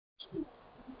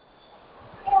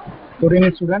Good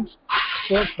evening, students.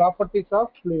 So, properties of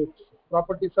fluids.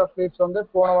 Properties of fluids வந்து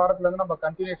போன வாரத்துல இருந்து நம்ம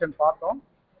கண்டினியூஷன் பார்த்தோம்.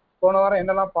 போன வாரம்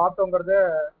என்னெல்லாம் பார்த்தோங்கிறத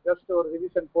ஜஸ்ட் ஒரு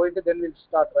ரிவிஷன் போயிட்டு then we'll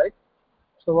start, right?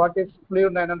 So, what is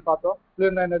fluid என்னன்னு பார்த்தோம்.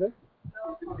 Fluid என்னது?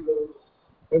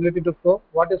 Ability to flow.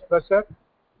 What is pressure?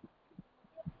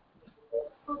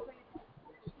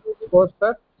 Force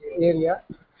per area.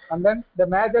 And then the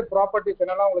major properties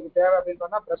என்னெல்லாம் உங்களுக்கு தேவை அப்படின்னு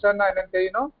சொன்னா pressure-னா என்னன்னு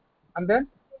தெரியணும். And then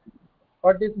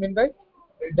what is mean by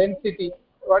density?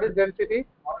 What is density?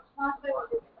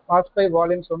 Mass by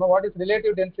volume. So, what is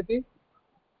relative density?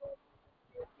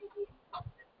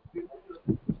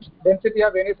 Density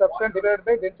of any substance divided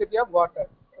by density of water,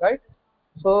 right?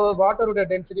 So, water with the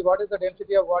density. What is the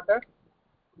density of water?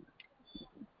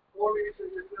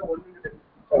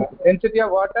 Density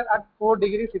of water at 4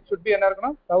 degrees it should be என்ன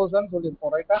இருக்குன்னா 1000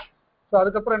 சொல்லியிருப்போம், ரைட்டா? So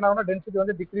அதுக்கப்புறம் என்ன ஆகும்னா density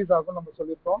வந்து degrees ஆகும் நம்ம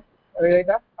சொல்லியிருப்போம்,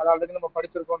 ரைட்டா? அது ஆல்ரெடி நம்ம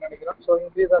படிச்சிருக்கோம்னு நினைக்கிறோம். ஸோ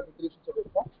இன்க்ரீஸ் ஆர் டிக்ரீஸ்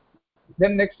சொல்லியிருப்போம்.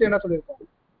 தென் நெக்ஸ்ட் என்ன சொல்லியிருக்கோம்?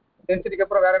 டென்சிட்டிக்கு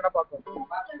அப்புறம் வேற என்ன பார்த்தோம்?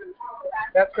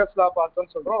 பாஸ்கல்ஸ் லா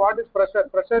பார்த்தோம்னு சொல்றோம். What is pressure?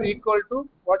 Pressure equal to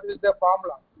what is the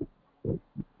formula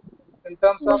in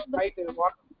terms of height?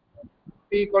 What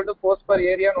P equal to force per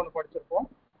area ன்னு ஒன்று படிச்சிருப்போம்.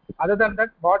 அதர் தன்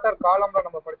தட் வாட்டர் காலம்ல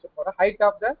நம்ம படிச்சிருப்போம். Height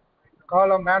of the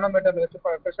column manometer வச்சு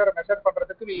pressure measure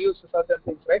பண்றதுக்கு we use certain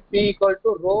things, right? P equal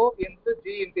to rho into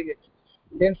G into H,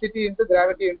 density into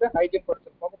gravity into height in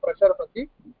படிச்சிருப்போம். pressure பத்தி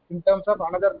in terms of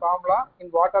another formula in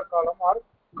water column or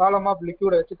column of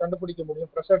liquid வச்சு கண்டுபிடிக்க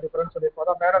முடியும் pressure difference சொல்லிருப்போம்.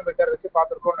 அதான் manometer வச்சு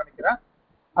பார்த்திருக்கோம்னு நினைக்கிறேன்.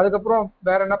 அதுக்கப்புறம்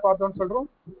வேற என்ன பார்த்தோம்னு சொல்றோம்?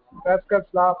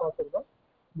 பாஸ்கல்ஸ் லா பார்த்திருக்கோம்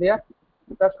இல்லையா?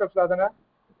 பாஸ்கல்ஸ் லா தானே.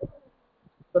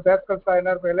 ஸோ பாஸ்கல்ஸ் லா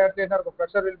என்ன இருக்கும்? எல்லா இடத்துலையும் என்ன இருக்கும்?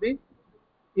 pressure will be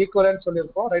equivalent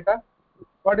சொல்லியிருப்போம், ரைட்டா?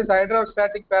 What is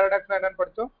hydrostatic paradox? என்னன்னு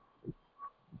படிச்சோம்.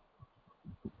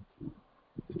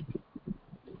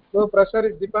 So pressure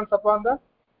is depends upon the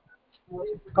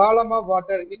column of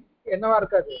water. என்னவா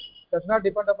இருக்காது? Does not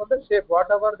depend upon the shape.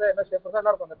 Whatever the என்ன shape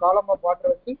இருக்கோ அந்த column of water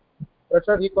வச்சு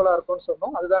pressure equal-ஆ இருக்கும்னு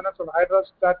சொன்னோம். அதுதான் என்ன சொல்றோம்?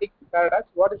 hydrostatic paradox.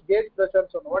 What is gauge pressure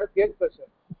சொன்னோம். What is gauge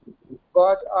pressure?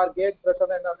 Gauge or gauge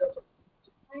pressure என்னன்னு சொல்றோம்.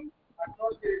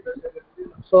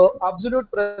 So absolute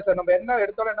pressure நம்ம என்ன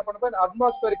எடுத்தாலும் என்ன பண்ணுவோம்?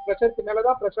 atmospheric pressure க்கு மேல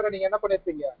தான் pressure நீங்க என்ன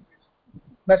பண்ணிருப்பீங்க?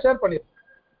 மெஷர் பண்ணிருப்பீங்க,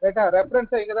 ரைட்டா?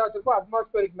 ரெஃபரன்ஸ் எங்க தான் வச்சிருப்போம்?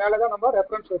 atmospheric மேல தான் நம்ம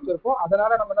ரெஃபரன்ஸ் வச்சிருப்போம்.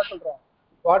 அதனால நம்ம என்ன சொல்றோம்?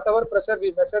 whatever pressure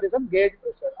we measure is a gauge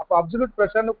pressure. அப்ப absolute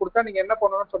pressure னு கொடுத்தா நீங்க என்ன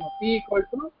பண்ணணும்னு சொன்னோம்? P equal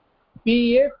to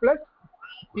PA plus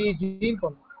PG ன்னு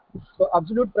பண்ணணும். So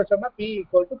absolute pressure னா P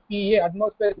equal to PA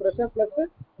atmospheric pressure plus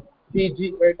PG,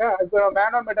 ரைட்டா? இப்போ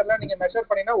மேனோமீட்டர்ல நீங்க மெஷர்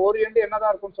பண்ணீங்கன்னா ஒரு எண்டு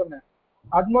என்னதான் இருக்கும்னு சொன்னேன்?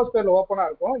 அட்மாஸ்பியர்ல ஓப்பனா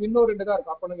இருக்கும், இன்னொரு ரெண்டு தான்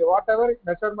இருக்கும். அப்போ நீங்க வாட் எவர்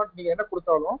மெஷர்மெண்ட் நீங்க என்ன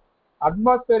கொடுத்தாலும்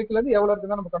அட்மாஸ்பியர்ல இருந்து எவ்வளவு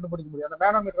இருக்குன்னு நம்ம கண்டுபிடிக்க முடியும். அந்த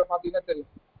மேனோமீட்டர் பாத்தீங்கன்னா தெரியும்,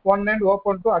 1 end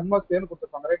ஓப்பன் டு அட்மாஸ்பியர்னு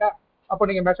கொடுத்துருப்பாங்க, ரைட்டா? அப்போ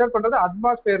நீங்க மெஷர் பண்றது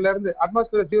அட்மாஸ்பியர்ல இருந்து,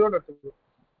 அட்மாஸ்பியர் 0ன்னு எடுத்துக்கணும்.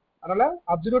 அதனால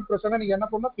அப்சல்யூட் பிரஷர் நீங்க என்ன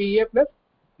பண்ணணும்? PA பிளஸ்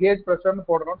கேஜ் பிரஷர்னு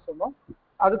போடணும்னு சொன்னோம்.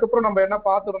 அதுக்கப்புறம் நம்ம என்ன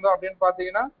பார்த்துருந்தோம் அப்படின்னு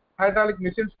பாத்தீங்கன்னா ஹைட்ராலிக்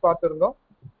மிஷின்ஸ் பார்த்துருந்தோம்,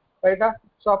 ரைட்டா?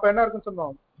 ஸோ அப்போ என்ன இருக்குன்னு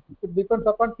சொன்னோம்? It depends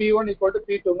upon P1 equal to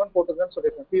P2 ன்னு போட்டுருக்கேன்னு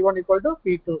சொல்லியிருக்கேன். P1 equal to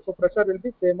P2. So pressure will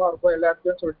be same-ஆ இருக்கும் எல்லா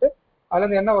இடத்துலையும் சொல்லிட்டு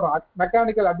அதுல என்ன வரும்?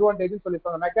 மெக்கானிக்கல் அட்வான்டேஜ்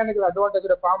சொல்லியிருப்பாங்க. மெக்கானிக்கல்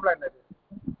அட்வான்டேஜோட ஃபார்முலா என்னது?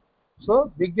 So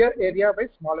bigger area by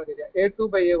smaller area, A2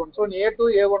 by A1. So நீ A2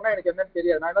 A1னா எனக்கு என்னன்னு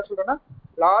தெரியாது. நான் என்ன சொல்றேன்னா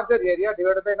லார்ஜர் ஏரியா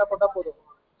டிவைட் பை என்ன பண்ணா போதும்?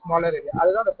 Smaller area.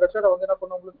 அதுதான் அந்த ப்ரெஷரை வந்து என்ன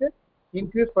பண்ணும் உங்களுக்கு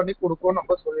இன்க்ரீஸ் பண்ணி கொடுக்கும்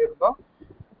நம்ம சொல்லியிருந்தோம்.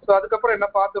 ஸோ அதுக்கப்புறம் என்ன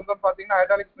பார்த்துருந்தோம் பார்த்தீங்கன்னா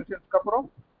ஹைட்ராலிக் மிஷின்ஸ்க்கு அப்புறம்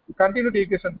கண்டினியூட்டி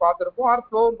ஈக்குவேஷன் பார்த்துருப்போம், ஆர்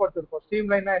ஃப்ளோவும் பார்த்துருப்போம். ஸ்ட்ரீம்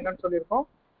லைன்னா என்னன்னு சொல்லியிருக்கோம்,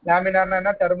 லேமினார்னா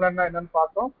என்ன, டெர்மினல்னா என்னன்னு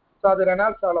பார்த்தோம். ஸோ அது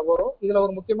ரெனால்ட்ஸால வரும். இதுல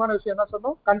ஒரு முக்கியமான விஷயம் என்ன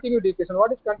சொன்னோம்? Continuity equation.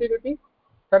 What is continuity?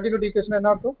 Continuity equation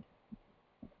என்ன அர்த்தம்?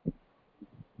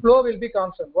 Flow will be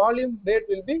constant, volume rate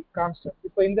will be constant.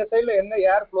 இப்போ இந்த சைடில் என்ன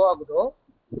ஏர் ஃப்ளோ ஆகுதோ,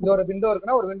 இது ஒரு விண்டோ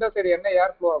இருக்குன்னா ஒரு விண்டோ சைடு என்ன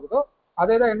ஏர் ஃப்ளோ ஆகுதோ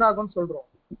அதே தான் என்ன ஆகும்னு சொல்றோம்.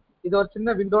 இது ஒரு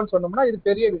சின்ன விண்டோன்னு சொன்னோம்னா இது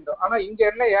பெரிய விண்டோ. ஆனா இங்க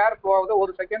என்ன ஏர் ஃப்ளோ ஆகுதோ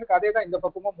ஒரு செகண்டுக்கு அதே தான் இந்த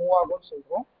பக்கமும் மூவ் ஆகும்னு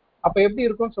சொல்றோம். அப்ப எப்படி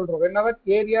இருக்கும்னு சொல்றோம்? whenever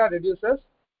area reduces,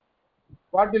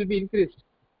 what will be increased?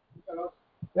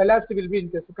 Velocity will be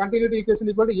increased. Continuity equation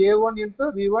equal to A1 into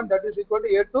V1, that is equal to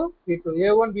A2 V2.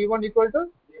 A1 V1 equal to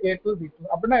A2 V2.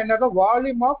 அப்படின்னா என்னன்னா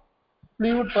volume of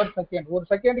fluid per second. ஒரு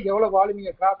செகண்டுக்கு எவ்வளவு volume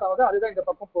இங்க cross ஆகுதோ அதுதான் இந்த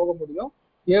பக்கம் போக முடியும்.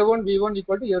 A1 V1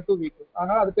 equal to A2 V2.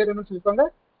 அதனால அது பேர் என்ன சொல்லிருப்பாங்க?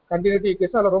 Continuity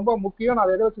equation. அதுல ரொம்ப முக்கியம்.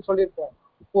 நான் எதை வச்சு சொல்லியிருப்போம்?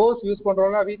 ஹோஸ் யூஸ்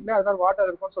பண்றோம்னா வீட்டுல, அதனால வாட்டர்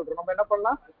இருக்கும்னு சொல்றோம். நம்ம என்ன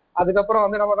பண்ணலாம்? அதுக்கப்புறம்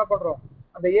வந்து நம்ம என்ன பண்றோம்?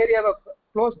 அந்த ஏரியாவை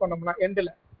க்ளோஸ் பண்ணோம்னா எண்டில்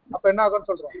அப்ப என்ன ஆகும்னு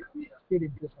சொல்றோம்? Speed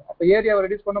increase. அப்ப ஏரியாவை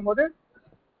ரெடியூஸ் பண்ணும்போது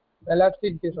வெலாசிட்டி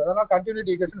இன்க்ரீஸ். அதனால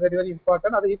continuity equation very very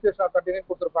important. அது ஈக்குவேஷன் கண்டினியூ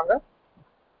கொடுத்துருப்பாங்க.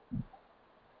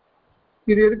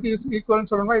 இது எதுக்கு ஈக்குவல்னு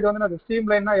சொல்லணும்னா இது வந்து ஸ்ட்ரீம்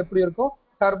லைன்னா எப்படி இருக்கும்,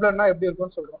 டர்புலன்ட்னா எப்படி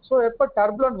இருக்கும்னு சொல்றோம். ஸோ எப்போ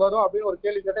டர்புலன்ட் வரும் அப்படின்னு ஒரு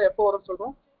கேள்வி கேட்டால் எப்போ வரும்னு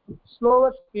சொல்றோம்?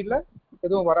 ஸ்லோவர் ஸ்பீட்ல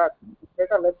எதுவும் வராது,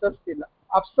 ரைட்டா? லெஸ்ஸர் ஸ்பீட்ல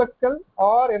அப்சர்க்கல்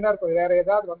ஆர் என்ன இருக்கும் வேற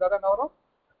ஏதாவது வந்தால் தான் என்ன வரும்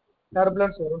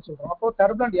டர்புலன்ஸ் வரும்னு சொல்றோம். அப்போ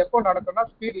டர்புலன்ட் எப்போ நடக்கும்னா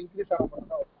ஸ்பீட் இன்க்ரீஸ் ஆகும்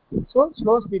மட்டும் தான் வரும். ஸோ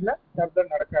ஸ்லோ ஸ்பீட்ல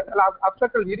டர்புலன்ட் நடக்காது. இல்லை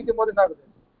அப்சக்கல் இடிக்கும் போது என்ன ஆகுது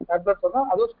டர்புலன்ட் சொன்னா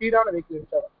அதுவும் ஸ்பீடான வெஹிக்கிள்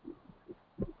யூஸ் ஆகும்.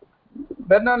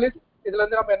 பெர்னாலிஸ் இதுல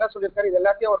இருந்து நம்ம என்ன சொல்லியிருக்காரு இது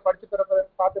எல்லாத்தையும் அவர் படிச்சு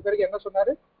பார்த்த பிறகு என்ன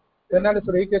சொன்னாரு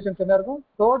பெர்னாலிஸோட ஈக்குவேஷன்ஸ் என்ன இருக்கும்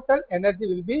total energy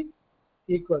will be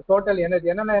equal total energy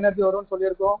என்னென்ன எனர்ஜி வரும்னு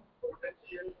சொல்லியிருக்கோம்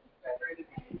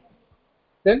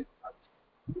தென்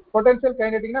பொட்டன்ஷியல்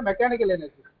கைனடிக்னா மெக்கானிக்கல்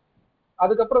எனர்ஜி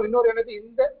அதுக்கப்புறம் இன்னொரு எனர்ஜி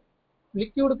இந்த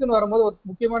லிக்விடுக்குன்னு வரும்போது ஒரு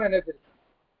முக்கியமான எனர்ஜி இருக்கு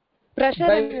pressure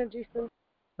energy sir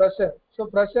pressure so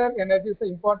pressure energy is an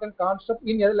important concept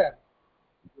in எதுல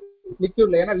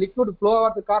லிக்விட்ல ஏன்னா லிக்விட் ஃப்ளோ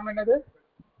ஆகிறதுக்கு காரணம் என்னது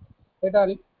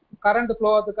கரண்ட் ஃப்ளோ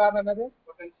ஆகிறதுக்கு காரணம் என்னது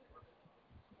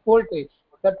வோல்டேஜ்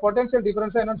தட் பொட்டன்ஷியல்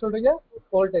டிஃபரன்ஸ் என்னன்னு சொல்றீங்க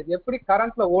வோல்டேஜ் எப்படி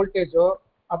கரண்ட்ல வோல்டேஜோ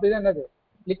அப்படிதான் என்னது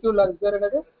லிக்விட்ல அதுக்கு பேர்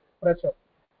என்னது ப்ரெஷர்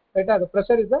ரைட்டா அது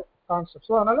pressure is the concept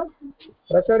so அதனால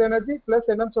ப்ரெஷர் எனர்ஜி பிளஸ்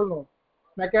என்னன்னு சொல்லணும்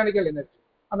மெக்கானிக்கல் எனர்ஜி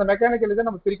அந்த மெக்கானிக்கல் இதை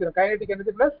நம்ம பிரிக்கிறோம் கைனடிக்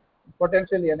எனர்ஜி பிளஸ்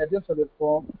பொட்டன்ஷியல் எனர்ஜின்னு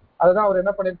சொல்லியிருப்போம் அதுதான் அவர்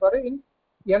என்ன பண்ணியிருப்பாரு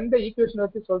எந்த ஈக்குவேஷன்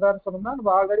வச்சு சொல்றாருன்னு சொன்னோம்னா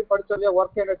நம்ம ஆல்ரெடி படிச்சோம் இல்லையா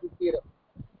ஒர்க் எனர்ஜி தீரம்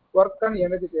ஒர்க் அண்ட்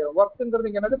எனர்ஜி தீரம் ஒர்க்குங்கிறது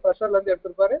என்னது ப்ரெஷர்ல இருந்து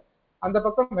எடுத்திருப்பாரு அந்த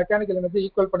பக்கம் மெக்கானிக்கல் எனர்ஜி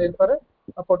ஈக்குவல் பண்ணியிருப்பாரு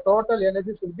அப்போ total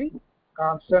energy will be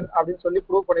constant அப்படின்னு சொல்லி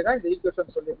ப்ரூவ் பண்ணி தான் இந்த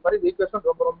ஈக்குவேஷன் சொல்லியிருப்பாரு இந்த ஈக்குவேஷன்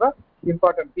ரொம்ப ரொம்ப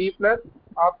important D plus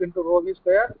of into Roe V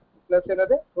square plus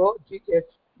என்னது rho G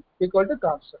H equal to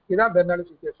constant இதான்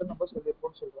பெர்னாலிஸ் ஈக்குவேஷன் நம்ம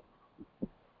சொல்லியிருப்போம்னு சொல்றோம்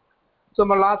ஸோ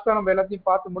நம்ம லாஸ்ட்டாக நம்ம எல்லாத்தையும்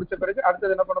பார்த்து முடிச்ச பிறகு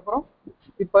அடுத்தது என்ன பண்ண போகிறோம்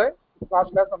இப்போ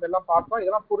லாஸ்ட் கிளாஸ் நம்ம எல்லாம் பார்த்தோம்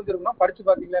இதெல்லாம் புரிஞ்சிருக்கணும் படிச்சு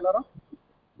பார்த்தீங்களா எல்லாரும்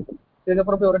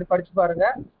இதுக்கப்புறம் போய் ஒரு படிச்சு பாருங்க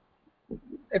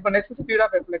இப்போ next speed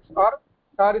of reflex R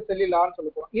Torricelli லான்னு சொல்ல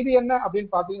போகிறோம் இது என்ன அப்படின்னு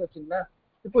பார்த்தீங்கன்னு வச்சுங்களேன்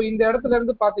இப்போ இந்த இடத்துல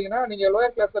இருந்து பார்த்தீங்கன்னா நீங்கள்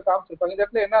லோயர் கிளாஸ்ல காமிச்சிருப்பாங்க இந்த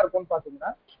இடத்துல என்ன இருக்கும்னு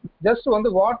பார்த்தீங்கன்னா ஜஸ்ட்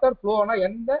வந்து வாட்டர் ஃப்ளோனா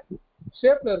எந்த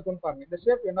ஷேப்ல இருக்குன்னு பாருங்க இந்த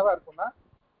ஷேப் என்னவா இருக்கும்னா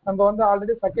நம்ம வந்து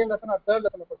already second lesson third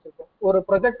lesson படிச்சிருக்கோம் ஒரு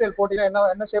ப்ரொஜெக்டைல் போட்டீங்கன்னா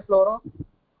என்ன ஷேப்ல வரும்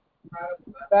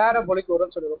பேரபோலிக்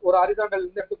வரும்னு சொல்லுவோம் ஒரு ஹரிசாண்டல்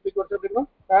இந்த இடத்துக்கு தூக்கி வச்சுருக்கோம்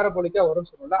பேரபோலிக்கா வரும்னு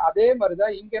சொல்லுவோம்ல அதே மாதிரி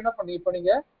தான் இங்க என்ன பண்ணி இப்போ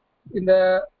நீங்க இந்த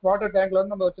வாட்டர் டேங்க்ல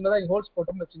வந்து நம்ம சின்னதாக ஹோல்ஸ்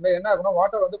போட்டோம்னு வச்சுக்கோங்க என்ன ஆகும்னா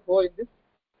வாட்டர் வந்து ஃப்ளோ இன்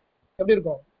எப்படி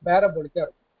இருக்கும் பேரபோலிக்கா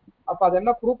இருக்கும் அப்போ அது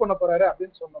என்ன ப்ரூவ் பண்ண போறாரு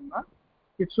அப்படின்னு சொன்னோம்னா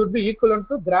it should be equal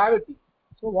to gravity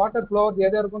so water flow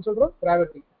எது இருக்குன்னு சொல்றோம்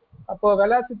கிராவிட்டி அப்போ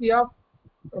வெலாசிட்டி ஆஃப்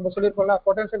நம்ம சொல்லியிருக்கோம்ல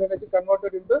பொட்டன்ஷியல் எனர்ஜி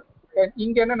கன்வெர்டட் இன்டு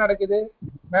இங்க என்ன நடக்குது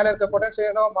மேல இருக்க பொட்டன்ஷியல்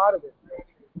என்னவா மாறுது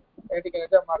கைனடிக்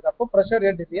எனர்ஜியா மாறுது அப்போ ப்ரெஷர்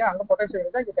ஏறிட்டியா அங்க பொட்டன்ஷியல்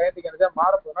எனர்ஜி இங்க கைனடிக் எனர்ஜியா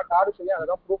மாற போறோம்னா டாரிசெல்லி அதை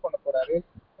தான் ப்ரூவ் பண்ண போறாரு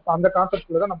அப்போ அந்த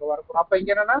கான்செப்ட்ல தான் நம்ம வரப்போம் அப்போ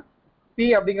இங்க என்னன்னா P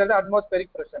அப்படிங்கிறது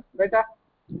அட்மாஸ்பெரிக் ப்ரெஷர் ரைட்டா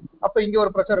அப்போ இங்க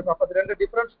ஒரு ப்ரெஷர் இருக்கும் அப்போ ரெண்டு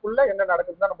டிஃபரன்ஸ்க்குள்ள என்ன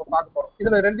நடக்குதுன்னு தான் நம்ம பார்க்க போறோம்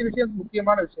இதுல ரெண்டு விஷயம்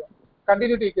முக்கியமான விஷயம்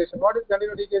continuity equation what is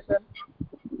continuity equation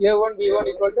A1 B1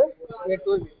 equal to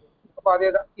A2 அப்போ அதே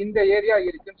தான் இந்த ஏரியா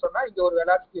இருக்குன்னு சொன்னா இங்க ஒரு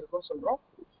வெலாசிட்டி இருக்குன்னு சொல்றோம்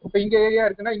இப்போ இங்க ஏரியா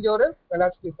இருக்குன்னா இங்க ஒரு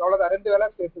வெலாசிட்டி இருக்கு அவ்வளவுதான் ரெண்டு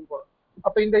வெலாசிட்டி எடுத்துட்டு போறோம்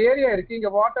அப்ப இந்த ஏரியா இருக்கு இங்க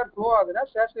வாட்டர் ஃப்ளோ ஆகுதுன்னா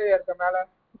ஸ்டேஷனரி ஏரியா இருக்க மேல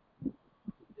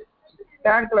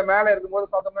டேங்க்ல மேல இருக்கும்போது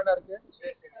பார்த்தோம்னா என்ன இருக்கு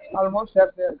ஆல்மோஸ்ட்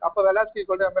ஸ்டேஷனரியா இருக்கு அப்ப வெலாசிட்டி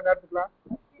ஈக்குவல் டு நம்ம என்ன எடுத்துக்கலாம்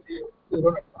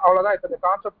அவ்வளவுதான் இப்ப இந்த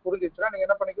கான்செப்ட் புரிஞ்சிச்சுன்னா நீங்க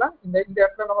என்ன பண்ணிக்கலாம் இந்த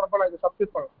இடத்துல நம்ம பண்ணலாம் இதை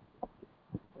சப்ஸ்டிட் பண்ணலாம்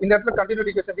இந்த இடத்துல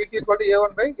continuity equation VT equal to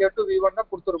A1 by A2 V1 தான்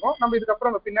கொடுத்துருக்கோம் நம்ம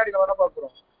இதுக்கப்புறம் நம்ம பின்னாடி நம்ம என்ன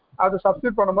பார்க்குறோம் அது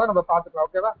சப்ஸ்டிட் பண்ணும்போது நம்ம பார்த்துக்கலாம்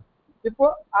ஓகேவா இப்போ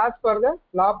ஆஸ் பர் த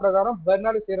லா பிரகாரம்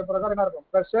பெர்னாலிஸ் தியரம் பிரகாரம் என்ன இருக்கும்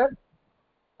ப்ரெஷர்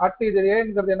அட் இது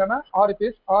ஏங்கிறது என்னன்னா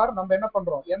ஆரிஃபிஸ் ஆர் நம்ம என்ன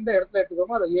பண்றோம் எந்த இடத்துல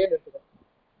எடுத்துக்கிறோமோ அதை ஏன்னு எடுத்துக்கிறோம்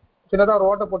சின்னதாக ஒரு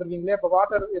ஓட்டை போட்டிருக்கீங்களே இப்போ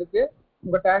வாட்டர் இருக்கு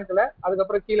உங்க டேங்க்ல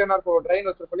அதுக்கப்புறம் கீழே என்ன இருக்கும் ட்ரைன்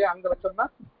வச்சிருக்கோம் அங்க வச்சோம்னா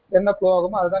என்ன ஃப்ளோ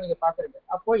ஆகுமோ அதுதான் நீங்க பாக்குறீங்க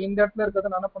அப்போ இந்த இடத்துல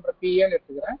இருக்கிறத நான் என்ன பண்றேன் PAன்னு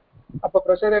எடுத்துக்கிறேன் அப்போ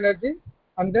pressure energy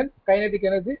and then kinetic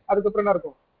energy அதுக்கப்புறம் என்ன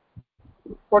இருக்கும்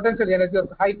பொட்டன்ஷியல் எனர்ஜி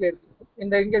இருக்கும் ஹைட்ல இருக்கு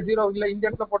இங்க ஜீரோ இல்ல இந்த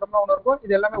இடத்துல போட்டோம்னா ஒன்று இருக்கும்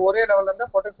இது எல்லாமே ஒரே லெவல்ல இருந்தா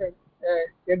பொட்டன்ஷியல்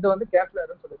ஹெட் வந்து கேன்சல்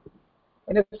ஆயிடும்னு சொல்லிருக்கு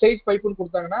எனக்கு ஸ்ட்ரெயிட் பைப்புன்னு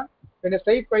கொடுத்தாங்கன்னா இந்த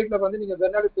ஸ்ட்ரெயிட் பைப்ல வந்து நீங்க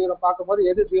பெர்னாலிஸ் தியரம் பார்க்கும்போது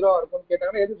எது ஜீரோவா இருக்கும்னு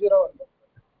கேட்டாங்கன்னா எது ஜீரோவா இருக்கும்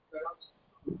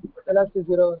வெலாசிட்டி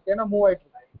ஜீரோ இருக்கு ஏன்னா மூவ் ஆயிட்டு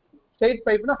straight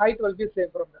பைப்னா height will be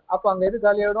same from அப்போ அங்க எது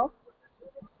காலி ஆயிடும்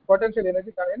பொட்டன்ஷியல்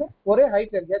எனர்ஜி காலி ஒரே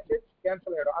ஹைட்ல இருக்கு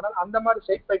கேன்சல் ஆயிடும் ஆனால் அந்த மாதிரி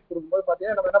ஸ்ட்ரெயிட் பைப் கொடுக்கும்போது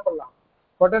பாத்தீங்கன்னா நம்ம என்ன பண்ணலாம்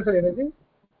பொட்டன்ஷியல் எனர்ஜி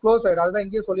க்ளோஸ் ஆயிடும் அதுதான்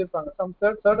இங்கேயும் சொல்லியிருப்பாங்க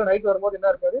சர்டன் ஹைட் வரும்போது என்ன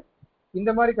இருக்காது இந்த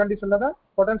மாதிரி கண்டிஷன்ல தான்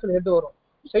பொட்டன்ஷியல் ஹெட் வரும்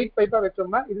ஸ்ட்ரெயிட் பைப்பா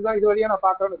வச்சோம்னா இதுதான் இது வழியா நான்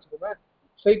பாக்குறேன்னு வச்சுக்கோங்க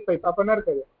ஸ்ட்ரெயிட் பைப் அப்ப என்ன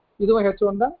இருக்காது இதுவும்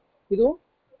H1 தான் இதுவும்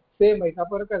சேம் ஹைட்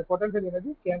அப்ப இருக்காது பொட்டன்ஷியல்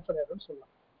எனர்ஜி கேன்சல் ஆயிடும்னு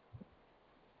சொல்லலாம்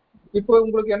இப்போ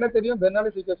உங்களுக்கு என்ன தெரியும்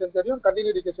பெர்னாலிஸ் ஈக்குவேஷன் தெரியும்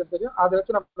கண்டினியூட்டி ஈக்குவேஷன் தெரியும் அதை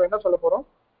வச்சு நம்ம என்ன சொல்ல போறோம்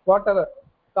வாட் எவர்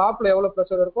டாப்ல எவ்வளவு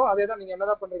ப்ரெஷர் இருக்கோ அதே தான் நீங்க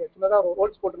என்னதான் பண்றீங்க சின்னதா ஒரு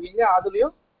ஹோல்ஸ் போட்டிருக்கீங்க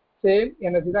அதுலயும் சேம்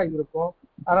எனர்ஜி தான் இருக்கும்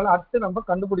அதனால அடுத்து நம்ம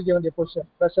கண்டுபிடிக்க வேண்டிய position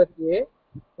pressure A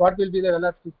what will be the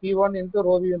velocity P1 into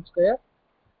rho V1 square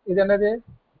இது என்னது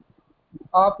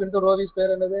half into rho V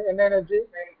square என்னது என்ன energy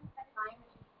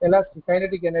velocity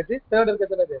kinetic energy third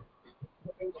இருக்கிறது என்னது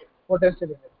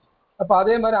பொட்டன்ஷியல் எனர்ஜி அப்போ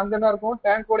அதே மாதிரி அங்கே என்ன இருக்கும்,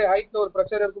 டேங்கோடைய ஹைட்ல ஒரு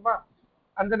ப்ரெஷர் இருக்குமா,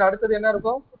 அந்த அடுத்தது என்ன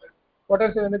இருக்கும்,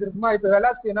 பொட்டன்ஷியல் என்ன இருக்குமா. இப்போ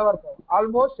வெலாசிட்டி என்னவா இருக்கும்,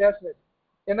 ஆல்மோஸ்ட் சேச்சுரேட்.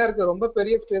 என்ன இருக்கு, ரொம்ப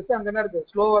பெரிய ஸ்பேஸ், அங்கே என்ன இருக்கு,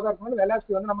 ஸ்லோவாக தான் இருக்கும்.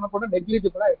 வெலாசிட்டி வந்து நம்ம போட்டு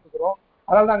நெக்லிஜிபிளாக எடுத்துக்கிறோம்.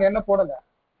 அதனால தான் அங்கே என்ன போடலை,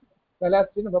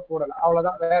 வெலாசிட்டி நம்ம போடலை,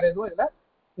 அவ்வளோதான். வேற எதுவும் இல்லை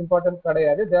இம்பார்ட்டன்ட்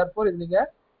கிடையாது. தேர்ஃபோர் இது நீங்கள்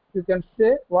you can say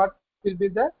what will be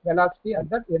the velocity at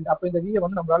that end. அப்போ இந்த வியை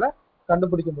வந்து நம்மளால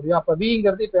கண்டுபிடிக்க முடியும். அப்போ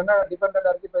விங்கிறது இப்போ என்ன டிபெண்டா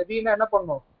இருக்கு, இப்போ வினா என்ன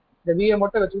பண்ணணும், இந்த வியை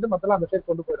மட்டும் வச்சுக்கிட்டு மொத்தம் அந்த சைட்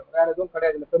கொண்டு போயிடும். வேற எதுவும்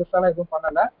கிடையாது, இல்லை பெருசாலாம் எதுவும்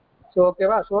பண்ணலை. ஸோ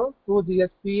ஓகேவா. ஸோ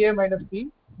 2GS PA - P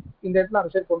இந்த இடத்துல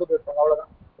அந்த சைட் கொண்டு போயிருப்பாங்க,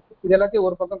 அவ்வளோதான். இது எல்லாத்தையும்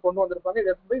ஒரு பக்கம் கொண்டு வந்திருப்பாங்க,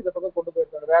 இதை போய் இந்த பக்கம் கொண்டு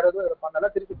போயிருப்பாங்க. வேற எதுவும் இதை பண்ணல.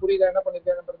 திருப்பி புரியுதா என்ன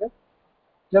பண்ணிருக்காங்கன்றது.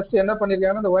 ஜஸ்ட் என்ன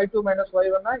பண்ணிருக்காங்கன்னா இந்த Y2 -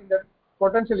 Y1 இந்த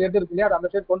பொட்டன்ஷியல் எது இருக்கு இல்லையா, அது அந்த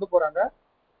சைட் கொண்டு போறாங்க.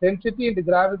 Density into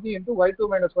gravity into Y2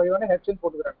 - Y1 ஹெச்ன்னு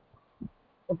போட்டுக்கிறாங்க.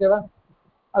 ஓகேவா.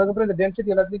 அதுக்கப்புறம் இந்த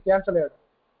டென்சிட்டி எல்லாத்தையும் கேன்சல் ஆகிடும்.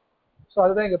 ஸோ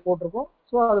அதுதான் இங்கே போட்டிருக்கோம்.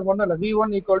 ஸோ அது ஒன்றும் இல்லை,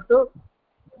 V1 =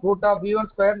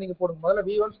 √V1² நீங்கள் போடுங்க. முதல்ல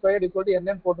V1² =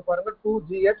 என்னன்னு போட்டு பாருங்க.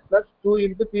 2GS + 2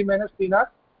 × P - P0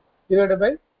 divided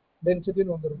by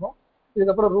டென்சிட்டின்னு வந்துருக்கும்.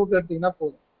 இதுக்கப்புறம் ரூட் எடுத்தீங்கன்னா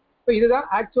போதும். இப்போ இதுதான்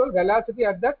ஆக்சுவல் வெலாசிட்டி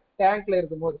அட் த டேங்க்ல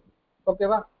இருக்கும்போது.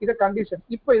 ஓகேவா. இதை கண்டிஷன்.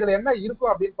 இப்போ இதுல என்ன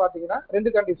இருக்கும் அப்படின்னு பார்த்தீங்கன்னா ரெண்டு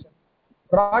கண்டிஷன்.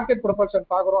 ராக்கெட் ப்ரொபல்ஷன்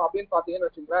பார்க்குறோம் அப்படின்னு பார்த்தீங்கன்னு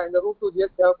வச்சுங்களேன், இந்த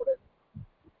 √2GS தேவைப்படாது.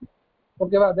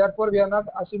 ஓகேவா. Therefore we are not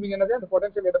assuming என்னது, அந்த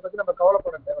பொட்டன்ஷியல் இதை பற்றி நம்ம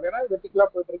கவலைப்பட தேவை. ஏன்னா வெர்டிகலா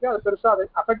போயிட்டு இருக்கு, அது பெருசாக அது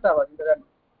அஃபெக்ட் ஆகாது இந்த வேலை.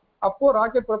 அப்போ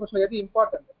ராக்கெட் ப்ரொபல்ஷன் எது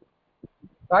இம்பார்ட்டன்ட்,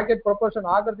 ராக்கெட் ப்ரொபல்ஷன்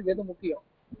ஆகிறதுக்கு எது முக்கியம்,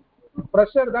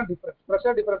 ப்ரெஷர் தான் டிஃபரன்ஸ்.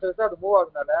 ப்ரெஷர் டிஃபரன்ஸ் வச்சு அது மூவ்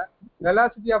ஆகுதுனால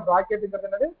வெலாசிட்டி ஆஃப் ராக்கெட்டுங்கிறது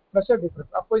என்னது, ப்ரெஷர்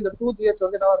டிஃபரன்ஸ். அப்போ இந்த 2GS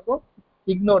வந்து என்ன இருக்கும்,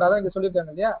 இக்னோர். அதான் இங்க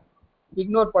சொல்லியிருக்காங்க இல்லையா,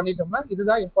 இக்னோர் பண்ணிட்டோம்னா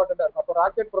இதுதான் இம்பார்ட்டண்டா இருக்கும். அப்போ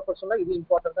ராக்கெட் ப்ரொபல்ஷன்ல இது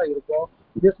இம்பார்ட்டண்டா இருக்கும்.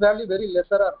 திஸ் வேல்யூ வெரி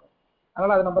லெஸரா இருக்கும்,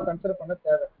 அதனால அதை நம்ம கன்சிடர் பண்ண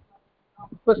தேவை.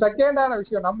 இப்போ செகண்டான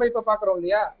விஷயம் நம்ம இப்ப பாக்குறோம்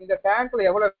இல்லையா, இந்த டேங்க்ல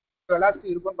எவ்வளவு வெலாசிட்டி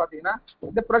இருக்கும்னு பாத்தீங்கன்னா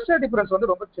இந்த ப்ரெஷர் டிஃபரன்ஸ் வந்து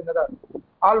ரொம்ப சின்னதா இருக்கும்,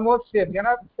 ஆல்மோஸ்ட் சேம்.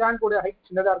 ஏன்னா டேங்கோட ஹைட்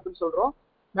சின்னதா இருக்குன்னு சொல்றோம்.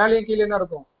 மேலேயும் கீழே என்ன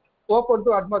இருக்கும், ஓப்பன்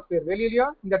டு அட்மாஸ்பியர்.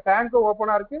 வெளியிலயும் இந்த டேங்க்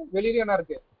ஓப்பனா இருக்கு, வெளியிலயும் என்ன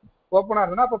இருக்கு, ஓப்பனா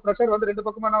இருக்குன்னா அப்போ ப்ரெஷர் வந்து ரெண்டு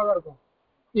பக்கமா என்னவா இருக்கும்,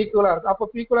 ஈக்குவலா இருக்கும். அப்போ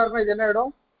ஈக்குவலா இருக்குன்னா இது என்ன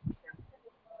ஆயிடும்,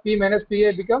 P - PA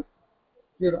become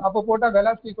 0. அப்போ போட்டா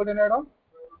வெலாசிட்டி ஈக்குவல் என்ன ஆயிடும்.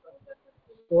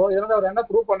 ஸோ இதனால அவர் என்ன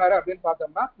ப்ரூவ் பண்ணாரு அப்படின்னு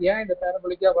பார்த்தோம்னா, ஏன் இந்த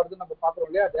பேரபோலிக்கா வருதுன்னு நம்ம பார்க்குறோம்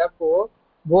இல்லையா. தேர்ஃபோர்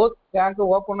போத் டேங்க்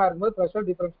ஓப்பனா இருக்கும்போது ப்ரெஷர்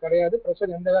டிஃபரன்ஸ் கிடையாது,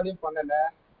 ப்ரெஷர் எந்த வேலையும் பண்ணல.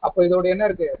 அப்போ இதோட என்ன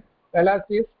இருக்கு,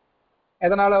 வெலாசிட்டி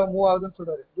எதனால மூவ் ஆகுதுன்னு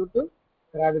சொல்றாரு, due to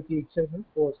gravity Excitel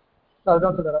force.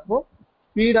 அதுதான் சொல்றாரு. அப்போ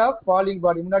ஸ்பீட் ஆஃப் ஃபாலிங்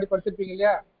பாடி முன்னாடி படிச்சிருப்பீங்க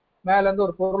இல்லையா, மேல இருந்து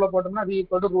ஒரு பொருளை போட்டோம்னா V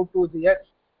 = √2GS.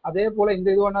 அதே போல இந்த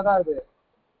இது ஒன்னா தான் இது,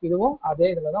 இதுவும் அதே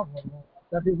இதுல தான் வரும்.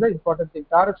 That is the important thing.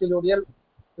 டாரசிலோடியல்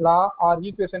law R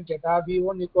equation கேட்டா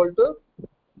V1 =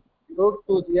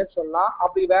 √2GS சொல்லலாம்.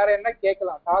 அப்படி வேற என்ன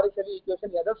கேட்கலாம், டாரசிலி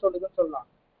ஈக்குவேஷன் எதை சொல்லுதுன்னு சொல்லலாம்.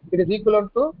 It is equal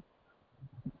to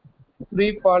free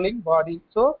falling body.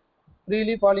 So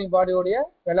freely falling பாடியோடைய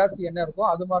velocity என்ன இருக்கும்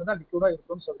அது மாதிரி தான் லிக்விடா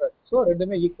இருக்கும்னு சொல்றாரு. ஸோ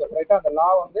ரெண்டுமே ஈக்குவல், ரைட்டா. அந்த லா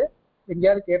வந்து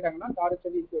எங்கேயாவது கேட்டாங்கன்னா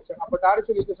டாரசிலி ஈக்குவேஷன். அப்போ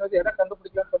டாரசிலி ஈக்குவேஷன் வந்து எதை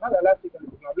கண்டுபிடிக்கலாம்னு சொன்னா வெலாசிட்டி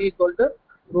கண்டுபிடிக்கலாம். V =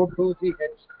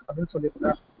 √2GH அப்படின்னு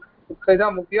சொல்லியிருக்காங்க.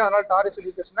 இதுதான் முக்கியம். அதனால டாரசிலி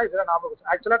ஈக்குவேஷன் இதுதான் ஞாபகம்.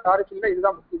 ஆக்சுவலா டாரசிலில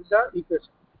இதுதான் முக்கியம், இதுதான்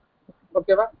ஈக்குவேஷன்.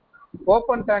 ஓகேவா.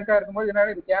 ஓப்பன் டேங்கா இருக்கும்போது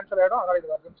என்ன இது கேன்சல் ஆயிடும், அதனால இது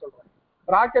வருதுன்னு சொல்றோம்.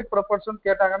 ராக்கெட் ப்ரொபல்ஷன்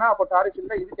கேட்டாங்கன்னா அப்போ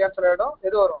டாரசிலில இது கேன்சல் ஆயிடும்,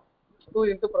 எது வரும், 2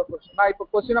 × ப்ரொபல்ஷன். நான் இப்போ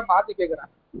கொஸ்டினை மாத்தி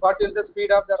கேட்கிறேன், what is the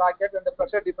speed of the rocket and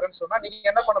pressure difference சொன்னா நீங்க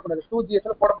என்ன பண்ணக்கூடாது, 2GS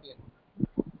போட முடியாது,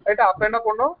 ரைட்டா. அப்ப என்ன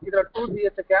பண்ணும், இதுல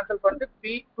 2GS கேன்சல் பண்ணிட்டு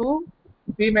P2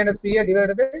 P - PA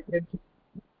divided by density,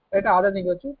 ரைட்டா. அதை நீங்க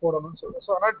வச்சு போடணும்னு சொல்றேன்.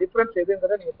 ஸோ அதனால டிஃபரன்ஸ்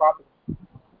எதுங்கிறத நீங்க பாத்துக்கணும்.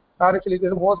 டாரசிலி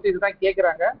மோஸ்ட்லி இதுதான்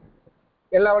கேட்கறாங்க,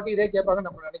 எல்லா வாட்டியும் இதே கேட்பாங்க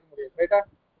நம்ம நினைக்க முடியாது, ரைட்டா.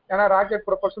 ஏன்னா ராக்கெட்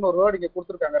ப்ரொபல்ஷன் ஒரு வேர்டு இங்க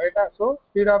கொடுத்துருக்காங்க, ரைட்டா. ஸோ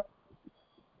ஸ்பீட் ஆஃப்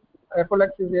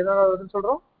FLX எதாவது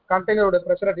சொல்றோம், கண்டெய்னரோட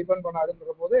ப்ரெஷரை டிபெண்ட்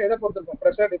பண்ணாதுங்கிற போது எதை பொறுத்திருக்கும்,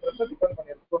 ப்ரெஷர் டிஃபரன்ஸை டிபெண்ட்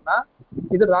பண்ணியிருக்கோம்னா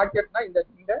இது ராக்கெட்னா இந்த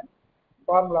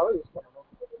ஃபார்முலாவை யூஸ் பண்ணணும்.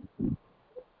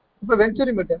 இப்போ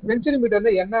வெஞ்சுரி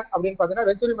மீட்டர்ல என்ன அப்படின்னு பாத்தீங்கன்னா,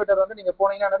 வெஞ்சுரி மீட்டர் வந்து நீங்க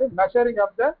போனீங்கன்னா measuring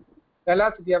of the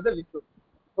velocity of the liquid.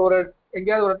 ஒரு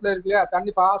எங்கேயாவது ஒரு இடத்துல இருக்கு இல்லையா,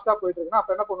 தண்ணி ஃபாஸ்டா போயிட்டு இருக்குன்னா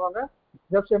அப்ப என்ன பண்ணுவாங்க,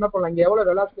 ஜஸ்ட் என்ன பண்ணலாம், இங்க எவ்வளவு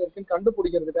வெலாசிட்டி இருக்குன்னு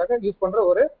கண்டுபிடிக்கிறதுக்காக யூஸ் பண்ற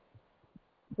ஒரு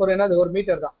என்னது ஒரு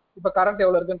மீட்டர் தான். இப்ப கரண்ட்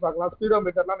எவ்வளவு இருக்குன்னு பார்க்கலாம். ஸ்பீடோ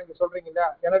மீட்டர்லாம் நீங்க சொல்றீங்க இல்லையா,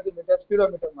 எனர்ஜி மீட்டர், ஸ்பீடோ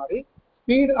மீட்டர் மாதிரி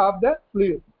speed of the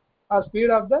fluid or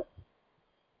speed of the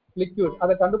liquid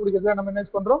அதை கண்டுபிடிக்கிறதுக்கு நம்ம என்ன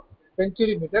யூஸ் பண்றோம்,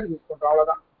 வெஞ்சுரி மீட்டர் யூஸ் பண்றோம்,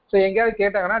 அவ்வளவுதான். ஸோ எங்கேயாவது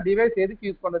கேட்டாங்கன்னா டிவைஸ் எதுக்கு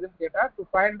யூஸ் பண்றதுன்னு கேட்டா to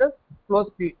find the flow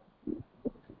speed.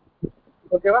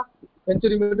 ஓகேவா.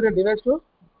 Venturi metre device to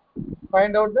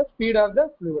find out the speed of the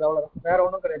fluid, அவ்வளவுதான். வேற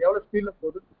ஒன்றும் கிடையாது, எவ்வளவு ஸ்பீட்ல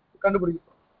போகுது கண்டுபிடிக்கும்.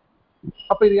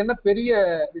 அப்ப இது என்ன பெரிய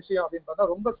விஷயம் அப்படின்னு பார்த்தா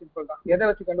ரொம்ப சிம்பிள் தான். எதை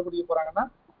வச்சு கண்டுபிடிக்க போறாங்கன்னா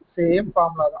சேம்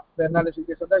ஃபார்முலா தான், பெர்னாலிஸ்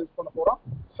ஈக்குவேஷன் தான் யூஸ் பண்ண போறோம்.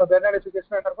 ஸோ பெர்னாலிஸ்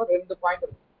ஈக்குவேஷன் என்ன இருக்கும், ரெண்டு பாயிண்ட்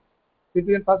இருக்கும்,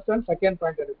 between first and second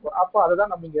point இருக்கும். அப்போ அதை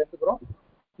தான் நம்ம இங்க எடுத்துக்கிறோம்.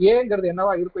 ஏங்கிறது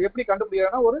என்னவா இருக்கும், எப்படி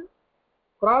கண்டுபிடிக்கிறோம்னா ஒரு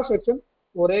கிராஸ் செக்ஷன்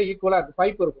ஒரே ஈக்குவலா இருக்கு.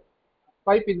 பைப் இருக்கும்,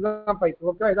 பைப் இதுதான் பைப்,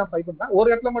 ஓகே இதான் பைப் தான். ஒரு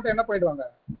இடத்துல மட்டும் என்ன பண்ணிடுவாங்க,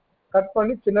 கட்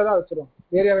பண்ணி சின்னதா வச்சிருவாங்க.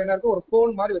 ஏரியா என்ன இருக்கும், ஒரு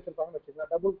கோன் மாதிரி வச்சிருப்பாங்கன்னு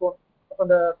வச்சுக்கலாம், டபுள் கோன். அப்போ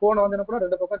அந்த கோனை வந்து என்ன பண்ணா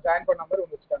ரெண்டு பக்கம் ஜாயின் பண்ண மாதிரி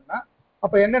ஒன்று வச்சுட்டாங்கன்னா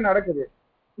அப்போ என்ன நடக்குது,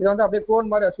 இதை வந்து அப்படியே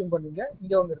கோன் மாதிரி அசியூம் பண்ணீங்க.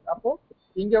 இங்க ஒன்று இருக்கு, அப்போ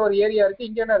இங்க ஒரு ஏரியா இருக்கு,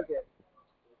 இங்க என்ன இருக்கு,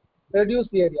 ரெடியூஸ்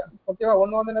ஏரியா. ஓகேவா,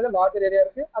 ஒன்று வந்து என்னது லார்ஜர் ஏரியா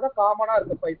இருக்கு, அதான் காமனா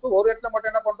இருக்கு பைப்பு. ஒரு இடத்துல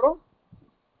மட்டும் என்ன பண்றோம்,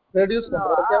 ரெடியூஸ்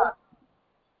பண்றோம். ஓகேவா,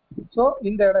 ஸோ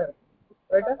இந்த இடம் இருக்கு,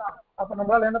 ரைட்டா. அப்போ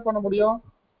நம்மளால என்ன பண்ண முடியும்,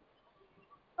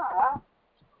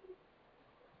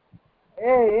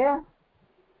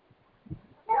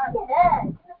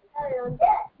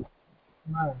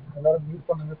 எல்லாரும் மீட்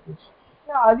பண்ணுங்க ப்ளீஸ்.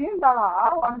 அதையும் தானா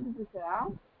வந்துட்டு சார்.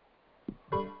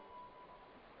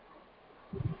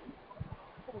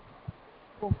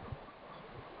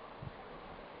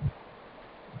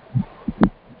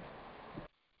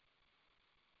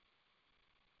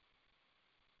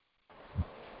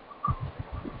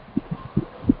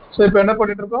 ஸோ இப்போ என்ன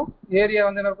பண்ணிட்டு இருக்கோம், ஏரியா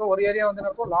வந்து என்ன இருக்கும், ஒரு ஏரியா வந்து என்ன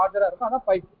இருக்கும் லார்ஜரா இருக்கும், அதான்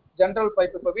பைப், ஜென்ரல்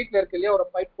பைப். இப்போ வீட்டில் இருக்கு இல்லையா, ஒரு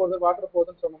பைப் போகுது, வாட்டர்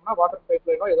போகுதுன்னு சொன்னோம்னா வாட்டர் பைப்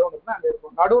லைனோ ஏதோ ஒன்று அங்கே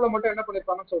இருக்கும். நடுவில் மட்டும் என்ன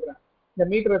பண்ணிருப்பாங்கன்னு சொல்றேன், இந்த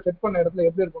மீட்டரை செட் பண்ண இடத்துல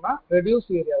எப்படி இருக்கும்னா ரெடியூஸ்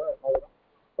ஏரியாவா இருக்கும், அதுதான்.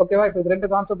 ஓகேவா, இப்போ இது ரெண்டு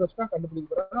கான்செப்ட் வச்சு தான்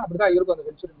கண்டுபிடிக்கிறாங்க, அப்படிதான் இருக்கும் அந்த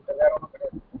வென்ச்சூரி மீட்டர், வேற ஒன்றும்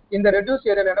கிடையாது. இந்த ரெடியூஸ்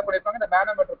ஏரியாவில் என்ன பண்ணிருப்பாங்க, இந்த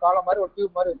மேனோமீட்டர் காலம் மாதிரி ஒரு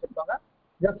டியூப் மாதிரி வச்சிருப்பாங்க.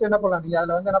 ஜஸ்ட் என்ன பண்ணலாம், நீங்க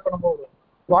அதில் வந்து என்ன பண்ண போகுது,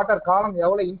 வாட்டர் காலம்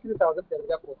எவ்வளவு இன்க்ரீஸ் ஆகுதுன்னு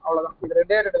தெரிஞ்சா போதும், அவ்வளவுதான். இது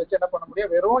ரெண்டே வச்சு என்ன பண்ண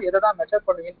முடியும், வெறும் எதை தான் மெஷர்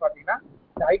பண்ணுவீங்கன்னு பாத்தீங்கன்னா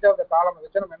இந்த ஹைட் ஆஃப் த காலம்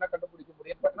வச்சு நம்ம என்ன கண்டுபிடிக்க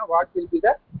முடியும் பார்த்தீங்கன்னா what will be the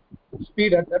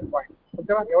speed at that point.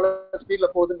 ஓகேவா, எவ்வளவு ஸ்பீட்ல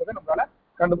போகுதுங்கிறத நம்மளால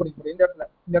கண்டுபிடிக்க முடியும். இந்த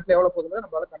இடத்துல எவ்வளவு போகுதுங்கிறத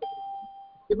நம்மளால கண்டுபிடிக்க முடியும்.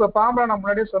 இப்போ ஃபார்முலா நம்ம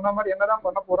முன்னாடியே சொன்ன மாதிரி என்னதான்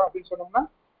பண்ண போறோம் அப்படின்னு சொன்னோம்னா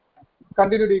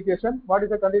continued equation. What is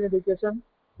the continued equation?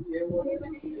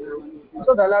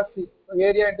 So velocity,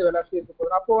 area into velocity இருக்கு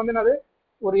போதும். அப்போ வந்து என்னது,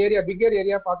 ஒரு ஏரியா பிக்கர்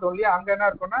ஏரியா பார்த்தோம் இல்லையா, அங்க என்ன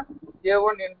இருக்குன்னா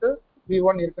a1 into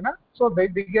v1 இருக்குன்னா, ஸோ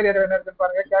பிக்கர் ஏரியா என்ன இருக்குன்னு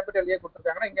பாருங்க, கேபிட்டல் ஏ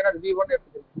கொடுத்துருக்காங்கன்னா இங்க என்ன v1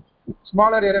 எடுத்துக்கிறீங்க,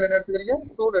 ஸ்மாலர் ஏரியா என்ன எடுத்துக்கிறீங்க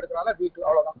 2 எடுக்கிறனால v2,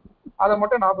 அவ்வளவுதான். அதை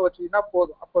மட்டும் ஞாபகம் வச்சுக்கிட்டா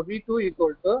போதும். அப்போ v2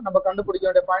 ஈக்குவல் டு நம்ம கண்டுபிடிக்க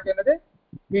வேண்டிய பாயிண்ட் என்னது,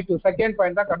 v2 செகண்ட்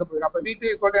பாயிண்ட் தான் கண்டுபிடிக்கணும். அப்போ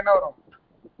v2 ஈக்குவல் டு என்ன வரும்,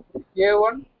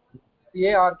 a1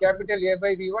 a or capital A by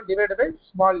v1 divided by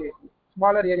small a,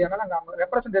 smaller area. நாங்க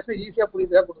ரெப்ரசன்டேஷன் ஈஸியா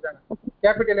புரியுதா கொடுத்தாங்க.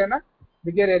 கேபிட்டல் என்ன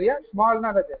பிகர் ஏரியா, ஸ்மால்னா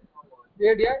அது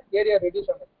ஏரியா ரெடியூஸ்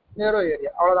ஆனது நேரோ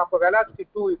ஏரியா, அவ்வளவுதான். அப்போ velocity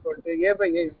 2 equal to a by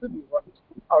a into v1,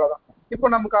 அவ்வளவுதான். இப்போ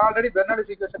நமக்கு ஆல்ரெடி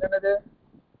பெர்னாலிஸ் ஈக்குவேஷன் என்னது,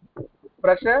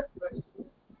 பிரஷர்,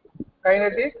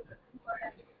 கைனடிக்,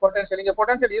 பொட்டன்ஷியல். இங்க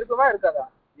பொட்டன்ஷியல் இருக்குமா இருக்காதா,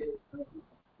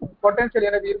 பொட்டன்ஷியல்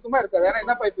எனக்கு இருக்குமா இருக்காது, ஏன்னா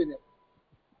என்ன பைப் இது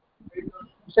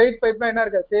ஸ்ட்ரெயிட் பைப்னா என்ன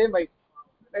இருக்கு, சேம் ஹைட்.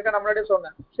 ரைட்டா, நான் முன்னாடியே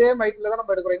சொன்னேன் சேம் ஹைட்ல தான்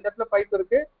நம்ம எடுக்கிறோம். இந்த இடத்துல பைப்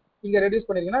இருக்கு, இங்க ரெடியூஸ்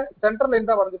பண்ணிருக்கீங்கன்னா சென்டர் லைன்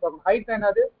தான் வரைஞ்சு பார்க்கணும். ஹைட்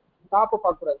என்னது, டாப்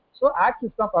பார்க்க கூடாது. ஸோ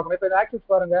ஆக்சிஸ் தான் பார்க்கணும். இப்போ இந்த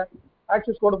ஆக்சிஸ் பாருங்க,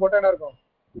 ஆக்சிஸ் கோடு போட்டா என்ன இருக்கும்,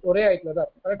 ஒரே ஹைட்ல தான்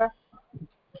இருக்கும். கரெக்டா,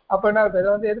 அப்ப என்ன இருக்கும்,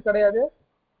 இது வந்து எது கிடையாது,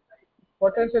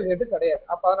 பொட்டன்ஷியல் எது கிடையாது.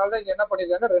 அப்ப அதனால தான் இங்க என்ன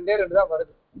பண்ணிருக்காங்க, ரெண்டு தான்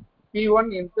வருது, P1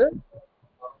 into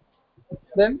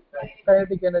then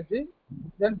kinetic energy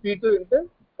then P2 into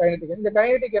kinetic energy. இந்த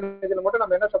kinetic energy மட்டும்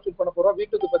நம்ம என்ன சப்ஸ்டிட் பண்ண போறோம்,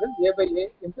 V2 க்கு பதில் a by a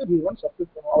into V1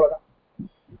 substitute பண்ணுவோம், அவ்வளவுதான்.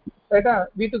 ரைட்டா,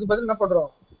 V2 க்கு பதில் என்ன பண்றோம்,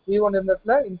 V1 இருந்த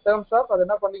இடத்துல இன் டர்ம்ஸ் ஆஃப் அது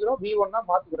என்ன பண்ணிக்கிறோம், V1 ஆ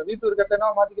மாத்திக்கிறோம். V2 இருக்கிறத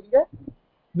என்ன மாத்திக்கிறீங்க,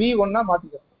 V1 ஆ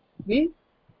மாத்திக்கிறோம்.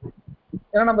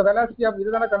 ஏன்னா நம்ம வெலாசிட்டி ஆஃப்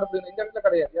இதுதானே கண்டுபிடிக்கணும், இந்த இடத்துல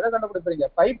கிடையாது. எதை கண்டுபிடிப்பீங்க,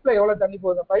 பைப்ல எவ்வளவு தண்ணி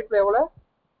போகுது, பைப்ல எவ்வளவு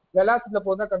வெலாசிட்டில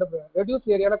போகுது தான் கண்டுபிடிக்கணும், ரெடியூஸ்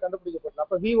ஏரியால கண்டுபிடிக்க போறோம்.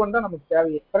 அப்ப V1 தான் நமக்கு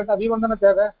தேவையே. கரெக்டா, V1 தானே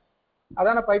தேவை,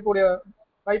 அதான பைப்புடைய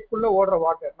பைப்புக்குள்ள ஓடுற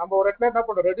வாட்டர் நம்ம ஒரு இடத்துல என்ன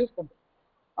பண்றோம், ரெடியூஸ் பண்றோம்.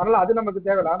 அதனால அது நமக்கு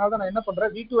தேவையில்லை. அதனால தான் நான் என்ன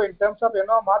பண்றேன், V2 இன் டர்ம்ஸ் ஆஃப்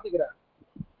என்னவா மாத்திக்கிறேன்,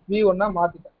 V1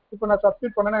 மாத்திட்டேன். இப்போ நான்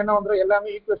சப்ஸ்டிட் பண்ணனா என்ன வந்துடும், எல்லாமே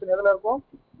ஈக்குவேஷன் எதுல இருக்கும்,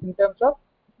 இன் டர்ம்ஸ் ஆஃப்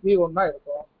V1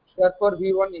 இருக்கும். therefore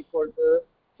V1 equal to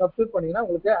substitute பண்ணீங்கன்னா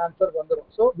உங்களுக்கு ஆன்சர் வந்துடும்.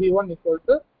 ஸோ V1 equal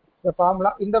to இந்த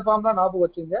ஃபார்முலா, இந்த ஃபார்முலா ஞாபகம்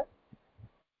வச்சுங்க,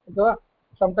 ஓகேவா.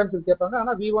 சம்டைம்ஸ் இது கேட்பாங்க,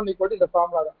 ஆனால் V1 equal to இந்த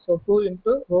ஃபார்முலா தான். So 2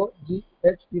 into rho g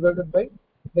h divided by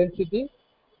density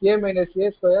a minus a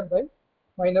square by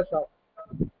minus of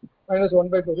minus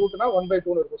 1/2 ரூட்னா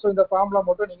 1/2 இருக்கும். ஸோ இந்த ஃபார்முலா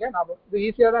மட்டும் நீங்க ஞாபகம், இது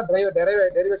ஈஸியாக தான்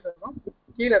டெரிவேஷன் இருக்கும்,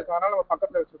 கீழே இருக்கும், அதனால நம்ம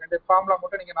பக்கத்தில் வச்சுருக்கோம். இந்த ஃபார்முலா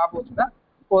மட்டும் நீங்க ஞாபகம் வச்சுட்டா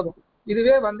போதும்.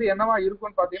 இதுவே வந்து என்னவா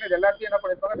இருக்கும்னு பார்த்தீங்கன்னா, இது எல்லாத்தையும் என்ன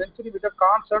பண்ணிருப்பாங்க, வென்ச்சுரி மீட்டர்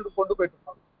கான்ஸ்டன்ட் கொண்டு போயிட்டு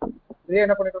இருப்பாங்க. இதே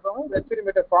என்ன பண்ணிட்டு இருப்பாங்க, வென்ச்சுரி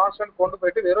மீட்டர் கான்ஸ்டன்ட் கொண்டு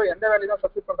போயிட்டு வெறும் எந்த வேல்யூ தான்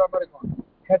சப்ஸ்டிட் பண்ற மாதிரி இருக்கும்,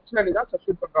 ஹெச் வேல்யூ தான்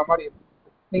சப்ஸ்டிட் பண்ற மாதிரி இருக்கும்.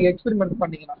 நீங்க எக்ஸ்பெரிமெண்ட்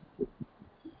பண்ணீங்கன்னா,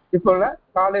 இப்போ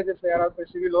காலேஜஸ் யாராவது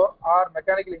சிவிலோ ஆர்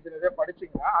மெக்கானிக்கல் இன்ஜினியரோ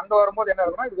படிச்சீங்கன்னா அங்க வரும்போது என்ன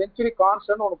இருக்குன்னா, இது வென்ச்சுரி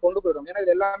கான்ஸ்டன்ட் ஒன்று கொண்டு போயிடும். ஏன்னா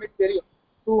இது எல்லாமே தெரியும்,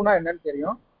 2னா என்னன்னு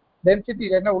தெரியும், டென்சிட்டி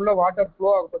என்ன உள்ள வாட்டர்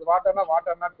ஃப்ளோ ஆகுது,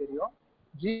 வாட்டர்னா தெரியும்,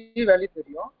 ஜி வேல்யூ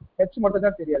தெரியும், ஹெச் மட்டும்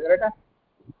தான் தெரியாது. ரைட்டா,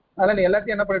 அதனால நீ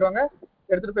எல்லாத்தையும் என்ன பண்ணிடுவாங்க,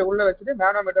 எடுத்துட்டு போய் உள்ள வச்சுட்டு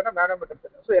மேனோமீட்டர்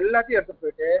தெரியும். ஸோ எல்லாத்தையும் எடுத்துட்டு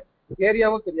போயிட்டு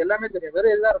ஏரியாவும் தெரியும், எல்லாமே தெரியும்,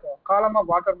 வெறும் இதுதான் இருக்கும், காலமா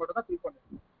வாட்டர் மட்டும் தான் ஃபில்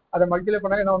பண்ணும். அதை மல்டிப்ளை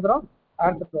பண்ணா என்ன வந்துடும்,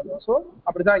 ஆன்சர் வந்துடும். ஸோ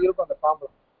அப்படிதான் இருக்கும் அந்த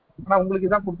ஃபார்முலா. ஆனா உங்களுக்கு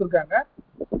இதான் கொடுத்துருக்காங்க.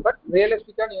 பட்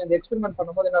ரியலிஸ்டிக்கா நீங்க அந்த எக்ஸ்பெரிமெண்ட்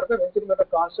பண்ணும்போது என்ன இருக்கும், வென்ச்சுரிமீட்டர்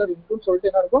ட்ரான்ஸ்ஃபர் இன்டுன்னு சொல்லிட்டு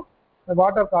என்ன இருக்கும்,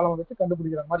 வாட்டர் காலம் வச்சு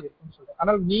கண்டுபிடிக்கிற மாதிரி இருக்கும்னு சொல்றேன்.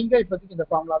 அதனால நீங்க இப்போதைக்கு இந்த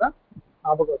ஃபார்முலா தான்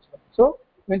ஞாபகம் வச்சுக்கணும். ஸோ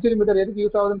வென்ச்சுரிமீட்டர் எதுக்கு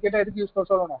யூஸ் ஆகுதுன்னு கேட்டா எதுக்கு யூஸ்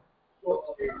சொல்லணும்,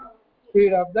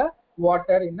 speed of the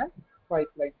water in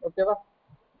pipe line. ஓகேவா?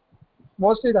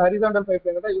 மோஸ்ட்லி இது ஹரிசாண்டல் பைப்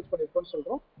லைன் தான் யூஸ் பண்ணிருக்கோம்னு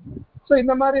சொல்றோம். ஸோ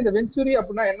இந்த மாதிரி இந்த வென்ச்சுரி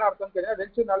அப்படின்னா என்ன அர்த்தம் கேட்டா,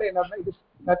 வென்ச்சுரினால என்ன, இது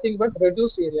நத்திங் பட்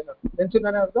ரெடியூஸ் ஏரியா.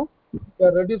 வென்ச்சுரினால அர்த்தம்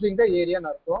ரெடியூசிங் த ஏரியான்னு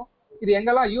அர்த்தம். இது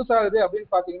எங்கெல்லாம் யூஸ் ஆகுது அப்படின்னு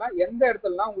பாத்தீங்கன்னா, எந்த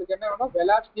இடத்துலலாம் உங்களுக்கு என்ன வேணும்,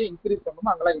 வெலாசிட்டியை இன்க்ரீஸ் பண்ணணும்,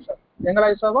 அங்கெல்லாம் யூஸ் ஆகும்.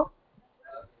 எங்கெல்லாம் யூஸ் ஆகும்,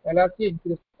 வெலாசிட்டியை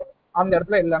இன்க்ரீஸ் பண்ணணும், அந்த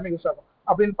இடத்துல எல்லாமே யூஸ் ஆகும்.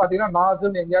 அப்படின்னு பாத்தீங்கன்னா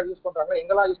நாசில் எங்கேயாவது யூஸ் பண்றாங்க,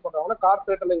 எங்கெல்லாம் யூஸ் பண்றாங்களோ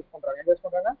கார்பரேட்டர்ல யூஸ் பண்றாங்க. எங்க யூஸ்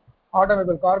பண்றாங்க,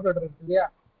 ஆட்டோமொபைல் கார்பரேட்டர் இருக்கு இல்லையா.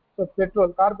 ஸோ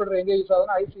பெட்ரோல் கார்பரேட்டர் எங்கே யூஸ்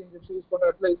ஆகுதுன்னா ஐசி இன்ஜின்ஸ் யூஸ் பண்ற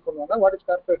இடத்துல யூஸ் பண்ணுவாங்க. What is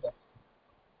carburettor?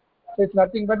 It's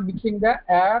nothing but mixing the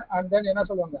air and then என்ன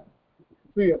சொல்லுவாங்க,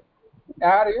 ஃபியூயல்.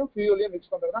 ஏரையும் ஃபியூலையும்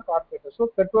மிக்ஸ் பண்றது தான் கார்பரேட்டர். ஸோ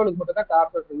பெட்ரோலுக்கு மட்டும் தான்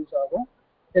கார்பரேட்டர் யூஸ் ஆகும்.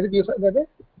 எதுக்கு யூஸ் ஆகுது,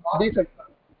 டீசல்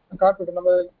கார்பரேட்டர்.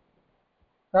 நம்ம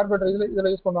கார்பரேட்டர் இதுல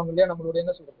யூஸ் பண்ணுவாங்க இல்லையா, நம்மளுடைய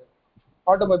என்ன சொல்றது,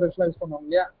 ஆட்டோமொபைல்ஸ்லாம் யூஸ் பண்ணுவாங்க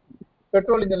இல்லையா.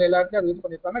 பெட்ரோல் இன்ஜின் எல்லாத்தையும் அது யூஸ்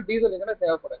பண்ணிருப்பாங்க, டீசல் இன்ஜின்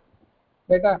தேவைப்படாது.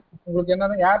 ரைட்டா? உங்களுக்கு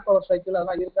என்னன்னா ஏர் பவர் சைக்கிள்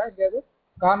அதெல்லாம் இருக்கா, எங்கேயாவது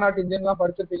கார்னாட் இன்ஜின்லாம்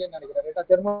படிச்சிருப்பீங்கன்னு நினைக்கிறேன். ரைட்டா?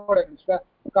 தெர்மோடைனமிக்ஸ்ல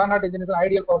Carnot engine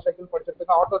ideal power cycle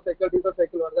படிச்சிருப்பீங்க. ஆட்டோ சைக்கிள், டீசல்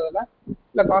சைக்கிள் வருது அதெல்லாம்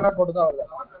இல்ல, கார்னாட் போட்டு தான் வருது.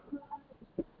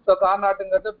 ஸோ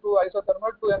கார்னாட்டுங்கிறது 2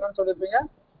 ஐசோதெர்மல், 2 என்னன்னு சொல்லியிருப்பீங்க,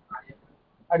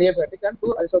 அடியபேட்டிக், அண்ட்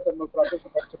 2 ஐசோதெர்மல் ப்ராசஸ்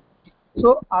படிச்சிருப்பீங்க. ஸோ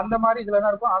அந்த மாதிரி இதுல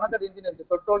என்ன இருக்கும், அனதர் இன்ஜின் இருக்கு.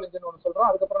 பெட்ரோல் இன்ஜின் ஒன்று சொல்றோம்,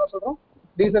 அதுக்கப்புறம் என்ன சொல்றோம்,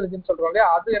 டீசல் இன்ஜின் சொல்றோம் இல்லையா.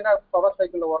 அது என்ன பவர்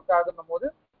சைக்கிள் ஒர்க் ஆகுதுன்னும் போது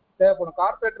தேவைப்படும்.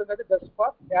 கார்பரேட்டருங்கிறது just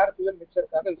for air fuel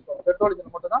மிக்சருக்காக use பண்ணுவோம். பெட்ரோல்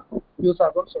இன்ஜின் மட்டும் தான் யூஸ்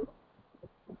ஆகும்னு சொல்றோம்.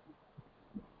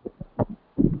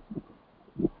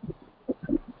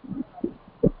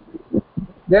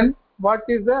 தென் வாட்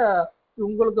இஸ் த,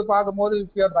 உங்களுக்கு பார்க்கும்போது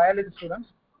if you are biology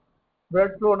students,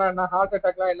 blood ஃப்ளோனா என்ன, ஹார்ட்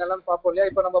அட்டாக்லாம் என்னெல்லாம் பார்ப்போம் இல்லையா.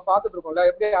 இப்போ நம்ம பார்த்துட்டு இருக்கோம்ல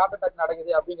எப்படி ஹார்ட் அட்டாக்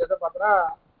நடக்குது அப்படிங்கிறத பார்த்தோன்னா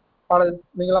பல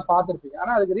நீங்களாம் பார்த்துருப்பீங்க.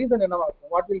 ஆனால் அதுக்கு ரீசன் என்னவா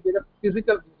இருக்கும், what will be the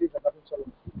physical reason அப்படின்னு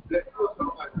சொல்லுவோம்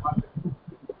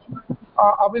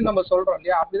அப்படின்னு நம்ம சொல்றோம்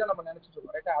இல்லையா. அப்படிதான் நம்ம நினைச்சிட்டு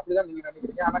இருக்கோம். ரைட்டா? அப்படிதான் நீங்க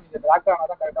நினைக்கிறீங்க. ஆனால் நீங்க டாக்டர் ஆனால்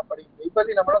தான் கரெக்டாக படிக்கணும்.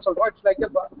 இப்போதைக்கு நம்ம என்ன சொல்றோம், இட்ஸ் லைக்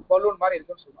பலூன் மாதிரி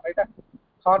இருக்குன்னு சொல்றோம். ரைட்டா?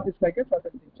 Heart is like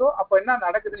certain thing. So அப்போ என்ன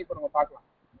நடக்குதுன்னு இப்போ நம்ம பார்க்கலாம்.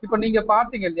 இப்போ நீங்க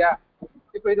பார்த்தீங்க இல்லையா,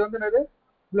 இப்போ இது வந்து என்னது,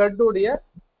 பிளட்டுடைய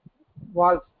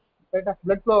வால்ஸ். ரைட்டா?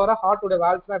 பிளட் ஃப்ளோ வர ஹார்ட்டுடைய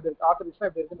வால்ஸ்லாம் எப்படி இருக்கு, ஆர்டரிஸ்லாம்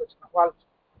எப்படி இருக்குன்னு வச்சுக்கோங்க. வால்ஸ்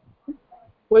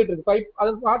போயிட்டு இருக்கு, பைப்,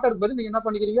 அது வாட்டருக்கு பதில் நீங்க என்ன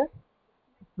பண்ணிக்கிறீங்க,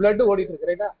 பிளட் ஓடிட்டு இருக்கு.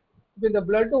 ரைட்டா? இப்போ இந்த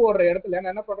பிளட் ஓடுற இடத்துல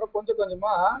நான் என்ன பண்றேன், கொஞ்சம்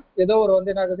கொஞ்சமா ஏதோ ஒரு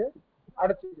வந்து என்ன ஆகுது,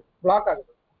 அடைச்சி பிளாக்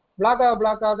ஆகுது.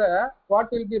 பிளாக் ஆக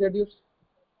வாட் வில் பி ரெடியூஸ்,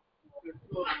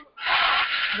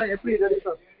 எப்படி ரெடியூஸ்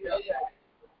ஆகுது,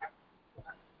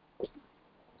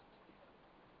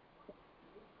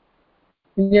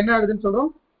 இங்க என்ன ஆகுதுன்னு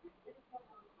சொல்றோம்,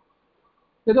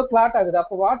 ஏதோ கிளாட் ஆகுது.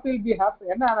 அப்போ வாட் வில் பி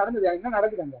ஹேப்பன், என்ன நடந்தது, என்ன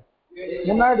நடக்குதுங்க,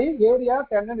 முன்னாடி ஏரியா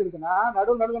 10 இருக்குன்னா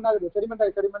நடுவு என்ன ஆகுது,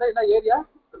 செடிமெண்ட் இல்லை ஏரியா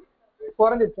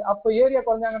குறைஞ்சிருச்சு. அப்போ ஏரியா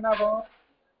குறைஞ்சாங்க என்ன ஆகும்,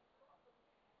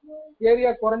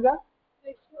 ஏரியா குறைஞ்சா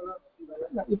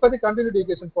இப்போதைக்கு கண்டினியூட்டி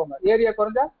ஈக்குவேஷன் போங்க, ஏரியா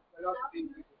குறைஞ்சா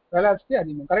வெலாசிட்டி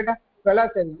அதிகம். கரெக்டா?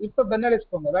 வெலாசிட்டி அதிகம். இப்போ பென்னலிஸ்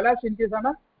போங்க, வெலாசிட்டி இன்க்ரீஸ்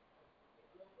ஆனா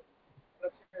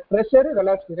ப்ரெஷர்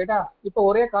வெலாசிட்டி. ரைட்டா? இப்போ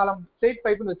ஒரே காலம் ஸ்ட்ரெயிட்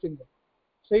பைப்னு வச்சுங்க,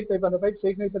 ஸ்ட்ரெயிட் பைப், அந்த பைப்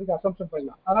ஸ்ட்ரெயிட் இப்போதைக்கு அசம்ப்ஷன்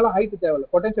பண்ணலாம், அதனால ஹைட் தேவையில்லை,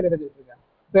 பொட்டன்ஷியல் எனர்ஜி வச்சிருக்கேன்.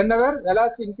 whenever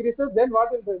velocity increases then what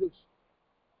will reduce,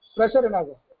 pressure என்ன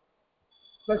ஆகும்,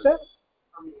 pressure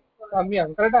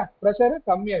கம்மியாகும். கரெக்டா? pressure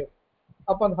கம்மியாகும்.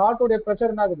 அப்போ அந்த ஹார்ட்டோடைய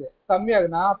ப்ரெஷர் என்ன ஆகுது,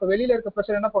 கம்மியாகுதுன்னா அப்போ வெளியில இருக்க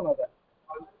ப்ரெஷர் என்ன பண்ணுவாங்க,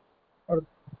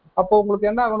 அப்போ உங்களுக்கு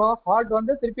என்ன ஆகணும், ஹார்ட்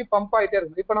வந்து திருப்பி பம்ப் ஆகிட்டே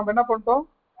இருக்கும். இப்போ நம்ம என்ன பண்ணிட்டோம்,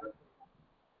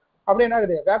 அப்படி என்ன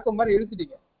ஆகுது, வேக்கம் மாதிரி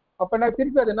இழுத்துட்டீங்க. அப்போ என்ன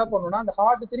திருப்பி அது என்ன பண்ணணும்னா, அந்த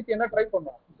ஹார்ட் திருப்பி என்ன ட்ரை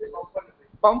பண்ணும்,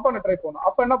 பம்ப் பண்ண ட்ரை பண்ணும்.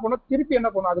 அப்போ என்ன பண்ணும், திருப்பி என்ன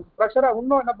பண்ணும், அதுக்கு ப்ரெஷரை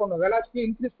இன்னும் என்ன பண்ணும், வெலாசிட்டியை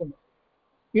இன்க்ரீஸ் பண்ணும்,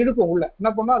 இழுக்கும் உள்ள. என்ன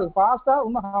பண்ணும், அது ஃபாஸ்டா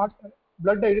இன்னும் ஹார்ட்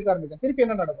பிளட்டை இழுக்க ஆரம்பிக்கும். திருப்பி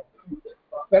என்ன நடக்கும்,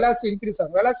 வெலாசிட்டி இன்க்ரீஸ்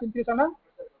ஆகும். வெலாசிட்டி இன்க்ரீஸ் ஆனா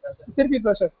திருப்பி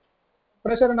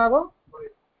ப்ரெஷர் என்ன ஆகும்,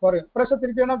 குறையும். ப்ரெஷர்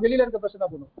திருப்பி என்ன, வெளியில இருக்க ப்ரெஷர் என்ன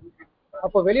பண்ணும்,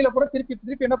 அப்போ வெளியில கூட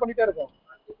திருப்பி என்ன பண்ணிட்டே இருக்கும்,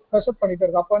 ப்ரெஷர் பண்ணிட்டே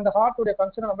இருக்கும். அப்போ அந்த ஹார்ட்டுடைய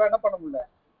ஃபங்க்ஷனை நம்ம என்ன பண்ண முடியல,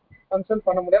 ஃபங்க்ஷன்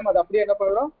பண்ண முடியாம அது அப்படியே என்ன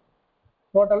பண்ணிடும்,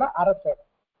 டோட்டலா அரெஸ்ட் ஆகும்.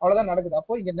 அவ்வளவுதான் நடக்குது.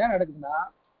 அப்போ இங்க என்ன நடக்குதுன்னா,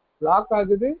 லாக்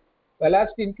ஆகுது,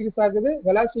 வெலாசிட்டி இன்க்ரீஸ் ஆகுது.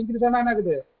 வெலாசிட்டி இன்க்ரீஸ் ஆனா என்ன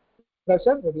ஆகுது,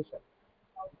 ப்ரெஷர் ரெடியூஸ் ஆகுது.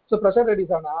 ஸோ ப்ரெஷர்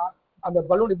ரெடியூஸ் ஆனா அந்த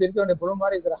பலூன் இப்படி இருக்க வேண்டிய பலூன்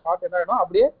மாதிரி இருக்கிற ஹார்ட் என்ன ஆகிடும்,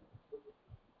 அப்படியே.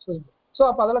 ஸோ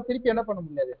அப்போ அதெல்லாம் திருப்பி என்ன பண்ண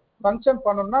முடியாது, ஃபங்க்ஷன்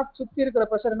பண்ணணும்னா சுற்றி இருக்கிற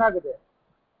ப்ரெஷர் என்ன ஆகுது,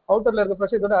 அவுட்டர்ல இருக்க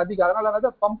ப்ரெஷர் இதோட அதிகம். அதனால அதை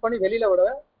பம்ப் பண்ணி வெளியில விட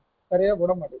சரியா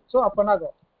விட மாட்டேங்குது. ஸோ அப்போ என்ன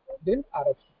ஆகும், தில்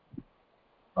அரெஸ்ட்.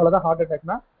 அவ்வளோதான் ஹார்ட்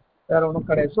அட்டாக்னா, வேற ஒன்றும்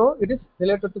கிடையாது. So it is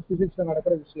related to பிசிக்ஸ்ல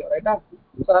நடக்கிற விஷயம். ரைட்டா?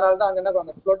 ஸோ அதனால தான் அங்கே என்ன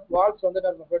பண்ணுவாங்க, பிளட் வால்ஸ் வந்து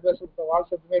பிளட் வெசல்ஸ்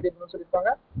வால்ஸ் எதுவுமே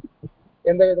சொல்லியிருப்பாங்க,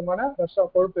 எந்த விதமான ரஷ்ஷா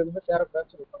கொழுப்பு எதுவுமே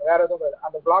சேரக்கூடாதுன்னு சொல்லியிருப்பாங்க. வேற எதுவும்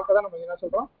அந்த பிளாக்கை தான் நம்ம என்ன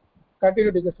சொல்றோம்,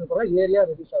 கண்டினியூட்டி ஈக்குவேஷன் போடுறோம், ஏரியா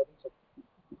ரெடியூஸ் ஆகுதுன்னு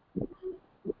சொல்றோம்.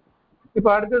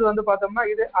 இப்போ அடுத்தது வந்து பார்த்தோம்னா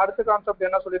இது அடுத்த கான்செப்ட்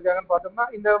என்ன சொல்லியிருக்காங்கன்னு பார்த்தோம்னா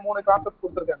இந்த 3 கான்செப்ட்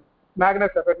கொடுத்துருக்காங்க.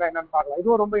 மேக்னஸ் எஃபெக்ட்னா என்னன்னு பார்க்கலாம்.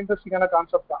 இதுவும் ரொம்ப இன்ட்ரெஸ்டிங்கான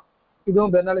கான்செப்ட் தான்.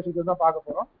 இதுவும் பெர்னாலிஸ் தான் பார்க்க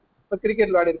போறோம். இப்போ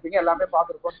கிரிக்கெட் விளையாடி இருப்பீங்க, எல்லாமே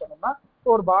பார்த்துருக்கோம்னு சொன்னோம்னா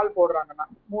ஒரு பால் போடுறாங்கன்னா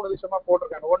 3 விஷயமா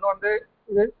போட்டிருக்காங்க. ஒன்று வந்து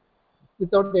இது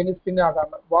வித்தவுட் எனி ஸ்பின்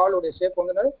ஆகாம பாலோடைய ஷேப்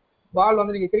வந்து பால்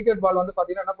வந்து நீங்க கிரிக்கெட் பால் வந்து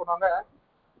பாத்தீங்கன்னா என்ன பண்ணுவாங்க,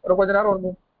 ஒரு கொஞ்ச நேரம்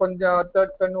ஒரு கொஞ்சம்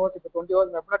 10 ஓவர்ஸ் இப்போ 20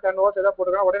 ஓவர்ஸ் எப்படின்னா 10 ஓவர்ஸ் ஏதாவது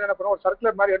போட்டுருக்காங்க, உடனே என்ன பண்ணுவோம் ஒரு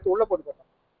சர்க்குலர் மாதிரி எடுத்து உள்ள போட்டு போட்டோம்.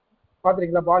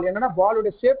 பாத்துருக்கீங்களா? பால் என்னன்னா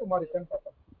பாலுடைய ஷேப் மாறிச்சுன்னு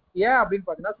பார்த்தோம். ஏன் அப்படின்னு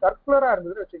பாத்தீங்கன்னா சர்க்குலரா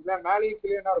இருந்ததுன்னு வச்சுக்கலாம், மேலேயும்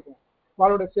கீழே என்ன இருக்கும்,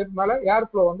 பாலோட ஷேப் மேல ஏர்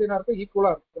ஃப்ளோ வந்து என்ன இருக்கும்,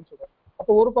 ஈக்குவலா இருக்குன்னு சொல்றோம்.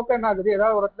 அப்போ ஒரு பக்கம் என்ன ஆகுது,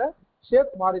 ஏதாவது ஒரு இடத்துல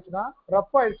ஷேப் மாறிச்சுன்னா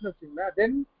ரஃப் ஆயிடுச்சுன்னு வச்சுங்களேன்,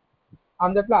 தென்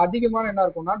அந்த இடத்துல அதிகமான என்ன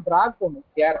இருக்கும்னா டிராக் பண்ணும்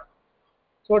ஏர்.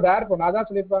 ஸோ டேர் பண்ணும். அதான்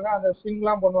சொல்லியிருப்பாங்க அந்த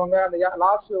ஸ்விங்லாம் பண்ணுவாங்க, அந்த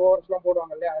லாஸ்ட் ஓவர்ஸ்லாம்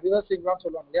போடுவாங்க இல்லையா, ரிவர்ஸ் ஸ்விங்லாம்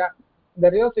சொல்லுவாங்க இல்லையா. இந்த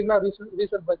ரிவர்ஸ் ஸ்விங்லாம்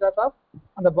ரீசன் பிகாஸ் ஆஃப்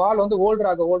அந்த பால் வந்து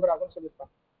ஓல்டர் ஆகும்னு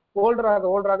சொல்லியிருப்பாங்க. ஓல்டர்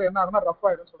ஆக என்ன ஆகும்னா ரஃப்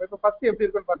ஆகிடும் சொல்றேன். இப்போ ஃபர்ஸ்ட் எப்படி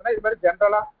இருக்குன்னு பார்த்தீங்கன்னா இது மாதிரி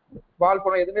ஜென்ரலா பால்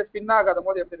போடும் எதுவுமே ஸ்பின் ஆகாத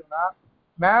போது எப்படி இருக்குன்னா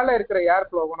மேலே இருக்கிற ஏர்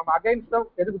ஃப்ளோ நம்ம அகைன்ஸ்டா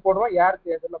எதுக்கு போடுவோம், ஏருக்கு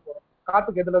எதிரில் போடுறோம்,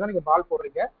 காத்துக்கு எதிரில் தான் நீங்க பால்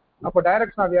போடுறீங்க. அப்போ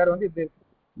டைரக்ஷன் ஆஃப் ஏர் வந்து இப்படி இருக்கு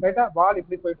ரைட்டா, பால்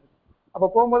இப்படி போயிட்டு இருக்கு. அப்போ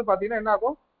போகும்போது பார்த்தீங்கன்னா என்ன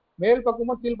ஆகும், மேல்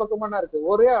பக்கமும் கீழ் பக்கமும் என்ன இருக்கு,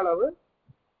 ஒரே அளவு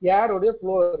ஏருடைய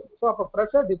ஃப்ளோ இருக்கு. ஸோ அப்போ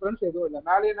ப்ரெஷர் டிஃபரன்ஸ் எதுவும் இல்லை,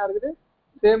 மேலே என்ன இருக்குது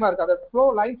சேமா இருக்கு. அந்த ஃப்ளோ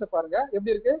லைன்ஸை பாருங்க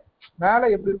எப்படி இருக்கு, மேலே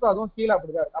எப்படி இருக்கோ அதுவும் கீழே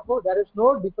அப்படிதான் இருக்கு. அப்போ தேர் இஸ் நோ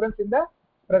டிஃபரன்ஸ் இந்த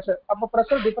ப்ரெஷர். அப்போ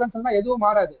ப்ரெஷர் டிஃபரன்ஸ்னா எதுவும்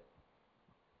மாறாது,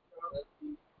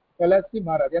 வெலாசிட்டி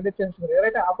மாறாது, எந்த சேஞ்ச் கிடையாது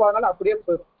ரைட்டா. அப்போ அதனால அப்படியே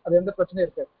போயிடும், அது எந்த பிரச்சனையும்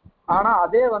இருக்காது. ஆனா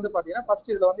அதே வந்து பாத்தீங்கன்னா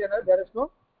ஃபர்ஸ்ட் இதுல வந்து என்ன, there is no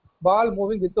ball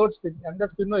moving without spin, எந்த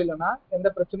ஸ்பின்னும் இல்லைன்னா எந்த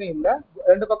பிரச்சனையும் இல்லை,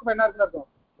 ரெண்டு பக்கம் என்ன இருக்குன்னு அர்த்தம்,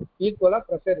 ஈக்குவலா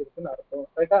ப்ரெஷர் இருக்குன்னு அர்த்தம்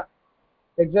ரைட்டா.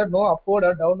 Exact no upward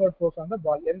R downward force on the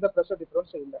பால், எந்த ப்ரெஷர்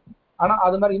டிஃபரன்ஸ் இல்லை. ஆனா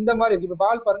அது மாதிரி இந்த மாதிரி இருக்கு. இப்போ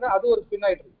பால் பாருங்க, அது ஒரு ஸ்பின்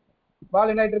ஆயிட்டு இருக்கு,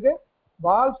 பால் என்ன ஆயிட்டு இருக்கு,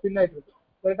 பால் ஸ்பின் ஆயிட்டு இருக்கு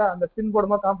ரைட்டா. அந்த ஸ்பின்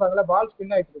போடும்போது காமிப்பாங்கல்ல, பால்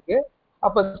ஸ்பின் ஆயிட்டு இருக்கு.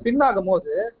 அப்ப ஸ்பின் ஆகும்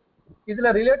போது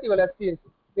இதுல ரிலேட்டிவ் வெலாசிட்டி இருக்கு.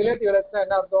 ரிலேட்டிவ் வெலாசிட்டி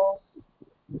என்ன அர்த்தம்,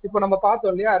 இப்போ நம்ம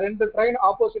பார்த்தோம் இல்லையா, ரெண்டு ட்ரெயின்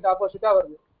ஆப்போசிட்டா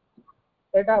வருது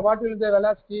ரைட்டா. What will the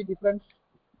velocity difference,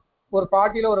 ஒரு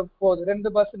பார்ட்டியில ஒரு போகுது, ரெண்டு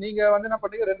பஸ் நீங்க வந்து என்ன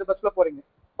பண்ணீங்க, ரெண்டு பஸ்ல போறீங்க,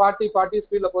 40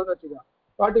 ஸ்பீட்ல போகுதுன்னு வச்சுக்கலாம்.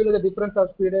 40 வில் டிஃபரன்ஸ்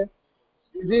ஆஃப் ஸ்பீடு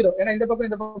 0, ஏன்னா இந்த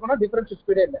பக்கம் டிஃபரன்ஸ்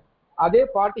ஸ்பீடே இல்லை. அதே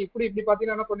 40 இப்படி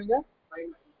பாத்தீங்கன்னா என்ன பண்ணீங்க,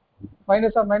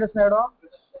 மைனஸ் ஆயிடும்,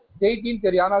 18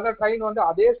 தெரியும். அதனால தான் ட்ரெயின் வந்து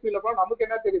அதே ஸ்பீட்ல போனா நமக்கு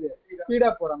என்ன தெரியுது, ஸ்பீடா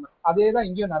போறாங்க. அதே தான்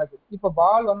இங்கேயும் நடக்குது. இப்போ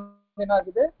பால் வந்து என்ன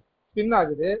ஆகுது, ஸ்பின்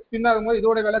ஆகுது. ஸ்பின் ஆகும்போது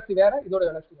இதோட வெலாசிட்டி வேற, இதோட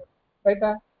வெலாசிட்டி வேற ரைட்டா.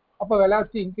 அப்போ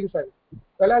வெலாசிட்டி இன்க்ரீஸ் ஆகுது.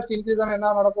 வெலாசிட்டி இன்க்ரீஸ் ஆனா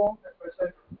என்ன நடக்கும்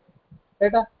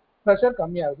ரைட்டா, ப்ரெஷர்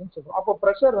கம்மியாகுதுன்னு சொல்றோம். அப்போ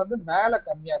ப்ரெஷர் வந்து மேல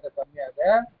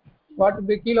கம்மியாக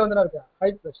வாட்டு கீழே வந்து என்ன இருக்கு, ஹை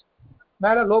ப்ரெஷர்,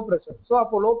 மேல லோ ப்ரெஷர். ஸோ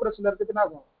அப்போ லோ ப்ரெஷர்ல இருக்கிறது என்ன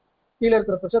ஆகும், கீழே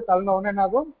இருக்கிற ப்ரெஷர் தள்ளின உடனே என்ன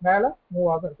ஆகும், மேல மூவ்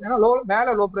ஆகும் இருக்கு. ஏன்னா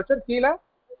மேல லோ ப்ரெஷர், கீழே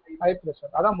ஹை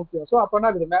ப்ரெஷர், அதான் முக்கியம். ஸோ அப்போ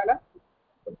என்ன இருக்குது மேல,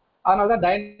 அதனாலதான்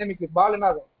டைனமிக் பால் என்ன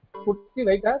ஆகும், குட்டி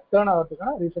லைட்டா டேர்ன்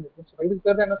ஆகிறதுக்கான ரீசன் இருக்குன்னு சொல்லுவாங்க. இதுக்கு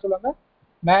பேர் என்ன சொல்லுவாங்க,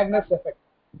 மேக்னஸ் எஃபெக்ட்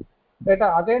ரைட்டா.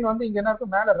 அகைன் வந்து இங்க என்ன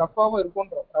இருக்கும், மேல ரஃபாவும்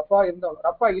இருக்கும்ன்றோம், ரஃபா இருந்தாலும்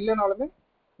ரஃபா இல்லைனாலுமே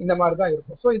இந்த மாதிரி தான்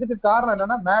இருக்கும். ஸோ இதுக்கு காரணம்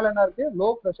என்னன்னா மேல என்ன இருக்கு, லோ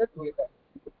ப்ரெஷர் கிரியேட் ஆகுது.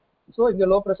 ஸோ இங்க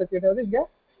லோ ப்ரெஷர் கிரியேட் ஆகுது, இங்க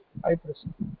ஹை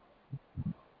ப்ரெஷர்.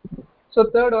 ஸோ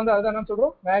தேர்ட் வந்து அதுதான் என்ன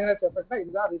சொல்றோம், மேக்னஸ் எஃபெக்ட்னா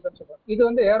இதுதான் ரீசன் சொல்றோம். இது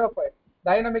வந்து ஏரோஃபாயில்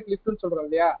டைனமிக் லிஃப்ட்னு சொல்றோம்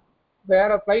இல்லையா.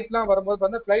 வேற ஃபிளைட்லாம் வரும்போது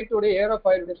வந்து ஃபிளைட்டோடைய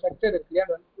ஏரோஃபாயிலுடைய ஸ்ட்ரக்சர் இருக்கு இல்லையா,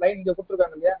 லைன் இங்க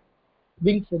கொடுத்துருக்காங்க இல்லையா,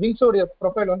 விங்ஸோடைய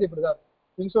ப்ரொஃபைல் வந்து இப்படிதான் இருக்கும்.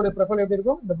 விங்ஸோடைய ப்ரொஃபைல் எப்படி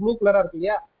இருக்கும், இந்த ப்ளூ கலரா இருக்கு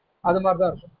இல்லையா, அது மாதிரி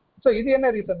தான் இருக்கும். ஸோ இது என்ன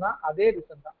ரீசன்னா அதே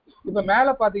ரீசன் தான். இப்போ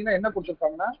மேலே பார்த்தீங்கன்னா என்ன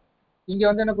கொடுத்துருப்பாங்கன்னா, இங்க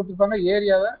வந்து என்ன கொடுத்துருப்பாங்க,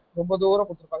 ஏரியாவை ரொம்ப தூரம்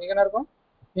கொடுத்துருப்பாங்க. இங்க என்ன இருக்கும்,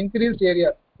 இன்க்ரீஸ்ட் ஏரியா,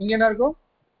 இங்க என்ன இருக்கும்,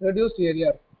 ரெடியூஸ்ட் ஏரியா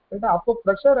இருக்கும். அப்போ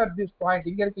ப்ரெஷர் அட் திஸ் பாயிண்ட்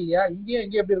இங்க இருக்கு இல்லையா, இங்கேயும்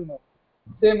எப்படி இருக்கணும்,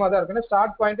 சேமா தான் இருக்கும்.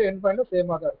 ஸ்டார்ட் பாயிண்ட் எண்ட் பாயிண்ட்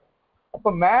சேமா தான் இருக்கும். அப்போ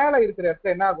மேல இருக்கிற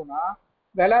இடத்துல என்ன ஆகும்னா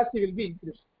வெலாசிட்டி வில் பி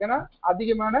இன்க்ரீஸ், ஏன்னா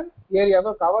அதிகமான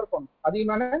ஏரியாவை கவர் பண்ணும்,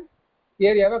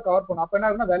 அப்ப என்ன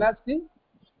ஆகும்னா வெலாசிட்டி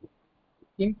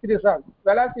இன்க்ரீஸ் ஆகும்.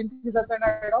 வெலாசிட்டி இன்க்ரீஸ் ஆச்சா என்ன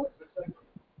ஆகிடும்,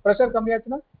 ப்ரெஷர்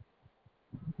கம்மியாச்சுன்னா,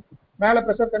 மேல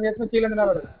ப்ரெஷர் கம்மியாச்சுன்னா கீழே என்ன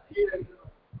வருது,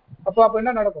 அப்போ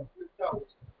என்ன நடக்கும்.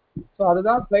 ஸோ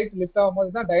அதுதான் ஃபிளைட் லிஃப்ட் ஆகும்போது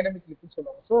தான் டைனமிக் லிஃப்ட்னு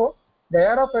சொல்லுவாங்க. ஸோ இந்த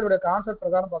ஏரோஃபாயிலோட கான்செப்ட்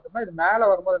பிரகாரம் பார்த்தோம்னா இது மேலே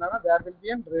வரும்போது என்னன்னா there will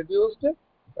be an reduced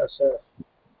pressure.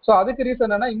 So அதுக்கு ரீசன்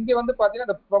என்னன்னா இங்க வந்து பாத்தீங்கன்னா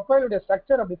இந்த ப்ரொஃபைலுடைய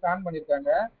ஸ்ட்ரக்சர் அப்படி பிளான்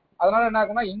பண்ணியிருக்காங்க. அதனால என்ன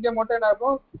ஆகும்னா இங்க மட்டும் என்ன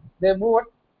ஆகும், they move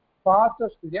at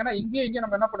pastor speed. ஏன்னா இங்கேயும்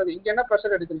நம்ம என்ன பண்ணுறது, இங்க என்ன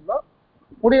ப்ரெஷர் எடுக்கிறீங்களோ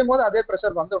முடியும் போது அதே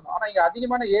ப்ரெஷர் வந்துடணும். ஆனா இங்க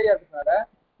அதிகமான ஏரியா இருக்கிறதுனால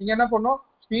இங்க என்ன பண்ணும்,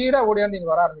 ஸ்பீடா ஓடியாந்து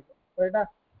இங்க வர ஆரம்பிக்கும் ரைட்டா.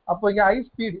 அப்போ இங்க ஹை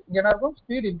ஸ்பீட், இங்க என்ன இருக்கும்,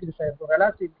 ஸ்பீட் இன்க்ரீஸ் ஆயிருக்கும்,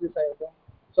 வெலாசிட்டி இன்க்ரீஸ் ஆயிருக்கும்.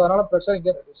 ஸோ அதனால ப்ரெஷர்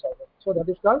இங்கே ரெடியூஸ் ஆகும். So that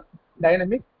is call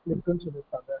dynamic லிஃப்ட்னு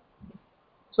சொல்லியிருக்காங்க.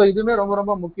 ஸோ இதுவுமே ரொம்ப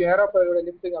ரொம்ப முக்கியம். ஏரோஃபாயிலோட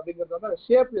லிஃப்டிங் அப்படிங்கிறது வந்து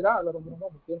ஷேப் தான் அதில் ரொம்ப ரொம்ப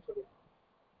முக்கியம்னு சொல்லியிருக்காங்க.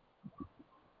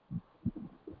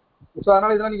 ஸோ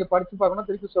அதனால இதெல்லாம் நீங்க படிச்சு பார்க்கணும்.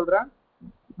 திருப்பி சொல்றேன்,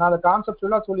 நான் அந்த கான்செப்ட்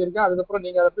எல்லாம் சொல்லியிருக்கேன். அதுக்கப்புறம்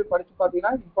நீங்க அதை போய் படிச்சு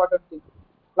பார்த்தீங்கன்னா இம்பார்ட்டன்ட் திங்.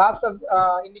 லாஸ்ட்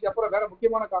இன்னைக்கு அப்புறம் வேற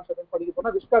முக்கியமான கான்செப்ட் படிக்க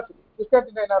போனா விஸ்காசிட்டி.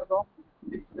 விஸ்காசிட்டி என்ன அர்த்தம்?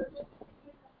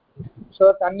 ஸோ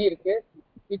தண்ணி இருக்கு,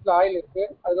 வீட்டில் ஆயில் இருக்கு,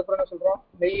 அதுக்கப்புறம் என்ன சொல்றோம்,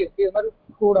 நெய் இருக்கு, இது மாதிரி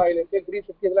க்ரூட் ஆயில் இருக்கு, கிரீஸ்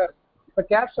இருக்கு, இதெல்லாம் இருக்கு. இப்போ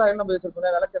கேஷ் ஆயில் நம்ம வச்சிருக்கோம்,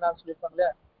 விளக்கு நான் சொல்லியிருப்போம்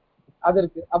இல்லையா, அது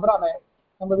இருக்கு. அப்புறம்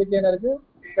நம்ம வீட்டில் என்ன இருக்கு,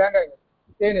 தேங்காய்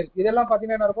தேன் இருக்கு. இதெல்லாம்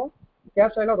பார்த்தீங்கன்னா என்ன இருக்கும்,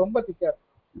 கேஷ் ஆயிலாம் ரொம்ப திக்கா இருக்கும்.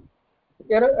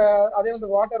 அதே வந்து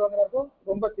வாட்டர் வந்து இருக்கும்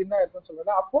ரொம்ப தின்னா இருக்குன்னு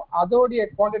சொல்றோம். அப்போ அதோடைய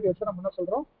குவான்டிட்டி வச்சு நம்ம என்ன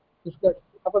சொல்றோம்,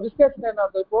 விஸ்காசிட்டி. அப்போ விஸ்காசிட்டி என்ன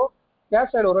ஆகும், இப்போ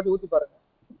கேஷ் ஆயில் ஒரு வாட்டி ஊற்றி பாருங்க,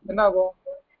 என்ன ஆகும்,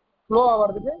 ஃப்ளோ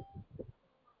ஆகிறதுக்கு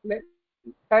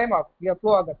டைம் ஆகும் இல்லையா,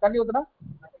 ஃப்ளோ ஆகும். தண்ணி ஊற்றினா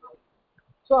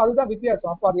ஸோ அதுதான்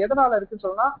வித்தியாசம். அப்போ அது எதனால இருக்குன்னு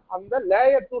சொன்னா, அந்த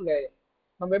லேயர் டு லேயர்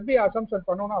நம்ம எப்படி அசம்ஷன்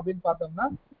பண்ணணும் அப்படின்னு பார்த்தோம்னா,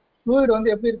 ஃப்ளூயிட்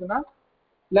வந்து எப்படி இருக்குன்னா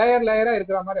லேயர் லேயரா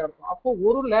இருக்கிற மாதிரி இருக்கும். அப்போ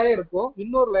ஒரு லேயருக்கும்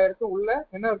இன்னொரு லேயருக்கும் உள்ள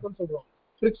என்ன இருக்குன்னு சொல்றோம்,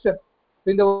 ஃப்ரிக்ஷன்.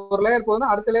 இந்த ஒரு லேயர் போதுன்னா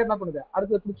அடுத்த லேயர் என்ன பண்ணுது,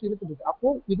 அடுத்த ஃப்ரிக்ஷன் இருக்குது. அப்போ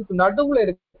இதுக்கு நடுவுல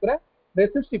இருக்கிற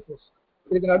ரெசிஸ்டிவ் ஃபோர்ஸ்,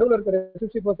 இதுக்கு நடுவுல இருக்கிற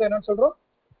ரெசிஸ்டிவ் ஃபோர்ஸ் என்னன்னு சொல்றோம்,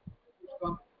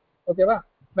 ஓகேவா.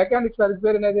 மெக்கானிக்ஸ் அதுக்கு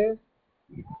பேர் என்னது,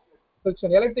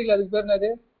 ஃப்ரிக்ஷன். எலக்ட்ரிக்கல் அதுக்கு பேர் என்னது,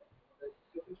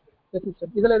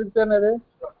 ரெசிஸ்டன்ஸ். இதுல இதுக்கு பேர் என்னது,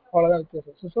 அவ்வளவுதான்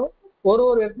வித்தியாசம். ஸோ ஒரு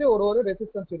இடத்துலயும் ஒரு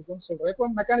ரெசிஸ்டன்ஸ் இருக்குன்னு சொல்றோம். இப்போ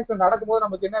மெக்கானிக்ஸ் நடக்கும்போது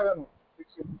நமக்கு என்ன வேணும்,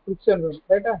 ஃப்ரிக்ஷன் வேணும்,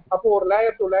 ரைட்டா. அப்போ ஒரு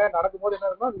லேயர் டு லேயர் நடக்கும்போது என்ன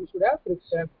இருக்கும், அது ஷுட் ஹேவ்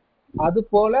ஃப்ரிக்ஷன். அது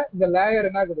போல இந்த லேயர்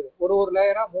என்ன ஆகுது, ஒரு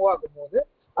லேயரா மூவ் ஆகும் போது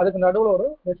அதுக்கு நடுவில் ஒரு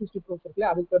ரெசிஸ்டிவ் ஃபோர்ஸ் இருக்கு,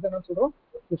 அதுக்கு வந்து என்ன சொல்றோம்,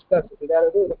 விஸ்காசிட்டி. வேற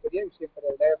எதுவும் இது பெரிய விஷயம்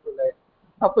கிடையாது, லேயர் டு லேயர்.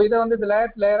 அப்போ இதை வந்து இந்த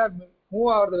லேயர் லேயரா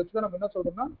மூவ் ஆகிறத வச்சு தான் நம்ம என்ன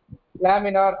சொல்றோம்னா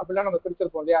லேமினார் அப்படிலாம் நம்ம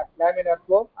பிரிச்சிருப்போம் இல்லையா, லேமினார்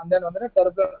ஃப்ளோ அண்ட் தென் வந்து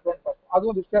டர்புலன்ட் ஃப்ளோ பார்ப்போம்.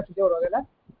 அதுவும் விஸ்காசிட்டி ஒரு வகையில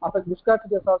அப்போ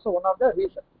viscosity is also one of the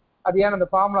reason. அது ஏன் அந்த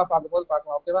ஃபார்முலா பார்க்கும்போது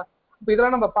பார்க்கலாம், ஓகேவா. இப்போ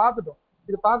இதெல்லாம் நம்ம பார்த்துட்டோம்.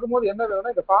 இது பார்க்கும்போது என்ன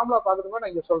வேணும்னா, இந்த ஃபார்முலா பார்க்கறதுக்கு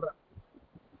நான் இங்க சொல்றேன்,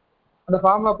 அந்த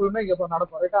ஃபார்முலா ஃபுல்லுமே இங்க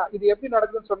நடக்கும், ரைட்டா. இது எப்படி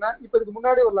நடக்குதுன்னு சொன்னேன். இப்போ இதுக்கு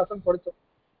முன்னாடி ஒரு லெசன் படிச்சோம்.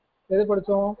 எது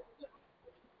படிச்சோம்,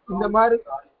 இந்த மாதிரி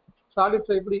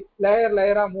சாலிட்ஸ் இப்படி லேயர்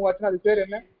லேயரா மூவ் ஆச்சுன்னா அது பேர்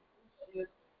என்ன,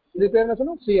 இது பேர் என்ன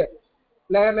சொன்னோம், சியர்.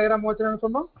 லேயர் லேயரா மூவ் ஆச்சுன்னு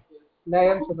சொன்னோம்,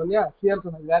 லேயர்னு சொன்னோம் இல்லையா, சியர்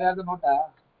சொன்னோம். வேற யாராவது நோட்டா,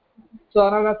 ஸோ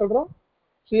அதனால என்ன சொல்றோம்,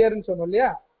 சியர்னு சொன்னோம் இல்லையா.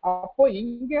 அப்போ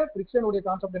இங்க ஃப்ரிக்ஷனுடைய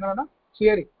கான்செப்ட் என்னன்னா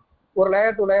சியரிங். ஒரு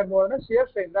லேயர் டு லேயர் மூவ் ஆனா சியர்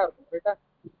ஸ்ட்ரெயின் தான் இருக்கும், ரைட்டா.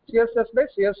 Shear stress by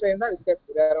shear strain தான்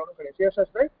விஸ்காசிட்டி, வேற ஒன்றும் கிடையாது. Shear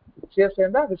stress by shear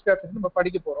strain தான் விஸ்காசிட்டி நம்ம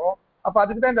படிக்க போறோம். அப்போ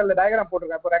அதுக்கு தான் இந்த டயக்ராம்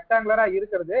போட்டிருக்கேன். இப்போ ரெக்டாங்குலரா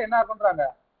இருக்கிறது என்ன பண்றாங்க,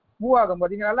 மூவ் ஆகும்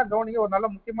போது நல்லா கவனிங்க. ஒரு நல்ல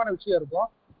முக்கியமான விஷயம் இருக்கும்,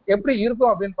 எப்படி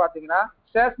இருக்கும் அப்படின்னு பாத்தீங்கன்னா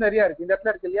ஸ்டேஷனரியா இருக்கு, இந்த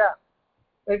இடத்துல இருக்கு இல்லையா,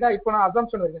 ரைட்டா. இப்போ நான்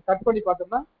அசம்ஷன் இருக்கு, கட் பண்ணி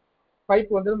பார்த்தோம்னா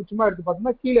பைப் வந்து சும்மா எடுத்து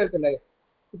பார்த்தோம்னா கீழே இருக்க லேயர்.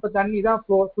 இப்போ தண்ணி தான்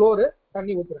ஃப்ளோரு,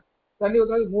 தண்ணி ஊற்றுறேன், தண்ணி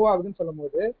ஊற்றுறது மூவ் ஆகுதுன்னு சொல்லும்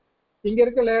போது இங்க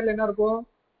இருக்க லேயர்ல என்ன இருக்கும்,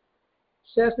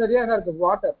 ஸ்டேஷனரியா என்ன இருக்கு,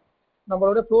 வாட்டர்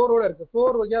நம்மளோட ஃப்ளோரோட இருக்கு.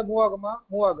 ஃப்ளோர் வழியா மூவ் ஆகுமா,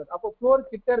 மூவ் ஆகுது. அப்போ ஃப்ளோர்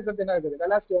கிட்ட இருக்கிறது என்ன இருக்குது,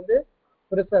 வெலாசிட்டி வந்து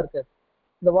பெருசா இருக்காது.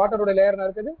 இந்த வாட்டரோட லேயர் என்ன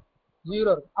இருக்குது, ஜீரோ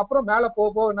இருக்கும். அப்புறம் மேலே போக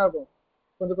போக என்ன இருக்கும்,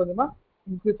 கொஞ்சம் கொஞ்சமா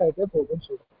இன்க்ரீஸ் ஆகிட்டே போகும்னு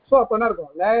சொல்லுவோம். ஸோ அப்போ என்ன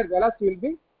இருக்கும், layer velocity will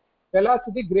be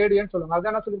velocity gradient சொல்லுவாங்க.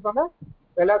 அதான் என்ன சொல்லியிருப்பாங்க,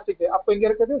 வெலாசிட்டி. அப்போ இங்க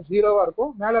இருக்கிறது ஜீரோவா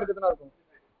இருக்கும், மேலே இருக்கிறதுனா இருக்கும்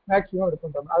மேக்ஸிமம்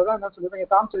இருக்கும். அதுதான் என்ன சொல்லியிருப்பாங்க,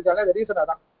 காமிச்சிருக்காங்க. ரீசன்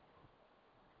அதான்,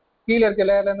 கீழே இருக்க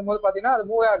லேயர்ல இருந்து போது பாத்தீங்கன்னா அது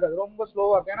மூவ் ஆகாது, ரொம்ப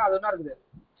ஸ்லோவா இருக்கு. ஏன்னா அது என்ன இருக்குது,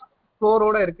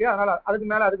 ஃப்ளோரோட இருக்கு. அதனால அதுக்கு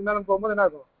மேல போகும்போது என்ன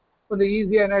இருக்கும், கொஞ்சம்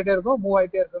ஈஸியா என்ன ஆகிட்டே இருக்கும், மூவ்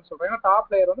ஆகிட்டே இருக்குன்னு சொல்றேன். ஏன்னா டாப்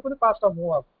லேயர் வந்து கொஞ்சம் ஃபாஸ்டா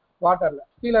மூவ் ஆகும் வாட்டர்ல,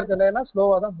 கீழே இருக்க லேயர்லாம்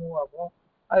ஸ்லோவா தான் மூவ் ஆகும்.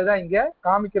 அதுதான் இங்க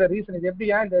காமிக்கிற ரீசன். இது எப்படி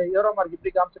ஏன் இந்த ஏரோ மார்க்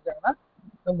இப்படி காமிச்சிருக்காங்கன்னா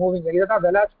மூவிங், இதுதான்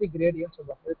வெலாசிட்டி கிரேடியன்ட்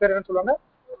சொல்லுவாங்க. இது பேர் என்ன சொல்லுவாங்க,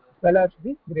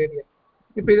 வெலாசிட்டி கிரேடியன்ட்.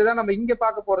 இப்போ இதுதான் நம்ம இங்க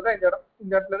பார்க்க போறதா இந்த இடம்.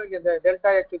 இந்த இடத்துல இருந்து இந்த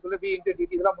delta X equal B into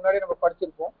DD இதெல்லாம் முன்னாடி நம்ம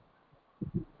படிச்சிருப்போம்.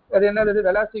 அது என்னது,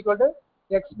 velocity equal to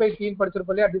X by D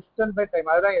படிச்சிருப்போம் இல்லையா, டிஸ்டன்ஸ் பை டைம்.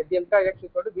 அதுதான் delta X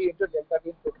equal to be into delta D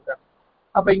போட்டுருக்காங்க.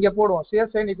 அப்ப இங்க போடுவோம் சியர்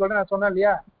ஸ்ட்ரெயின் ஈக்குவல் டு நான் சொன்னேன்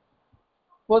இல்லையா,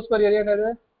 ஃபோர்ஸ் பர் ஏரியா என்னது,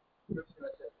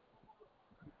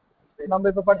 நம்ம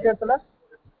இப்ப படிச்ச இடத்துல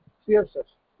சியர்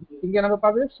ஸ்ட்ரெஸ், இங்க நம்ம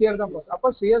பார்க்குறது சியர் தான் போகுது.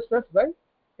 அப்போ சியர் ஸ்ட்ரெஸ் பை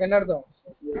என்ன அர்த்தம்,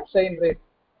 ஸ்ட்ரெயின் ரேட்,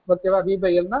 ஓகேவா. வி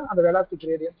பை எல்னா அந்த வெலாசிட்டி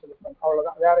கிரேடியன்ட் சொல்லிருக்கோம்,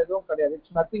 அவ்வளவுதான், வேற எதுவும் கிடையாது.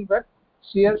 It's nothing but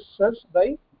shear stress by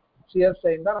shear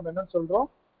strain தான் நம்ம என்ன சொல்றோம்,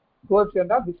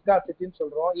 கோஎஃபிஷியன்ட் ஆஃப் விஸ்காசிட்டின்னு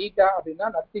சொல்றோம். ஈட்டா அப்படின்னா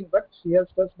nothing but shear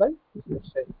stress by shear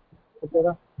strain,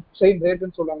 ஓகேவா. ஸ்ட்ரெயின்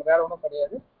ரேட்னு சொல்லுவாங்க, வேற ஒன்றும்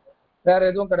கிடையாது, வேற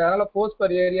எதுவும் கிடையாது. அதனால ஃபோர்ஸ்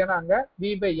பர் ஏரியானா அங்க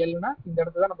வி பை எல்னா இந்த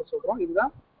இடத்துல நம்ம சொல்றோம்,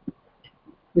 இதுதான்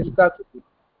விஸ்காசிட்டி.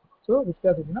 ஸோ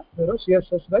விஸ்காசிட்டினா வெறும் shear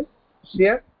stress by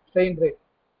shear strain rate.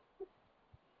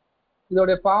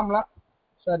 இதோடைய ஃபார்முலா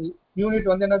சாரி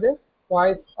யூனிட் வந்து என்னது,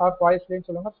 பாய்ஸ் ஆர் பாய்ஸ் ரேட்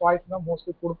சொல்லுவாங்க. பாய்ஸ் தான்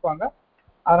மோஸ்ட்லி கொடுப்பாங்க,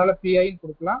 அதனால பிஐன்னு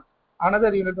கொடுக்கலாம்.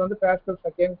 அனதர் யூனிட் வந்து பாஸ்கல்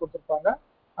செகண்ட் கொடுத்துருப்பாங்க,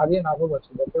 அதையும் ஞாபகம்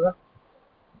வச்சுக்கோங்க, ஓகேவா.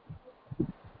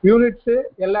 யூனிட்ஸ்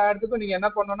எல்லா இடத்துக்கும் நீங்க என்ன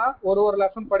பண்ணணும்னா ஒரு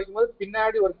லெசன் படிக்கும்போது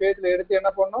பின்னாடி ஒரு பேஜ்ல எடுத்து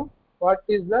என்ன பண்ணணும், வாட்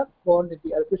இஸ் த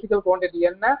குவான்டிட்டி, அது பிசிக்கல் குவான்டிட்டி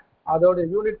என்ன, அதோட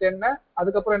யூனிட் என்ன,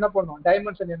 அதுக்கப்புறம் என்ன பண்ணணும்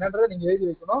டைமென்ஷன் என்னன்றதை நீங்க எழுதி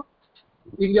வைக்கணும்.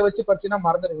 இங்க வச்சு படிச்சுன்னா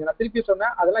மறந்துடுங்க. நான் திருப்பி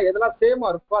சொன்னேன், அதெல்லாம் எதெல்லாம் சேமா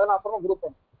இருக்கோ அதெல்லாம் அப்புறமா குரூப்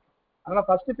பண்ணும். அதனால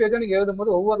ஃபர்ஸ்ட் பேஜை நீங்க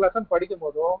எழுதும்போது ஒவ்வொரு லெசன் படிக்கும்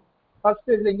போதும் ஃபர்ஸ்ட்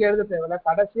பேஜ்ல இங்க எழுத தேவையில்ல,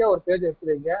 கடைசியா ஒரு பேஜ்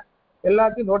எடுத்துறீங்க,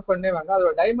 எல்லாத்தையும் நோட் பண்ணே வாங்க.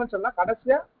 அதோட டைமென்ஷன்லாம்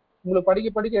கடைசியா உங்களுக்கு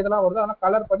படிக்க இதெல்லாம் வருது, அதெல்லாம்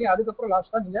கலர் பண்ணி அதுக்கப்புறம்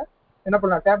லாஸ்டா நீங்க என்ன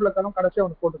பண்ணலாம், டேப்ல தரம் கடைசியா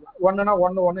ஒன்று போட்டுக்கலாம். ஒன்றுனா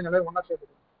ஒன்று நிலை ஒன்றா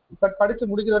சேர்த்துக்கலாம். பட் படிச்சு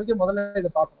முடிக்கிற வரைக்கும் முதல்ல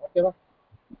இதை பார்க்கணும். ஓகேவா?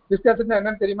 டிஸ்கஷன்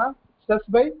என்னன்னு தெரியுமா? Stress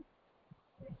by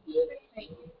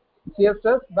shear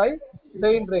stress by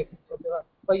strain rate. ஓகேவா?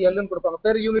 பை எல்னு கொடுப்பாங்க,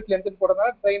 பெர் யூனிட் லென்த்னு போடுறதால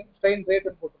strain rate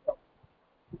போட்டுருப்பாங்க.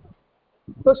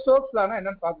 இப்போ ஸ்டோக்ஸ் லானா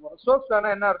என்னன்னு பார்க்க போறோம். ஸ்டோக்ஸ் லானா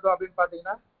என்ன அர்த்தம் அப்படின்னு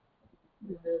பாத்தீங்கன்னா,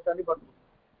 தண்ணி பார்க்கணும்.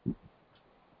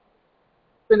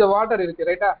 இந்த வாட்டர் இருக்கு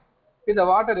ரைட்டா, இந்த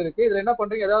வாட்டர் இருக்கு, இதுல என்ன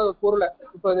பண்றீங்க, ஏதாவது ஒரு பொருளை,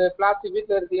 இப்போ இது பிளாஸ்டிக்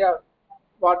வீட்டுல இருக்கியா,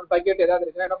 வாட்டர் பக்கெட் ஏதாவது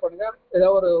இருக்குன்னா என்ன பண்ணுங்க,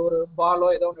 ஏதாவது ஒரு பாலோ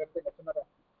ஏதோ ஒன்று எடுத்துக்க சின்னதா.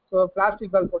 ஸோ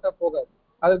பிளாஸ்டிக் பால் போட்டால் போகாது,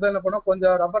 அதுக்கு என்ன பண்ணோம்,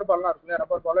 கொஞ்சம் ரப்பர் பால்லாம் இருக்குல்ல,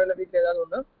 ரப்பர் பாலோ இல்லை வீட்டில் ஏதாவது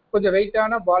ஒன்று கொஞ்சம்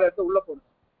வெயிட்டான பால் எடுத்து உள்ள போடணும்.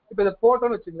 இப்போ இதை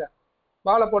போட்டோன்னு வச்சுங்களேன்,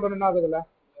 பாலை போட்டோன்னு என்ன ஆகுதுல்ல,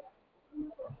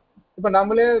 இப்போ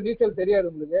நம்மளே நீச்சல் தெரியாது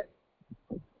உங்களுக்கு,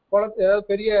 குளத்து ஏதாவது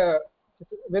பெரிய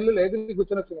வெள்ளில் எதிர்த்து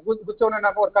குச்சுன்னு வச்சுக்கோங்க, குச்சோன்னு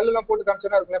என்ன ஒரு கல்லுலாம் போட்டு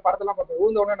காமிச்சோன்னா இருக்குல்ல, படத்தெல்லாம் பார்த்து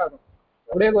ஊழ்ந்த உடனே என்ன ஆகும்,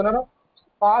 அப்படியே கொஞ்ச நேரம்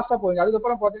ஃபாஸ்ட்டாக போவீங்க.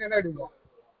 அதுக்கப்புறம் பார்த்தீங்கன்னா என்ன ஆகிடுங்க,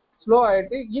 ஸ்லோ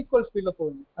ஆகிட்டு ஈக்குவல் ஸ்பீடில்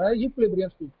போவீங்க. அதாவது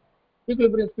ஈக்குலிபிரியம் ஸ்பீட்.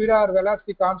 ஈக்குலிபிரியம் ஸ்பீடா ஒரு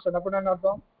வெலாசிட்டி கான்ஸ்டன்ட் அப்படின்னா என்ன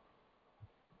அர்த்தம்,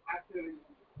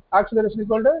 ஆக்சிலரேஷன்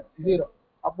ஈக்குவல் டு 0.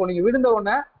 அப்போ நீங்க விழுந்த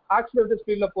உடனே ஆக்சிலரேட்டட்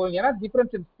ஸ்பீட்ல போவீங்க, ஏன்னா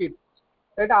டிஃபரன்ஸ் இன் ஸ்பீட்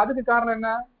ரைட்டா. அதுக்கு காரணம் என்ன,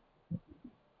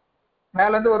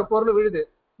 மேல இருந்து ஒரு பொருள் விழுது,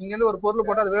 இங்க இருந்து ஒரு பொருள்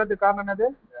போட்டா அது விழுறதுக்கு காரணம் என்னது,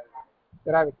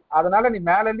 கிராவிட்டி. அதனால நீ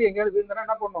மேல இருந்து எங்கேயாவது விழுந்தனா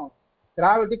என்ன பண்ணும்,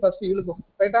 கிராவிட்டி ஃபர்ஸ்ட் இழுக்கும்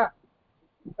ரைட்டா,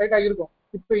 ரைட்டா இருக்கும்.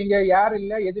 இப்போ இங்க ஏர்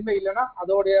இல்லை எதுவுமே இல்லைன்னா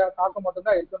அதோடைய தாக்கம்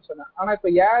மட்டும்தான் இருக்குன்னு சொன்னேன். ஆனா இப்போ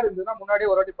ஏர் இருந்ததுன்னா முன்னாடியே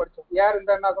ஒரு வாட்டி படிச்சோம், ஏர்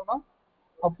இருந்தா என்ன ஆகணும்,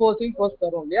 அப்போசிங் ஃபோர்ஸ்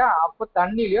தரும் இல்லையா, அப்போ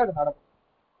தண்ணியிலேயே அது நடக்கும்.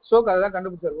 ஸ்டோக் அதான்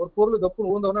கண்டுபிடிச்சாரு, ஒரு பொருள்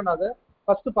தொப்புன்னு ஊழ்ந்தோன்னு அது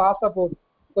ஃபர்ஸ்ட் பாஸ்டா போகுது,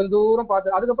 கொஞ்சம் தூரம்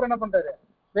பார்த்து அதுக்கப்புறம் என்ன பண்றாரு,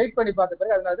 வெயிட் பண்ணி பார்த்த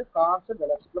பிறகு அதனால கான்ஸ்டன்ட்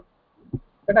வெலாசிட்டில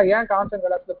கேட்டா, ஏன் கான்ஸ்டன்ட்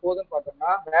வெலாசிட்டில போகுதுன்னு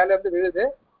பார்த்தோம்னா, மேல இருந்து விழுது,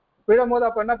 விழும் போது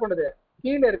அப்ப என்ன பண்ணுது,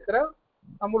 கீழே இருக்கிற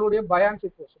நம்மளுடைய பயான்சி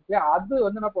ஃபோர்ஸ் இல்லையா, அது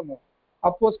வந்து என்ன பண்ணும்,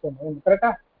 அப்போஸ் பண்ணும்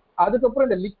கரெக்டா. அதுக்கப்புறம்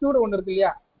இந்த லிக்யூட் ஒன்று இருக்கு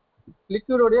இல்லையா,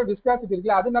 லிக்யூடோடைய விஸ்காசிட்டி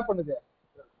இருக்குல்ல, அது என்ன பண்ணுது,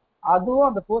 அதுவும்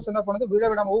அந்த ஃபோர்ஸ் என்ன பண்ணுது, விழ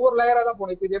விடாம ஒவ்வொரு லேயரா தான்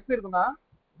போகணும். இப்போ இது எப்படி இருக்குன்னா,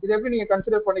 இது எப்படி நீங்க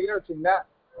கன்சிடர் பண்ணிக்கிறீங்கன்னு வச்சுங்களேன்,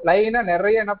 லைனா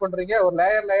நிறைய என்ன பண்றீங்க, ஒரு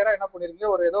லேயரா என்ன பண்ணிருக்கீங்க,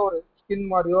 ஒரு ஏதோ ஒரு ஸ்கின்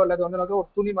மாதிரியோ அல்லது வந்து ஒரு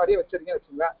துணி மாதிரியே வச்சிருக்கீங்க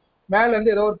வச்சுங்களேன். மேல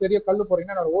இருந்து ஏதோ ஒரு பெரிய கல்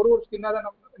போறீங்கன்னா ஒரு ஸ்கின்னா தான்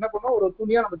என்ன பண்ணோம், ஒரு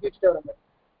துணியா நம்ம தீச்சிட்டே வராங்க.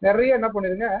 நிறைய என்ன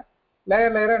பண்ணிடுங்க,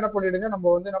 லேயரா என்ன பண்ணிடுங்க, நம்ம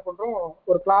வந்து என்ன பண்றோம்,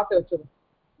 ஒரு கிளாத்தை வச்சிருக்கோம்,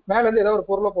 மேல இருந்து ஏதோ ஒரு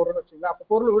பொருளை போடுறோம்னு வச்சுங்களேன். அப்போ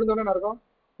பொருள் விழுந்தோடனே இருக்கும்,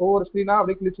 ஒவ்வொரு ஸ்கிரீனா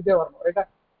அப்படி கிழிச்சுட்டே வரணும் ரைட்டா.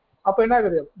 அப்ப என்ன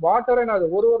ஆகுது, வாட்டர் என்ன ஆகுது,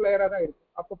 ஒரு லேயரா தான் இருக்கு.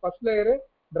 அப்போ ஃபர்ஸ்ட் லேயரு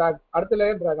டிராக், அடுத்த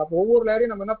லேயர் டிராக். அப்போ ஒவ்வொரு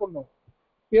லேயரையும் நம்ம என்ன பண்ணணும்,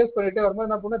 பேஸ் பண்ணிட்டே வரும்போது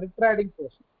என்ன பண்ணணும், ரிட்ராக்டிங்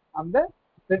ஃபோர்ஸ். அந்த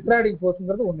ரிட்ராக்டிங்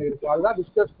ஃபோர்ஸ்ங்கிறது ஒண்ணு இருக்கும், அதுதான்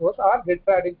விஸ்கஸ் ஃபோர்ஸ் ஆர்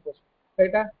ரிட்ராக்டிங் ஃபோர்ஸ்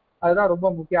ரைட்டா. அதுதான் ரொம்ப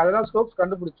முக்கியம், அதுதான் ஸ்டோக்ஸ்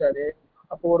கண்டுபிடிச்சாரு.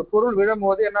 அப்போ ஒரு பொருள் விழும்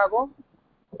போது என்ன ஆகும்,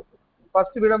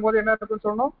 ஃபர்ஸ்ட் விழும் போது என்ன இருக்குன்னு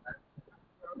சொன்னோம்,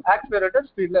 ஆக்சிலரேட்டட்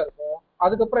ஸ்பீட்ல இருக்கும்.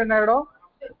 அதுக்கப்புறம் என்ன ஆயிடும்,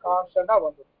 கான்ஸ்டன்டா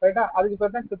வந்துடும் ரைட்டா. அதுக்கு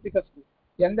பேர் தான் கிரிட்டிக்கல் ஸ்பீட்.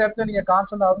 எந்த இடத்துல நீங்க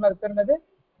கான்ஸ்டன்ட் ஆகணும் இருக்கிறது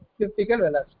கிரிட்டிக்கல்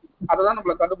வெலாசிட்டி, அதை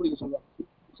நம்மளை கண்டுபிடிக்க சொல்லுவாங்க.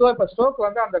 ஸோ இப்போ ஸ்டோக்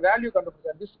வந்து அந்த வேல்யூ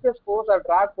கண்டுபிடிச்சார், டிஸ்கஸ் ஃபோர்ஸ் ஆர்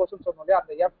டிராக் ஃபோர்ஸ்னு சொன்னோம் இல்லையா,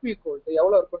 அந்த எஃப் ஈக்குவல் டு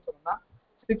எவ்வளோ இருக்குன்னு சொன்னோம்னா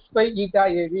 6π η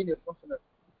இருக்குன்னு சொன்னார்.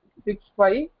 6π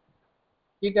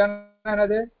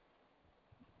என்னது,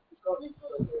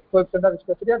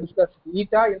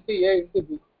 eta into A into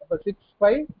B. அப்போ 6π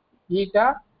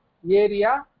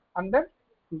ஏரியா அந்த,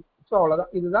 ஸோ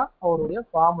அவ்வளோதான், இதுதான் அவருடைய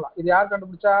ஃபார்முலா. இது யார்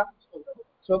கண்டுபிடிச்சா,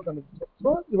 ஸ்டோக் கண்டுபிடிச்சார். ஸோ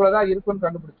இவ்வளோதான் இருக்குன்னு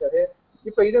கண்டுபிடிச்சாரு.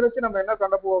 இப்போ இதை வச்சு நம்ம என்ன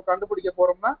கண்டுபிடிக்க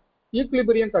போறோம்னா,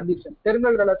 ஈக்லிபிரியம் கண்டிஷன்,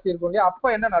 டெர்மினல் வெலாசிட்டி இருக்கும் இல்லையா, அப்போ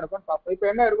என்ன நடக்கும்னு பார்ப்போம். இப்போ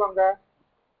என்ன இருக்கும், அங்க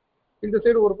இந்த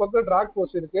சைடு ஒரு பக்கம் டிராக்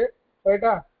ஃபோர்ஸ் இருக்கு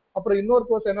ரைட்டா, அப்புறம் இன்னொரு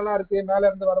ஃபோர்ஸ் என்னெல்லாம் இருக்கு மேல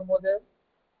இருந்து வரும்போது.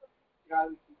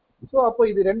 ஸோ அப்போ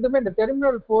இது ரெண்டுமே, இந்த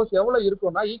டெர்மினல் ஃபோர்ஸ் எவ்வளவு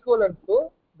இருக்கும்னா equivalent to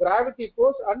gravity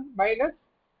force and minus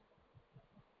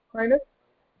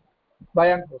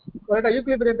பயான் ஃபோர்ஸ் ரைட்டா.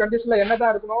 ஈக்லிபிரியம் கண்டிஷன்ல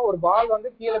என்னதான் இருக்கணும், ஒரு பால் வந்து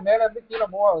கீழே மேல இருந்து கீழே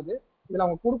மூவ் ஆகுது, இதுல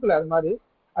அவங்க கொடுக்கல அது மாதிரி.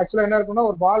 ஆக்சுவலா என்ன இருக்குன்னா,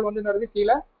 ஒரு பால் வந்து என்ன இருக்கு,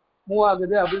 கீழே மூவ்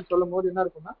ஆகுது அப்படின்னு சொல்லும் போது என்ன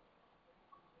இருக்கும்னா,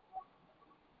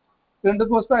 ரெண்டு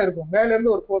ஃபோர்ஸ் தான் இருக்கும், மேல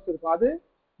இருந்து ஒரு ஃபோர்ஸ் இருக்கும், அது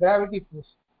கிராவிட்டி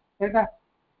ஃபோர்ஸ் ரைட்டா.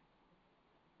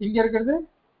 இங்க இருக்கிறது,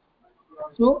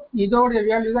 ஸோ இதோடைய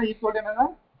வேல்யூ தான் ஈக்குவல் என்னன்னா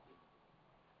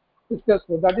viscous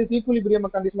force, that is equilibrium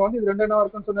condition வந்து இது ரெண்டு என்ன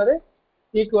இருக்குன்னு சொன்னாரு,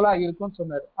 ஈக்குவலா இருக்குன்னு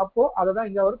சொன்னாரு. அப்போ அதை தான்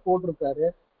இங்க அவர் போட்டிருக்காரு.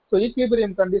 ஸோ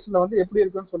ஈக்குலிபிரியம் கண்டிஷன்ல வந்து எப்படி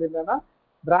இருக்குன்னு சொல்லியிருந்தேன்னா,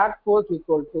 டிராக் ஃபோர்ஸ்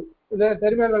ஈக்குவல் டு, இது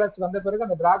டெர்மினல் வெலாசிட்டி வந்த பிறகு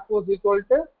அந்த டிராக் ஃபோர்ஸ் ஈக்குவல்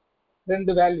டு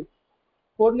ரெண்டு வேல்யூ.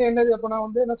 ஒன்று என்னது, அப்போ நான்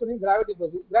வந்து என்ன சொன்னீங்க, கிராவிட்டி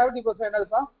ஃபோர்ஸ். கிராவிட்டி ஃபோர்ஸ்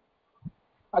என்னதுப்பா,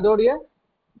 அதோடைய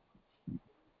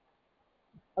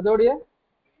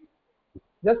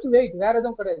ஜஸ்ட் வெயிட், வேற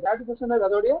எதுவும் கிடையாது. கிராவிட்டி ஃபோர்ஸ்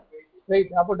அதோடைய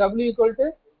வெயிட். அப்போ W =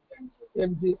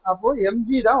 mg. அப்போ mg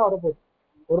தான் வரப்போகுது,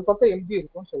 ஒரு பக்கம் mg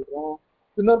இருக்கும்னு சொல்றோம்,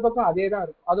 இன்னொரு பக்கம் அதே தான்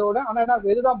இருக்கும். அதோட ஆனா என்ன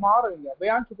இதுதான் மாறும். இங்க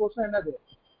பயான்சி போர்ஷன் என்னது,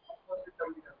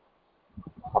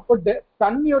 அப்போ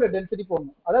தண்ணியோட டென்சிட்டி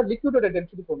போடணும், அதாவது லிக்விடோட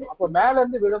டென்சிட்டி போடணும். அப்போ மேல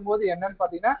இருந்து விழும்போது என்னன்னு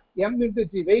பாத்தீங்கன்னா m ×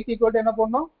 g, வெயிட் ஈக்குவல் என்ன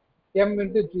பண்ணணும், m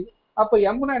 × g. அப்போ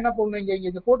mனா என்ன பண்ணணும்,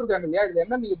 இங்க போட்டிருக்காங்க இல்லையா, இதுல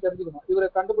என்ன நீங்க தெரிஞ்சுக்கணும். இவரை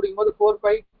கண்டுபிடிக்கும் போது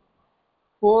 4π3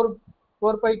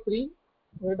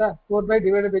 4π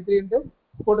டிவைடட் பை 3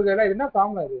 போட்டுக்கலாம். இது என்ன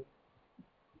ஃபார்முலா, இது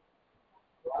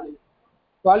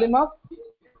வால்யூம் ஆஃப்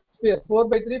ஸ்பியர்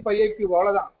 4/3 πa3,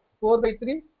 அவ்வளவுதான்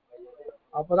 4/3.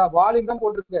 அப்பதான் வால்யூம் தான்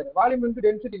போட்டிருக்காரு. வால்யூம் இன்டு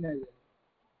டென்சிட்டி என்ன, இது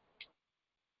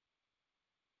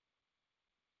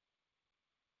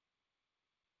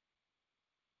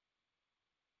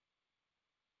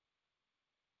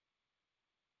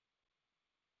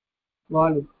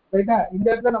வால்யூம். ரைட்டா, இந்த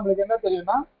இடத்துல நம்மளுக்கு என்ன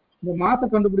தெரியும்னா, இந்த மாச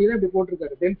கண்டுபிடிக்கிறத இப்படி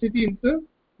போட்டிருக்காரு. Density into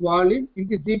volume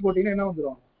into G போட்டீங்கன்னா என்ன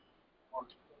வந்துடும்,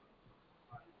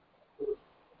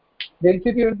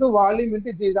 density into volume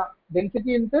into G தான்.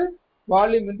 Density into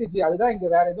volume into G, அதுதான் இங்க,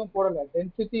 வேற எதுவும் போடல.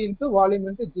 Density into volume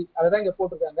into G, அதுதான் இங்க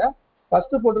போட்டிருக்காங்க.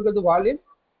 ஃபர்ஸ்ட் போட்டிருக்கிறது வால்யூம்,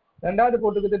 ரெண்டாவது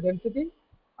போட்டிருக்கிறது டென்சிட்டி,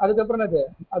 அதுக்கப்புறம்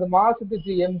அது மாஸ் இன்டு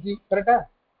ஜி, எம்ஜி. கரெக்டா,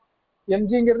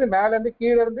 எம்ஜிங்கிறது மேல இருந்து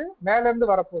கீழே இருந்து, மேல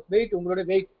இருந்து வரப்போகுது வெயிட், உங்களுடைய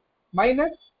வெயிட்,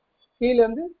 மைனஸ் கீழே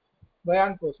இருந்து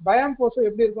பயான் போர்ஸ். பயான் போர்ஸ்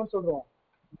எப்படி இருக்கும்னு சொல்றோம்,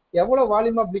 எவ்வளவு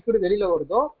வால்யூம் ஆஃப் லிக்விட் வெளியில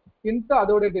வருதோ இன்ட்டு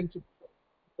அதோட டென்சிட்டி,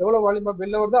 எவ்வளவு வால்யூம் ஆஃப்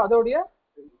வெளில வருதோ அதோடைய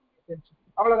டென்சிட்டி,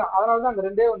 அவ்வளவுதான். அதனாலதான் அங்க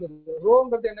ரெண்டே வந்து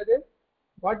ரோங்கிறது என்னது,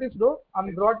 what is row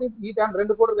and what is ஈட்டான்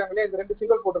ரெண்டு போட்டிருக்காங்களே, இந்த ரெண்டு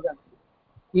சிம்பிள் போட்டிருக்காங்க.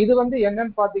 இது வந்து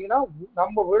என்னன்னு பாத்தீங்கன்னா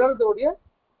நம்ம விழறதோடைய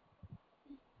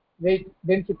வெயிட்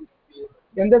டென்சிட்டி,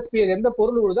 எந்த ஸ்பியர் எந்த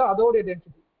பொருள் விழுதோ அதோடைய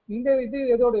டென்சிட்டி. இந்த இது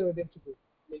எதோட டென்சிட்டி,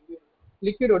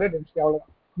 லிக்விடோட டென்சிட்டி, அவ்வளவுதான்.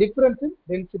 டிஃபரன்ஸ் இன்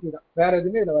டென்சிட்டி தான், வேற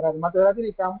எதுவுமே இதுல வராது. மற்ற ஏதாச்சும்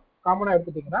நீ காமனா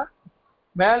எடுத்துட்டீங்கன்னா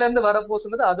மேல இருந்து வரப்போ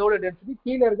சொன்னது அதோட டென்சிட்டி,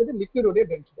 கீழே இருக்கிறது லிக்விடோட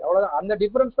டென்சிட்டி, அவ்வளவுதான். அந்த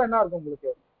டிஃபரன்ஸ் தான் என்ன இருக்கும்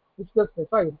உங்களுக்கு, விஸ்கஸ்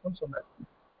இருக்கும்னு சொன்னாரு.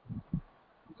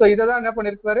 ஸோ இதை தான் என்ன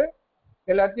பண்ணிருப்பாரு,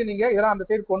 எல்லாத்தையும் நீங்க இதெல்லாம் அந்த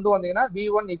சைடு கொண்டு வந்தீங்கன்னா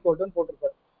v1 ஈக்குவல்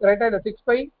போட்டிருப்பாரு. ரைட்டா, இந்த 6π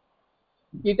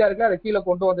ஈட்டா இருக்கு, அதை கீழே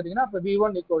கொண்டு வந்துட்டீங்கன்னா அப்ப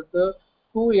v1 equal to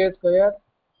 2a²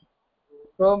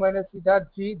 ρ minus eta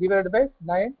g divided by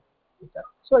 9 eta.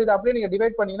 So இதை அப்படியே நீங்க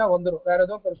டிவைட் பண்ணீங்கன்னா வந்துடும், வேற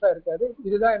எதுவும் பெருசா இருக்காது.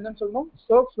 இதுதான் என்னன்னு சொல்லணும்,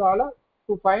 ஸ்டோக்ஸ் லால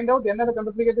டு ஃபைண்ட் அவுட் என்னதை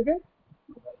கண்டுபிடிக்கிறதுக்கு,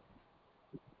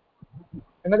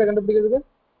 என்னதை கண்டுபிடிக்கிறதுக்கு,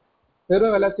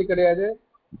 வெறும் வெலாசிட்டி கிடையாது,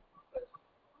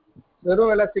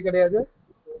 வெறும் வெலாசிட்டி கிடையாது.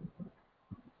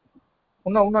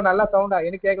 இன்னும் நல்லா சவுண்டா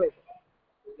எனக்கு கேட்கல.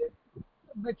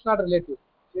 It's not relative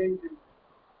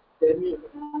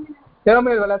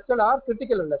terminal velocity or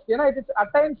critical velocity. ஏன்னா it is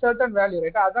attain certain value,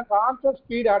 ரைட்டா, அதான் கான்ஸ்டன்ட்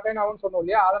ஸ்பீட் அட்டைன் ஆகும்னு சொன்னோம்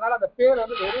இல்லையா, அதனால அந்த பேர்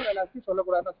வந்து வெறும் வெலாசிட்டி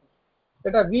சொல்லக்கூடாதுன்னு சொல்லுவோம்.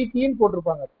 ரைட்டா, VTன்னு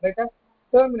போட்டிருப்பாங்க. ரைட்டா,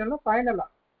 டெர்மினல்னா ஃபைனலா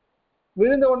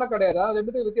விழுந்த உடனே கிடையாது, அதாவது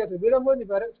எப்படி வித்தியாசம், விழும்போது நீ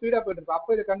வேற ஸ்பீடா போயிட்டு இருப்ப,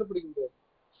 அப்போ இதை கண்டுபிடிக்க முடியாது.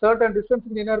 சர்டன் டிஸ்டன்ஸ்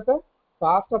என்ன இருக்கும்,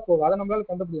 ஃபாஸ்டா போகும், அதை நம்மளால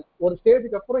கண்டுபிடிக்கும். ஒரு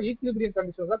ஸ்டேஜுக்கு அப்புறம் ஈக்லிபிரியம்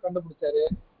கண்டிஷன் தான் கண்டுபிடிச்சாரு,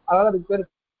 அதனால அதுக்கு பேர்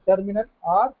டெர்மினல்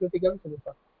ஆர் கிரிட்டிக்கல்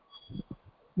சொல்லியிருப்பாங்க.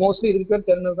 மோஸ்ட்லி இதுக்கு பேர்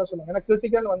டெர்மினல் தான் சொல்லுவாங்க. ஏன்னா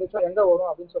கிரிட்டிக்கல் வந்துச்சா எங்க வரும்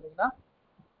அப்படின்னு சொன்னீங்கன்னா,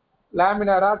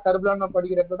 லேமினாரா டர்புலன்ட்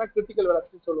படிக்கிறப்ப தான் கிரிட்டிக்கல்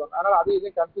வெலாசிட்டி சொல்லுவாங்க. அதனால அதை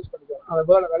இதையும் கன்ஃபியூஸ் பண்ணிக்குவாங்க, அந்த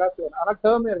வேர்ல்ட் வெலாசிட்டி வரும். ஆனால்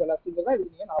டெர்மினல் வெலாசிட்டி தான்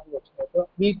இதுக்கு நீங்க ஞாபகம் வச்சுக்கோங்க.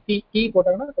 VT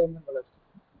போட்டாங்கன்னா டெர்மினல் வெலாசிட்டி.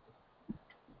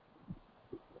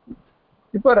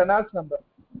 இப்போ ரெனால்ட்ஸ் நம்பர்,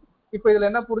 இப்போ இதுல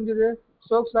என்ன புரிஞ்சுது,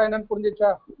 ஸ்டோக்ஸ் லா என்னன்னு புரிஞ்சிச்சா.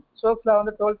 ஸ்டோக்ஸ் லா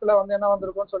வந்து 12th வந்து என்ன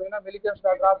வந்திருக்கும்னு சொன்னீங்கன்னா, மில்லிகன்ஸ்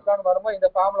லா டிராப்ஸ்லான்னு வரும்போது இந்த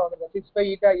ஃபார்முலா வந்திருக்கும், 6π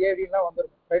ஈட்டா ஏவின்லாம்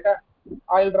வந்திருக்கும். ரைட்டா,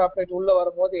 ஆயில் டிராப்லெட் உள்ள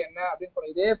வரும்போது என்ன அப்படின்னு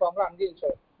சொல்லி இதே ஃபார்முலா அங்கேயும் யூஸ்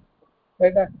ஆகும்.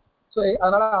 ரைட்டா, ஸோ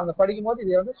அதனால அவங்க படிக்கும் போது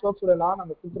இது வந்து ஸ்டோக்ஸ் லா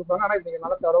நம்ம கொடுத்துருப்பாங்க. ஆனால் இது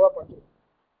நல்லா தரவா படிச்சிருக்கோம்.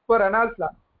 இப்போ ரெனால்ட்ஸ் லா,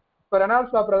 இப்போ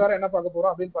ரெனால்ட்ஸ் லா பிரகாரம் என்ன பார்க்க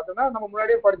போறோம் அப்படின்னு பார்த்தோம்னா, நம்ம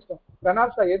முன்னாடியே படிச்சிட்டோம்.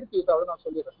 ரெனால்ட்ஸ் லா எதுக்கு யூஸ் ஆகுதுன்னு நான்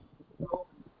சொல்லிடுறேன்.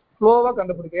 ஃப்ளோவா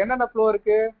கண்டுபிடிக்க என்னென்ன ஃப்ளோ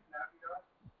இருக்கு,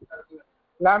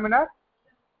 லேமினார்.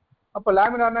 அப்ப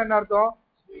லேமினார்னா என்ன அர்த்தம்,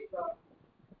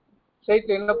 ஸ்ட்ரைட்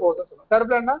லைன்ல போகுதுன்னு சொல்லுவோம்.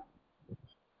 டர்புலன்ட்னா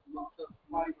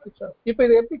இப்ப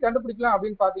இதை எப்படி கண்டுபிடிக்கலாம்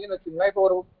அப்படின்னு பாத்தீங்கன்னு வச்சுக்கோங்களேன். இப்போ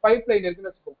ஒரு பைப் லைன் இருக்குன்னு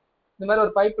வச்சுக்கோங்க. இந்த மாதிரி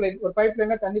ஒரு பைப்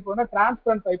லைன்ல தண்ணி போனா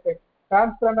டிரான்ஸ்பரண்ட் பைப் லைன்,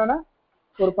 டிரான்ஸ்பரண்டான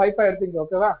ஒரு பைப்பா எடுத்துக்கோ.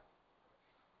 ஓகேவா,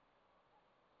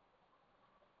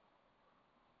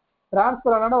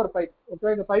 டிரான்ஸ்பரண்டான ஒரு பைப்.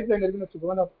 ஓகே, இந்த பைப் லைன் இருக்குன்னு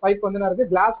வச்சுக்கோங்க. அந்த பைப் வந்து என்ன இருக்கு,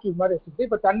 கிளாஸ் டியூப் மாதிரி வச்சுட்டு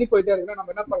இப்ப தண்ணி போயிட்டே இருக்குன்னா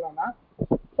நம்ம என்ன பண்ணலாம்னா,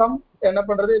 என்ன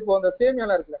பண்றது, இப்போ அந்த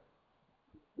சேமியாலாம் இருக்குல்ல,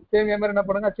 சேமியா மாதிரி என்ன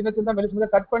பண்ணுங்க, சின்ன சின்ன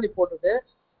மெலிசு கட் பண்ணி போட்டுட்டு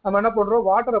நம்ம என்ன பண்றோம்,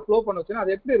 வாட்டரை ஃப்ளோ பண்ண வச்சுன்னா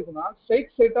அது எப்படி இருக்குன்னா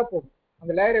ஸ்ட்ரைட்டா போகும்.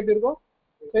 அந்த லேயர் எப்படி இருக்கும்,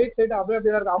 ஸ்ட்ரைட்டா அப்படியே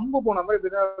அப்படியே இருக்கும், அம்பு போன மாதிரி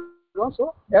இப்படி இருக்கும். ஸோ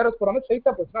ஏரோஸ் போற மாதிரி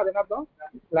ஸ்ட்ரைட்டா போச்சுன்னா அது என்ன அர்த்தம்,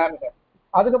 லேமினார்.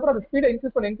 அதுக்கப்புறம் அந்த ஸ்பீடை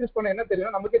இன்க்ரீஸ் பண்ண என்ன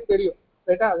தெரியும், நமக்கே தெரியும்.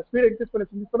 ரைட்டா, அது ஸ்பீடை இன்க்ரீஸ்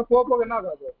பண்ண போக என்ன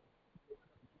ஆகாது,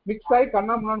 மிக்ஸ் ஆகி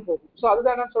கண்ணாமண்ணான்னு போகும். ஸோ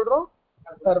அதுதான் என்ன சொல்றோம்,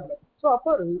 டர்புலன்ட். ஸோ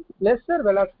அப்போ லெஸ்ஸர்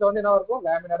வெலாசிட்டி வந்து என்ன இருக்கும்,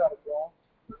 லேமினாரா இருக்கும்.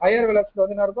 ஹையர் வெலாசிட்டி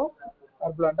வந்து என்ன இருக்கும்,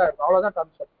 டர்புலண்டா இருக்கும். அவ்வளவுதான்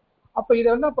கான்செப்ட். அப்ப இதை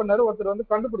என்ன பண்ணாரு, ஒருத்தர் வந்து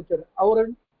கண்டுபிடிச்சாரு. அவரு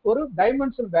ஒரு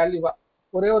டைமென்ஷனல் வேல்யூவா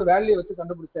ஒரே ஒரு வேல்யூ வச்சு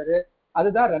கண்டுபிடிச்சாரு.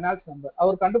 அதுதான் ரெனால்ட்ஸ் நம்பர்.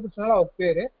 அவர் கண்டுபிடிச்சனால அவர்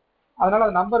பேரு. அதனால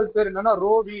அந்த நம்பருக்கு பேர் என்னன்னா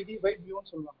ரோ விடி பை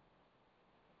மியூன்னு சொல்லுவாங்க.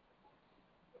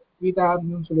 ஈட்டா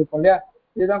மியூன்னு சொல்லியிருப்போம் இல்லையா,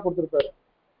 இதுதான் கொடுத்துருப்பாரு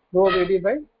ரோ விடி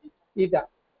பை ஈட்டா.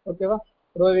 ஓகேவா,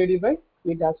 ரோ விடி பை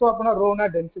ஈட்டா. ஸோ அப்படின்னா Rona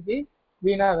density,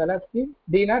 Veena velocity,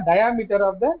 Tina diameter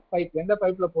of the pipe, எந்த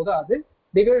பைப்ல போதோ அது,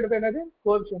 டிவைட் பை என்னது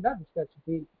கோஎஃபிஷியன்ட் ஆஃப்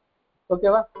விஸ்காசிட்டி.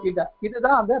 ஓகேவா, ஈட்டா.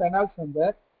 இதுதான் அந்த ரெனால்ட்ஸ்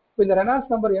நம்பர். இப்போ இந்த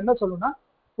ரெனால்ட்ஸ் நம்பர் என்ன சொல்லணும்னா,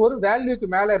 ஒரு வேல்யூக்கு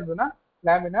மேல இருந்ததுன்னா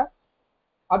லேமினார்,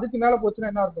 அதுக்கு மேல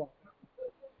போச்சுன்னா என்ன இருக்கும்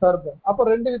டர்புலன்ட். அப்போ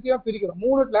ரெண்டு வித்தியம் பிரிக்கிறோம்,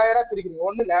 3 லேயரா பிரிக்கிறீங்க.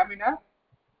 ஒன்னு லேமினார்,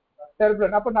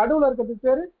 டர்புலன்ட். அப்ப நடுவுல இருக்கிறதுக்கு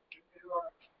பேரு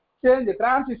சேஞ்ச்,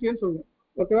 டிரான்சிஷன் சொல்லுவோம்.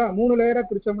 ஓகேவா, 3 லேயரா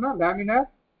பிரிச்சோம்னா லேமினார்,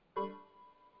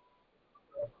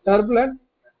 டர்புலன்ட்,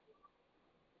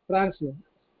 டிரான்சிஷன்.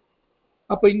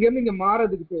 அப்ப இங்க இருந்து இங்க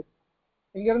மாறதுக்கு பேர்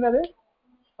இங்க இருந்தது.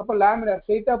 அப்ப லேமினார்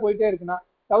ஸ்ட்ரைட்டா போயிட்டே இருக்குன்னா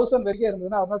 1000 வரைக்கும்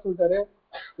இருந்ததுன்னா அவர் சொல்லிட்டாரு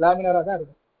லேமினாரா தான்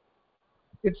இருக்கும்.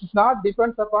 It's not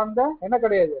depends upon the என்ன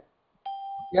கிடையாது,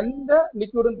 எந்த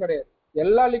லிக்விடும் கிடையாது.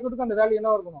 எல்லா லிக்விடுக்கும் அந்த வேல்யூ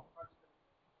என்ன இருக்கணும்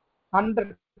 100.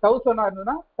 1000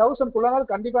 இருந்ததுன்னா 1000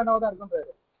 கண்டிப்பா என்னவா தான்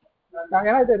இருக்குன்றாரு.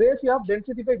 ஏன்னா இது ரேஷியோ ஆஃப்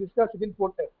டென்சிட்டி பை விஸ்காசிட்டின்னு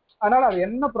போட்டு, அதனால அது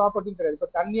என்ன ப்ராப்பர்ட்டின்னு கிடையாது. இப்போ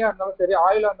தண்ணியா இருந்தாலும் சரி,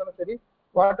 ஆயிலா இருந்தாலும் சரி,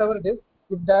 what ever it is,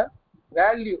 it the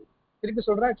value, திருப்பி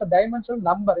சொல்றேன், இட்ஸ் டைமென்ஷனல்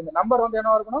நம்பர். இந்த நம்பர் வந்து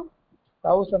என்ன இருக்கணும்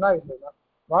 1000 இருந்ததுதான்.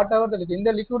 வாட் எவர் த லிக்விட்,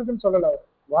 இந்த லிக்விடுக்குன்னு சொல்லல,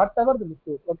 வாட் எவர் த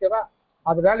லிக்விட். ஓகேவா,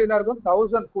 அது வேல்யூ என்ன இருக்கும்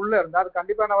 1000 இருந்தா அது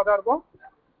கண்டிப்பா என்னவா தான் இருக்கும்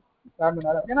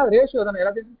லேமினார். ஏன்னா ரேஷியோ தானே,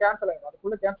 எல்லாத்தையும் கேன்சல் ஆகிடும்,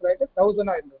 அதுக்குள்ள கேன்சல் ஆகிட்டு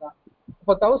 1000 இருந்ததுதான்.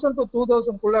 இப்போ 1000 to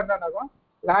 2000 என்ன ஆகும்,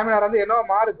 லேமினார் வந்து என்னவா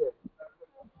மாறுது,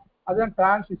 அதுதான்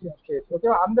டிரான்சிஷன் ஸ்டேஜ்.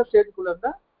 ஓகேவா, அந்த ஸ்டேஜுக்குள்ள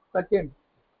இருந்தா செகண்ட்.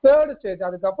 தேர்ட் ஸ்டேஜ்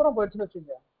அதுக்கப்புறம் போயிடுச்சுன்னு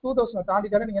வச்சுங்க, 2000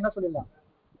 தாண்டிட்டாங்க நீங்க என்ன சொல்லிடலாம்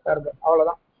டர்புலன்ட்,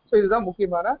 அவ்வளவுதான். ஸோ இதுதான்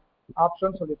முக்கியமான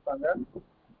ஆப்ஷன் சொல்லியிருப்பாங்க.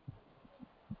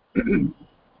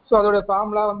 ஸோ அதோட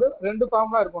ஃபார்முலா வந்து 2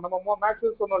 ஃபார்முலா இருக்கும். நம்ம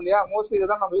மேக்ஸிமம் சொன்னோம் இல்லையா, மோஸ்ட்லி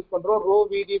இதுதான் நம்ம யூஸ் பண்றோம், ரோ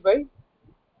விடி பை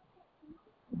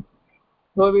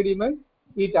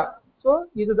ஈட்டா. ஸோ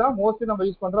இதுதான் மோஸ்ட்லி நம்ம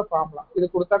யூஸ் பண்ற ஃபார்முலா. இது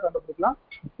கொடுத்தா கண்டுபிடிக்கலாம்.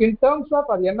 இன் டேர்ம்ஸ்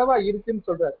ஆஃப் அது என்னவா இருக்குன்னு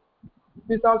சொல்றாரு.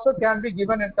 This also can be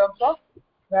given in terms of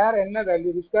வேற என்ன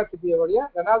வேல்யூ, விஸ்காசிட்டியோடைய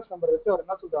ரெனால்ட்ஸ் நம்பர் வச்சு அவர்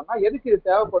என்ன சொல்றாருன்னா, எதுக்கு இது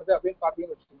தேவைப்படுது அப்படின்னு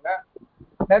பார்த்தீங்கன்னு வச்சுக்கோங்களேன்,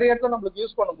 நிறைய இடத்துல நம்மளுக்கு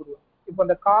யூஸ் பண்ண முடியும். இப்போ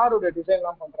இந்த காரோட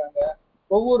டிசைன்லாம் பண்றாங்க,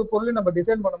 ஒவ்வொரு பொருளையும் நம்ம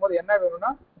டிசைன் பண்ணும்போது என்ன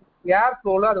வேணும்னா ஏர்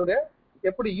ஃப்ளோல அதோட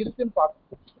எப்படி இருக்குன்னு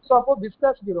பார்க்கணும். ஸோ அப்போ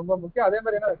விஸ்காசிட்டி ரொம்ப முக்கியம். அதே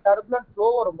மாதிரி என்ன டர்புலன்ட்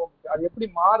ஃப்ளோவும் ரொம்ப முக்கியம், அது எப்படி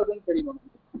மாறுதுன்னு தெரியணும்.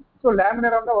 ஸோ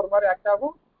லேமினார் வந்தா ஒரு மாதிரி ஆக்ட்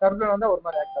ஆகும், டர்புலன்ட் வந்தா ஒரு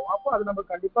மாதிரி ஆக்ட் ஆகும். அப்போ அது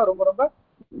நமக்கு கண்டிப்பா ரொம்ப ரொம்ப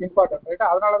இம்பார்ட்டன்ட், ரைட்டா.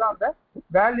 அதனாலதான் அந்த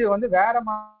வேல்யூ வந்து வேற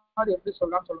மாதிரி எப்படி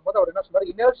சொல்லலாம்னு சொல்லும்போது அவர் என்ன சொல்றாரு,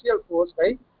 inertial force by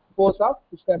force of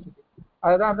viscosity.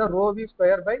 அதுதான் அந்த ரோவி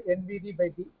ஸ்கொயர் பை என்விடி பை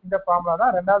டி. இந்த ஃபார்முலா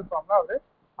தான் ரெண்டாவது ஃபார்முலா அவர்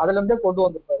அதுல இருந்தே கொண்டு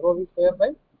வந்திருப்பாரு, ரோவி ஸ்கொயர் பை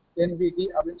என்விடி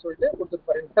அப்படின்னு சொல்லிட்டு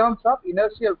கொடுத்துருப்பாரு. In terms of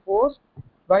inertial force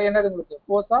by என்னது உங்களுக்கு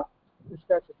ஃபோர்ஸ் ஆஃப்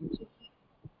விஸ்காசிட்டி.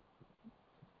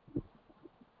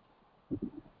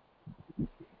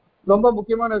 ரொம்ப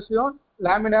முக்கியமான விஷயம்,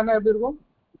 லேமினார்னா எப்படி இருக்கும்,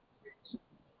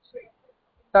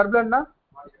 டர்புலன்ட்னா.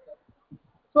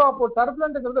 ஸோ அப்போ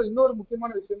டர்புலன்ட்ங்கிறது இன்னொரு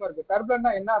முக்கியமான விஷயமா இருக்கு.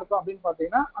 டர்புலன்ட்னா என்ன அர்த்தம் அப்படின்னு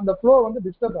பாத்தீங்கன்னா, அந்த ஃப்ளோ வந்து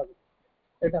டிஸ்டர்ப் ஆகுது,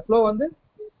 ரைட்டா. ஃப்ளோ வந்து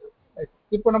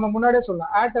இப்போ நம்ம முன்னாடியே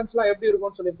சொல்லலாம், ஆட்டம்ஸ்லாம் எப்படி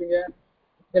இருக்கும்னு சொல்லியிருப்பீங்க,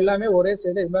 எல்லாமே ஒரே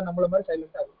சைடு இது மாதிரி நம்மள மாதிரி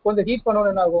சைலண்ட் ஆகும். கொஞ்சம் ஹீட்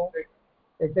பண்ணணும் என்ன ஆகும்,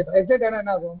 எக்ஸைட் ஆனா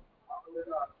என்ன ஆகும்,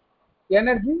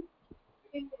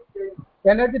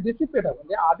 எனர்ஜி டிசிபேட்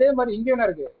ஆகும். அதே மாதிரி இங்க என்ன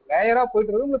இருக்கு, லேயரா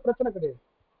போயிட்டு இருக்கு, உங்களுக்கு பிரச்சனை கிடையாது.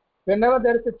 whenever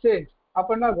there is a change,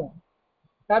 அப்ப என்ன ஆகும்,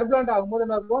 டர்புலன்ட் ஆகும்போது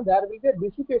என்ன ஆகும், there will be a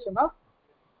dissipation of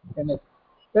energy,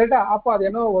 ரைட்டா. அப்போ அது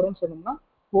என்ன வரும்னு சொன்னோம்னா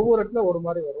ஒவ்வொரு இடத்துல ஒரு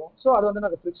மாதிரி வரும். ஸோ அது வந்து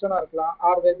நமக்கு ஃபிரிக்ஷனா இருக்கலாம்,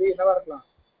 ஆர் மேபி என்னவா இருக்கலாம்,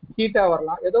 ஹீட்டா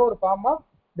வரலாம், ஏதோ ஒரு ஃபார்ம் ஆஃப்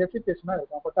டெசிபேஷனா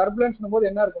இருக்கும். அப்போ டர்புலன்ஸ் போது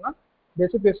என்ன இருக்குன்னா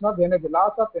டெசிபேஷன் of energy,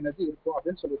 loss of energy இருக்கும்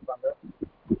அப்படின்னு சொல்லியிருப்பாங்க.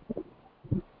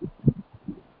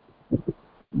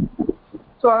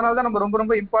 ஸோ அதனால தான் நம்ம ரொம்ப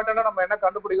ரொம்ப இம்பார்ட்டண்டா நம்ம என்ன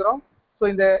கண்டுபிடிக்கிறோம், ஸோ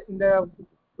இந்த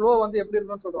ஃப்ளோ வந்து எப்படி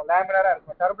இருக்குன்னு சொல்றோம், லேமினாரா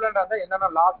இருக்கும். டர்புலண்டா இருந்தா என்னென்ன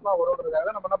லாஸ்லாம்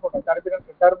வரும்ன்றதுக்காக நம்ம என்ன பண்றோம்,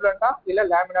 டர்புலண்டா இல்ல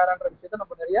லேமினாரான்ற விஷயத்தை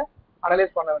நம்ம நிறைய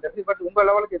அனலைஸ் பண்ண வேண்டியது. பட் உங்க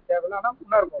லெவலுக்கு தேவையில்லை, ஆனா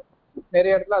முன்னா இருக்கும்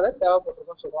நிறைய இடத்துல அதை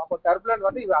தேவைப்பட்டிருக்கும்னு சொல்லுவோம். அப்போ டர்புலன்ட்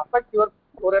வந்து இது அஃபெக்ட் யுவர்,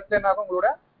 ஒரு இடத்துல என்ன ஆகும், உங்களோட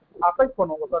அஃபெக்ட்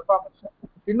பண்ணும் உங்க பெர்ஃபார்மன்ஸ்.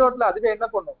 இன்னொருத்துல அதுவே என்ன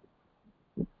பண்ணும்,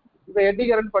 இப்போ எட்டி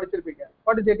கரண்ட் படிச்சிருப்பீங்க,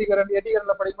 வாட் இஸ் எட்டி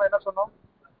கரண்ட்ல படிக்கும்போது என்ன சொன்னோம்,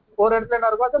 ஒரு இடத்துல என்ன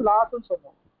இருக்கும் அது லாஸ்ன்னு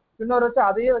சொன்னோம். இன்னொரு வச்சு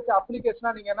அதையே வச்சு அப்ளிகேஷனா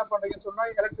நீங்க என்ன பண்றீங்கன்னு சொன்னா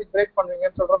எலக்ட்ரிக் பிரேக்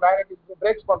பண்ணுவீங்கன்னு சொல்றோம், மேக்னெட்டிக்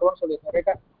பிரேக்ஸ் பண்றோம்னு சொல்லியிருக்கோம்,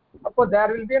 ரைட்டா. அப்போ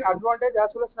there will be an advantage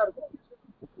as well as இருக்கும்.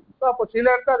 ஸோ அப்போ சில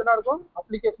இடத்துல அது என்ன இருக்கும்,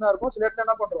 அப்ளிகேஷனா இருக்கும், சில இடத்துல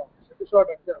என்ன பண்றோம்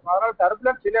டிஸ்அட்வான்டேஜ். அதனால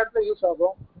டர்புலன்ட் சில இடத்துல யூஸ்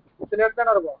ஆகும், சில இடத்துல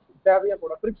என்ன இருக்கும் தேவையா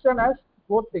கூட. ஃபிரிக்ஷன் ஆஸ்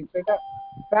போத் திங்ஸ், ரைட்டா.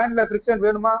 ஃபேன்ல ஃபிரிக்ஷன்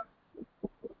வேணுமா,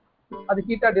 அது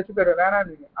ஹீட்டா டிசிபேட்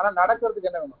வேணாம், ஆனா நடக்கிறதுக்கு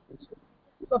என்ன வேணும்,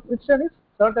 so friction is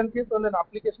certain case வந்து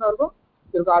அப்ளிகேஷனா இருக்கும்,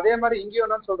 இருக்கும். அதே மாதிரி இங்கேயும்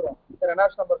என்னன்னு சொல்றோம்,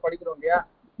 ரெனால்ட்ஸ் நம்பர் படிக்கிறோம் இல்லையா,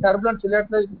 டர்புலன்ஸ் சில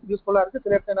இடத்துல யூஸ்ஃபுல்லா இருக்கு,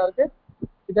 சில இடத்துல என்ன இருக்கு,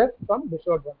 it has some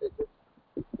disadvantages.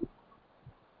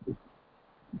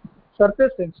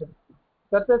 Surface tension.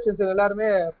 Surface tension எல்லாருமே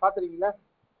பாத்துருக்கீங்களா?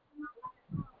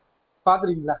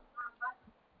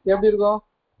 எப்படி இருக்கும்?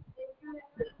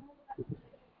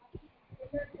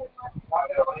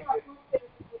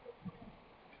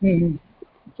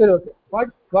 சரி, okay.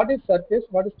 What is surface,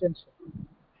 what is tension?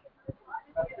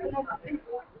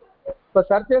 இப்போ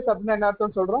சர்ஃபேஸ் அப்படின்னா என்ன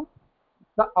அர்த்தம் சொல்றோம்,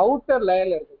 அவுட்டர்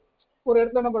லேயர்ல இருக்கு. ஒரு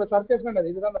இடத்துல நம்ம சர்ஃபேஸ்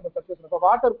இதுதான் நம்ம சர்ஃபேஸ். இப்போ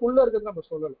வாட்டருக்குள்ள இருக்கிறது நம்ம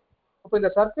சொல்லலாம். அப்போ இந்த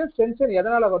சர்ஃபேஸ் டென்ஷன்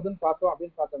எதனால வருதுன்னு பார்த்தோம்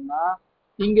அப்படின்னு பார்த்தோம்னா,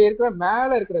 இங்க இருக்கிற மேல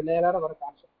இருக்கிற லேயரால வர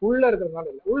கான்செப்ட். உள்ள இருக்கிறதுனால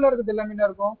இல்லை, உள்ள இருக்கிறது எல்லாமே என்ன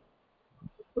இருக்கும்,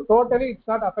 டோட்டலி இட்ஸ்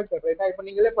நாட் அஃபெக்டட், ரைட்டா? இப்போ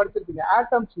நீங்களே படிச்சிருப்பீங்க,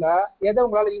 ஆட்டம்ஸ்ல எதை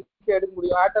உங்களால ஈஸியா எடுக்க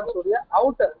முடியும், ஆட்டம்ஸ் உடைய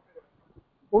அவுட்டர்.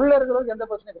 உள்ள இருக்கிறவங்க எந்த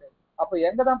பிரச்சனையும் கிடையாது. அப்போ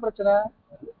எங்க தான் பிரச்சனை,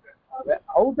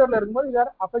 அவுட்டர்ல இருக்கும்போது you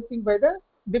are affecting by the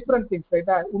different things,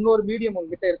 ரைட்டா? இன்னொரு மீடியம்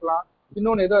உங்ககிட்ட இருக்கலாம்,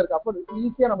 இன்னொன்று ஏதோ இருக்கு. அப்போ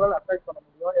ஈஸியா நம்மளால அஃபெக்ட் பண்ண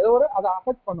முடியும், ஏதோ ஒரு அதை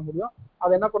அஃபெக்ட் பண்ண முடியும்,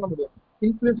 அதை என்ன பண்ண முடியும்,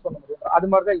 இன்ஃப்ளூயன்ஸ் பண்ண முடியும். அது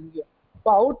மாதிரி தான் இங்கேயும்.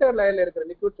 இப்போ அவுட்டர் லேயர்ல இருக்கிற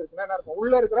லிக்விட்ஸ் இருக்குன்னா என்ன இருக்கும்,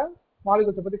 உள்ள இருக்கிற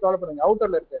மாலிகுல்ஸை பத்தி கவலைப்படுங்க,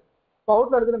 அவுட்டர்ல இருக்கு. இப்போ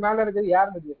அவுட்டர்ல இருக்கிறது மேல இருக்கிறது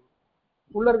ஏர் மெட்டீரியல்,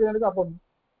 உள்ள இருக்கிறது அப்போ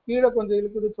கீழே கொஞ்சம்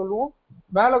இழுக்குதுன்னு சொல்லுவோம்,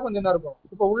 மேல கொஞ்சம் என்ன இருக்கும்.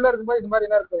 இப்போ உள்ள இருக்கும்போது இது மாதிரி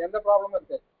என்ன இருக்கும், எந்த ப்ராப்ளமும்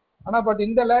இருக்காது. ஆனா பட்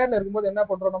இந்த லேயர்ல இருக்கும்போது என்ன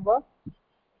பண்றோம் நம்ம,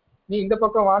 நீ இந்த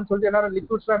பக்கம் வான்னு சொல்லிட்டு எல்லாரும்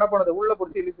லிக்விட்ஸ்லாம் என்ன பண்ணுது, உள்ள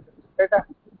பிடிச்சி இழுக்குது, ரைட்டா?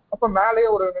 அப்ப மேலேயே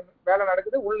ஒரு வேலை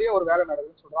நடக்குது, உள்ளேயே ஒரு வேலை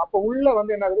நடக்குதுன்னு சொல்றோம். அப்போ உள்ள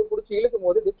வந்து என்ன ஆகுது, பிடிச்சி இழுக்கும்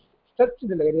போது ஸ்ட்ரெச்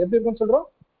இல்லை, எப்படி இருக்குன்னு சொல்றோம்.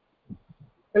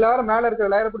 எல்லாரும் மேல இருக்கிற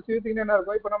லேயரை பிடிச்சி இழுத்தீங்கன்னா என்ன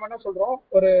இருக்கும், இப்போ நம்ம என்ன சொல்றோம்,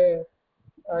 ஒரு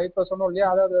இப்போ சொன்னோம் இல்லையா,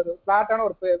 அதாவது ஒரு பிளாட்டான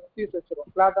ஒரு பீஸ் வச்சிரும்,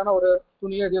 பிளாட்டான ஒரு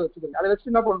துணியை எதையோ வச்சுக்கோங்க, அதை வச்சு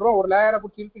என்ன பண்றோம், ஒரு லேயரை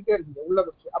பிடிச்சி இழுத்துட்டே இருக்குங்க உள்ள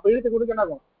பிடிச்சி. அப்போ இழுத்து கொடுக்க என்ன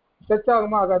ஆகும், ஸ்ட்ரெச்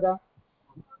ஆகுமா ஆகாதா?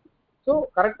 ஸோ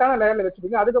கரெக்டான லேயர்ல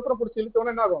வச்சுக்கோங்க. அதுக்கப்புறம் பிடிச்சி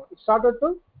இழுத்தோன்னு என்ன ஆகும், இட் ஸ்டார்டட் டு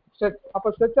ஸ்ட்ரெச். அப்போ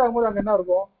ஸ்ட்ரெச் ஆகும்போது அங்கே என்ன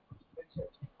இருக்கும்,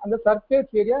 அந்த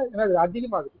சர்ஃபேஸ் ஏரியா என்ன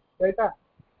அதிகமாகுது, ரைட்டா?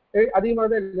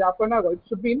 அதிகமாகுது இல்லையா? அப்போ என்ன ஆகும், it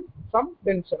should be in some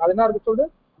tension. அது என்ன இருக்கு சொல்லுது,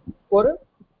 ஒரு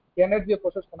எனர்ஜியை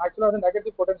ப்ரொசஸ் பண்ண. ஆக்சுவலாக வந்து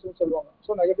நெகட்டிவ் பொட்டன்ஷியல் சொல்லுவாங்க.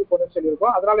 ஸோ நெகட்டிவ் பொட்டன்ஷியல்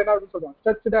இருக்கும், அதனால என்ன இருக்குன்னு சொல்லுவாங்க,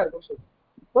 ஸ்ட்ரெச்டா இருக்கும்னு சொல்லுவாங்க.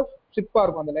 இப்போ ஸ்ட்ரிப்பா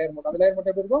இருக்கும் அந்த லேயர் மட்டும். அந்த லேயர்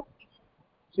மட்டும் எப்படி இருக்கும்,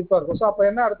 ஸ்ட்ரிப்பா இருக்கும். ஸோ அப்போ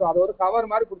என்ன இருக்கும், அது ஒரு கவர்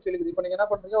மாதிரி பிடிச்சி இருக்குது. இப்போ நீங்க என்ன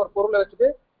பண்றீங்க, ஒரு பொருளை வச்சுட்டு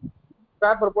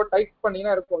பேப்பர் போட்டு டைப்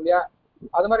பண்ணீங்கன்னா இருக்கும் இல்லையா,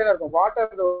 அது மாதிரி என்ன இருக்கும்,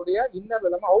 வாட்டருடைய இன்னர்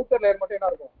இல்லாம அவுட்டர் லேயர் மட்டும் என்ன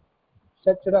இருக்கும்,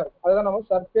 ஸ்ட்ரெச்சடா இருக்கும். அதுதான் நம்ம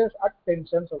சர்ஃபேஸ் அட்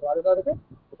டென்ஷன் சொல்றோம். அதுதான் இருக்கு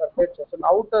சர்ஃபேஸ் டென்ஷன்.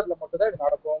 அவுட்டர்ல மட்டும் தான் இது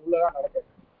நடக்கும், உள்ளதான் நடக்கும்,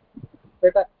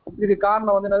 ரைட்டா? இது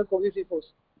காரணம் வந்து என்னது, கொஹெசிவ்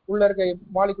ஃபோர்ஸ். உள்ள இருக்க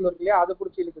மாலிகுல் இருக்கு இல்லையா, அதை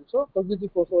பிடிச்சி இழுக்குது. ஸோ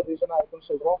கொஹெசிவ் ஃபோர்ஸ் ஒரு ரீசனா இருக்குன்னு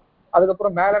சொல்றோம்.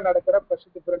 அதுக்கப்புறம் மேல நடக்கிற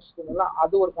ப்ரெஷர் டிஃபரன்ஸ் எல்லாம்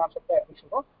அது ஒரு கான்செப்டா இருக்குன்னு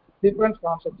சொல்றோம். டிஃபரன்ஸ்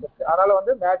கான்செப்ட் இருக்கு. அதனால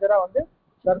வந்து மேஜரா வந்து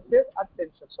surface at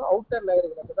tension. So outer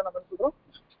layer தான் நம்ம சொல்றோம்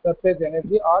surface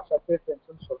energy or surface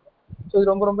tension சொல்றோம். ஸோ இது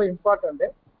ரொம்ப ரொம்ப இம்பார்ட்டன்ட்.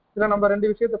 இதுல நம்ம ரெண்டு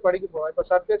விஷயத்த படிக்க போறோம். இப்போ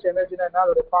சர்ஃபேஸ் எனர்ஜினா என்ன,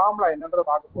 அதோட ஃபார்முலா என்னன்றத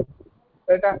பார்க்க போறோம்,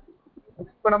 ரைட்டா?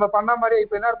 இப்போ நம்ம பண்ண மாதிரி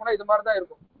இப்போ என்ன இருக்குன்னா இது மாதிரி தான்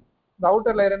இருக்கும். இந்த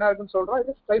அவுட்டர் லேயர் என்ன இருக்குன்னு சொல்றோம்,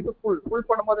 இது ஸ்ட்ரைட் ஃபுல்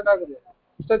பண்ணும்போது என்ன ஆகுது,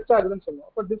 ஸ்ட்ரெச் ஆகுதுன்னு சொல்லுவோம்.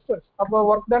 அப்போ டிஸ்டன்ஸ், அப்போ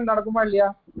ஒர்க் டன் நடக்குமா இல்லையா,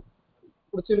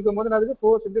 பிடிச்சி இருக்கும் போது அதுக்கு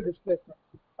ஃபோர்ஸ் இன்டு டிஸ்பிளேஸ்மெண்ட்.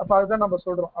 அப்போ அதுதான் நம்ம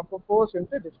சொல்றோம். அப்போ ஃபோர்ஸ்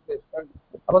இன்டு டிஸ்பிளேஸ்மெண்ட்.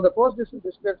 அப்போ அந்த ஃபோர்ஸ்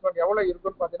டிஸ்பிளேஸ்மெண்ட் எவ்வளவு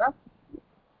இருக்குன்னு பார்த்தீங்கன்னா,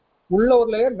 உள்ள ஒரு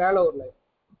லேயர் மேல ஒரு லேயர்.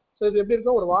 ஸோ இது எப்படி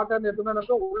இருக்கும், ஒரு வாட்டர் எடுத்துன்னா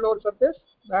இருக்கும், உள்ள ஒரு சர்ஃபேஸ்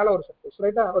மேல ஒரு சர்ஃபேஸ்,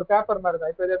 ரைட்டா? ஒரு பேப்பர் மாதிரி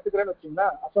தான். இப்போ இதை எடுத்துக்கிறேன்னு வச்சுங்களா,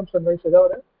 அசம்ஷன் வைஸ் ஏதோ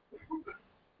ஒரு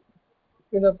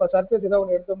இதை சர்ஃபேஸ் ஏதோ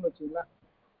ஒன்று எடுத்தோம்னு வச்சுங்களா,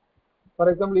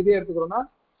 ஃபார் எக்ஸாம்பிள் இதே எடுத்துக்கிறோம்னா,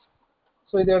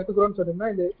 ஸோ இதை எடுத்துக்கிறோம்னு சொன்னீங்கன்னா,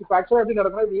 இது இப்போ ஆக்சுவலாக எப்படி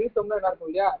நடக்கும்னா, இது இழுத்தோம்னா என்ன இருக்கும்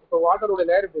இல்லையா, இப்போ வாட்டரோட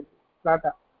லேயர் இப்படி இருக்கு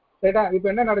ஃபிளாட்டா, ரைட்டா? இப்போ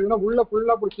என்ன நடக்குதுன்னா, உள்ள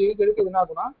ஃபுல்லா பிடிச்சி இழுக்கு என்ன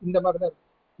ஆகும்னா இந்த மாதிரி தான் இருக்கும்.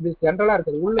 இது ஜென்ரலா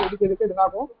இருக்குது. உள்ள இழுக்கு என்ன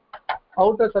ஆகும்,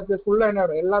 அவுட்டர் சர்ஃபேஸ் ஃபுல்லா என்ன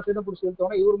ஆகும், எல்லா சைடும் பிடிச்சி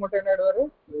இழுத்தோம்னா இவர் மட்டும் என்ன ஆயிடுவாரு,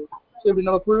 ஸோ இப்படி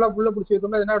நம்ம ஃபுல்லா பிடிச்சி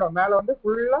இழுத்தோம்னா என்ன ஆகிடும், மேலே வந்து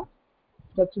ஃபுல்லா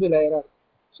ஸ்ட்ரெச்டு லேயரா இருக்கும்.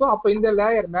 ஸோ அப்போ இந்த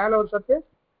லேயர் மேலே ஒரு சர்ஃபேஸ்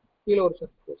கீழே ஒரு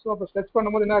சர்ஃபேஸ். ஸோ அப்போ ஸ்ட்ரெச்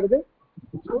பண்ணும்போது என்ன ஆகுது,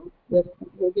 ஸோ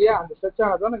இல்லையா, அந்த ஸ்ட்ரெச்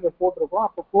ஆனதான் இங்கே போட்டிருக்கோம்.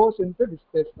 அப்போ ஃபோர்ஸ் இன்டு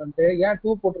டிஸ்பிளேஸ்மெண்ட். ஏன்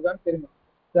 2 போட்டிருக்கான்னு தெரியும்,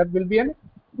 that will be an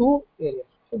 2 area.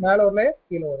 So மேலே ஒரு லேயர்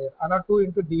கீழே ஒரு லேயர், ஆனால் 2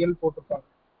 இன்டு டிஎல் போட்டிருப்பாங்க.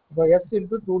 இப்போ எஸ்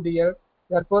இன்டு 2 டிஎல்,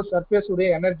 தற்போது சர்ஃபேஸ் உடைய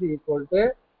energy equal to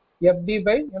FD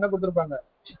by என்ன கொடுத்துருப்பாங்க,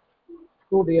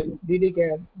 2 டிஎல்.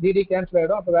 டிடி கேன்சல்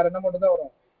ஆகிடும். அப்போ வேற என்ன மட்டும் தான்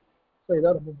வரும், ஸோ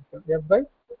இதான் ரொம்ப முக்கியம், F by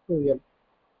 2எல்.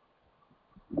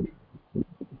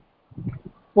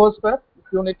 Force per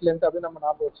unit length அப்படின்னு நம்ம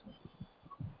ஞாபகம் வச்சுக்கணும்.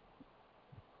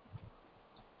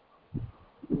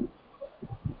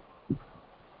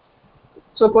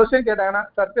 ஸோ கொஸ்டின் கேட்டாங்கன்னா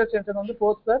சர்ஃபேஸ் டென்ஷன் வந்து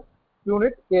force per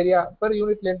unit area per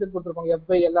unit length கொடுத்துருப்பாங்க. F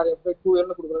by LR, F by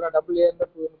 2எல்னு கொடுத்துருக்காங்க, டபுள் ஏன்னு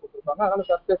 2எல்னு கொடுத்துருப்பாங்க. அதனால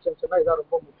சர்ஃபேஸ் டென்ஷன் இதான்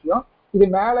ரொம்ப முக்கியம். இது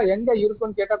மேலே எங்க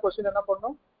இருக்குன்னு கேட்டா கொஸ்டின் என்ன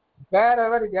பண்ணும், வேற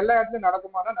இது எல்லா இடத்துலையும்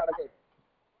நடக்குமானா நடக்காது,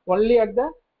 only at the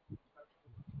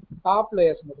top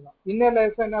layers மட்டும் தான். இன்னர்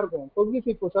லேயர்ஸ் என்ன இருக்கும்,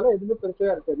 கொகிசிவ் ஃபோர்ஸால எதுவுமே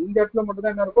பெருசாக இருக்காது. இந்த இடத்துல மட்டும்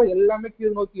தான் என்ன இருக்கும், எல்லாமே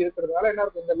கீழ் நோக்கி இருக்கிறதுனால என்ன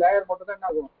இருக்கும், இந்த லேயர் மட்டும் தான் என்ன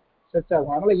ஆகும், ஸ்ட்ரெச்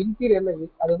ஆகும். அதனால இன்டீரியர்ல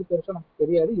அது வந்து பெருசாக நமக்கு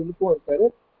தெரியாது, இழுப்பும் இருக்காது.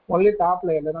 ஒன்லி டாப்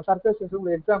லேயர்ல நான் சர்ஃபேஸ்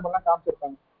டென்ஷன் எக்ஸாம்பிள்லாம்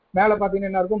காமிச்சிருப்பாங்க. மேலே பார்த்தீங்கன்னா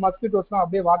என்ன இருக்கும், மஸ்கிட்டோஸ்லாம்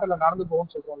அப்படியே வாட்டர்ல நடந்து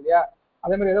போகும்னு சொல்றோம் இல்லையா,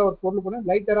 அதே மாதிரி ஏதோ ஒரு பொருள் போனால்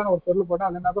லைட்டரான ஒரு பொருள் போட்டால்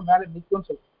அது என்ன மேலே நிற்கும்னு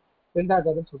சொல்லுவோம்,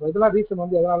 ரெண்டாகாதுன்னு சொல்றோம். இதெல்லாம் ரீசன்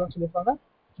வந்து எதனாலும் சொல்லியிருப்பாங்க,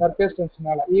 சர்ஃபேஸ்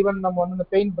டென்ஷனால. ஈவன் நம்ம வந்து இந்த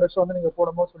பெயிண்ட் ப்ரஷ் வந்து நீங்க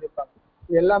போடும்போது சொல்லியிருப்பாங்க,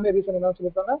 இது எல்லாமே ரீசன் என்ன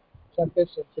சொல்லியிருப்பாங்க,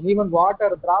 surface tension. Even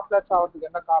water droplets ஆகிறதுக்கு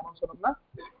என்ன காரணம்னு சொன்னோம்னா,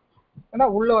 ஏன்னா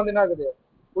உள்ள வந்து என்ன ஆகுது,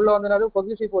 உள்ள வந்து என்ன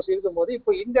கொகிசிவ் ஃபோர்ஸ் இருக்கும் போது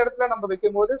இப்போ இந்த இடத்துல நம்ம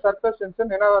வைக்கும் போது சர்ஃபேஸ்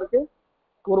டென்ஷன் என்னவா இருக்கு,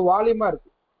 ஒரு வால்யூமா இருக்கு,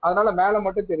 அதனால மேல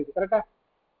மட்டும் தெரியுது. கரெக்டா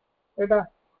ரைட்டா,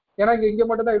 ஏன்னா இங்க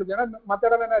மட்டும் தான் இருக்கு, ஏன்னா மற்ற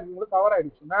இடம் என்ன இருக்கு, உங்களுக்கு கவர்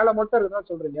ஆயிடுச்சு, மேல மட்டும் இருக்குதான்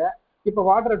சொல்றீங்க. இப்போ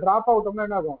வாட்டர் டிராப் ஆகட்டோம்னா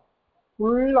என்ன ஆகும்,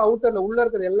 ஃபுல் அவுட்டர்ல உள்ள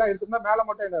இருக்கிற எல்லாம் எடுத்தோம்னா மேல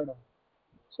மட்டும் என்ன ஆகிடும்,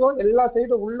 ஸோ எல்லா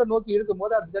சைடும் உள்ள நோக்கி இருக்கும்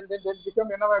போது அது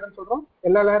பிகம் என்னவாயிடும் சொல்றோம்,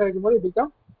 எல்லா லேயரும் இருக்கும்போது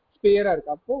பிகம் ஸ்பியரா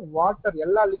இருக்கு. அப்போ வாட்டர்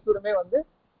எல்லா லிக்விடுமே வந்து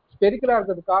ஸ்பெரிக்கலா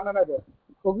இருக்கிறதுக்கு காரணம் அது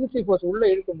கொகிசிவ் ஃபோர்ஸ் உள்ள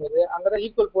இழுக்கும் போது அங்கதான்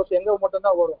ஈக்குவல் ஃபோர்ஸ் எங்க மட்டும்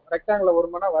தான் வரும், ரெக்டாங்கிள்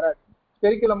வருமானா வராது.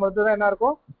 ஸ்பெரிக்கல மட்டும் தான் என்ன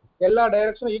இருக்கும், எல்லா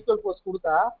டைரக்ஷனும் ஈக்குவல் ஃபோர்ஸ்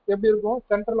கொடுத்தா எப்படி இருக்கும்,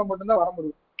 சென்டர்ல மட்டும் தான் வர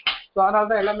முடியும். ஸோ அதனால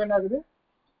தான் எல்லாமே என்ன ஆகுது,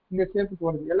 இந்த ஷேப்புக்கு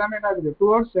வருது, எல்லாமே என்ன ஆகுது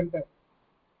டுவர்ட்ஸ் சென்டர்.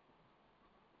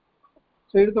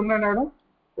 ஸோ இழுத்தோம்னா என்ன ஆகிடும்,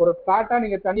 ஒரு பிளாட்டா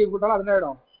நீங்க தண்ணியை போட்டாலும் அது என்ன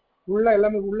ஆகிடும், உள்ள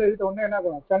எல்லாமே உள்ள இழுத்த உடனே என்ன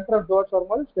ஆகும், சென்ட்ரல் டுவர்ட்ஸ்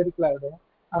வரும்போது ஸ்பெரிக்கல் ஆகிடும்.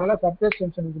 அதனால சர்ஃபேஸ்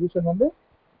டென்ஷன் ரீசன் வந்து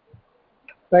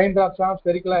ரெயின் டிராப்ஸ் ஆஃப்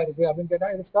ஸ்பெரிக்கலா இருக்கு அப்படின்னு கேட்டா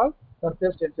இட்ஸ் கால்ட்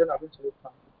சர்ஃபேஸ் டென்ஷன் அப்படின்னு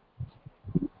சொல்லியிருக்காங்க.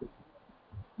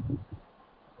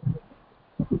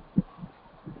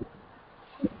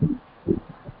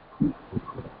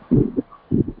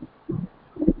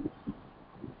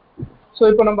 ஸோ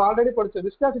இப்போ நம்ம ஆல்ரெடி படிச்ச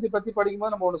விஸ்காசிட்டி பத்தி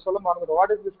படிக்கும்போது நம்ம ஒன்று சொல்ல மறந்துடும்.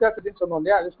 வாட் இஸ் விஸ்காசிட்டின்னு சொன்னோம்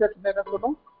இல்லையா, விஸ்காசிட்டி என்ன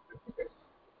சொல்லணும்,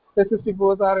 ரெசிஸ்டிவ்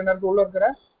ஃபோர்ஸ் ஆர் என்ன உள்ள இருக்கிற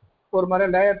ஒரு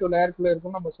மாதிரி லேயர் டு லேயருக்குள்ள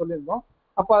இருக்குன்னு நம்ம சொல்லியிருந்தோம்.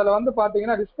 அப்போ அதில் வந்து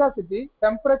பார்த்தீங்கன்னா விஸ்காசிட்டி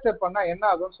டெம்பரேச்சர் பண்ணால் என்ன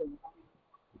ஆகும்னு சொல்லுவோம்.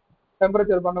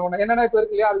 டெம்பரேச்சர் பண்ண என்னென்ன இப்போ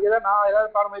இருக்கு இல்லையா, அதுக்கு ஏதாவது நான் ஏதாவது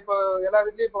காரணம் இப்போ எல்லா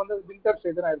வீட்லையும் இப்போ வந்து வின்டர்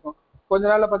சீசனாக இருக்கும், கொஞ்ச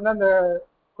நாளில் பார்த்தீங்கன்னா இந்த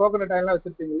கோகோனட் ஆயிலாம்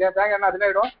வச்சிருப்பீங்க இல்லையா, தேங்காய் எண்ணெய் அதில்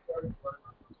ஆகிடும்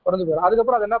குறைஞ்சு போயிடும்.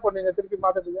 அதுக்கப்புறம் அது என்ன பண்ணுவீங்க, திருப்பி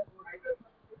மாற்றத்துக்கு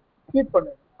ஹீட்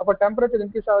பண்ணுங்க. அப்போ டெம்பரேச்சர்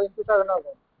இன்க்ரீஸ் ஆகுது என்ன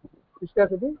ஆகும்,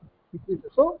 viscosity increase.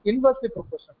 So inversely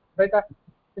proportion, ரைட்டா,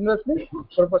 இன்வெர்ஸ்லி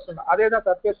ப்ரொபோர்ஷன். அதே தான்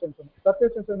சர்ஃபேஸ் டென்ஷன்.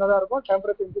 சர்ஃபேஸ் டென்ஷன் என்னதான் இருக்கும்,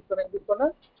 டெம்பரேச்சர் இன்க்ரீஸ்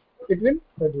பண்ண இட் வில்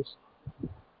ரெடியூஸ்.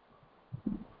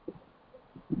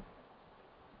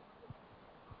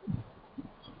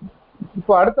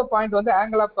 இப்போ அடுத்த பாயிண்ட் வந்து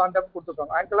ஆங்கிள் ஆஃப் கான்டாக்ட்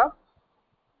கொடுத்துருக்காங்க. ஆங்கிள் ஆஃப்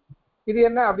இது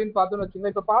என்ன அப்படின்னு பார்த்தோம்னு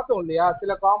வச்சுக்கோங்க, இப்போ பார்த்தோம் இல்லையா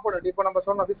சில காம்போனன்ட், இப்போ நம்ம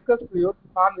சொன்ன விஸ்கஸ் ஃப்ளூயிட்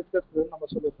நான் விஸ்கஸ் ஃப்ளூயிட் நம்ம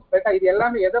சொல்லியிருக்கோம் ரைட்டா. இது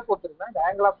எல்லாமே எதை பொறுத்திருக்குன்னா இந்த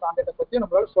ஆங்கிள் ஆஃப் கான்டாக்டை பற்றி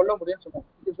நம்மளால சொல்ல முடியும்னு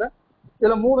சொல்லுவாங்க.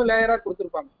 இதுல 3 லேயரா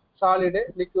கொடுத்துருப்பாங்க, சாலிடு,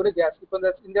 லிக்விடு, கேஸ். இப்போ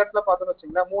இந்த இடத்துல பார்த்தோம்னு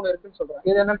வச்சுங்களா 3 இருக்குன்னு சொல்றேன்.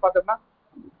 இது என்னன்னு பார்த்தோம்னா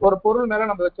ஒரு பொருள் மேல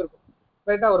நம்ம வச்சிருக்கோம்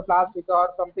ரைட்டா, ஒரு பிளாஸ்டிக்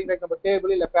ஆர் சம்திங் லைக் நம்ம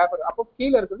டேபிள் இல்ல பேப்பர். அப்போ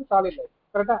கீழே இருக்கிறது சாலிட் லேயர்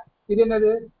கரெக்டா, இது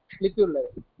என்னது லிக்விட்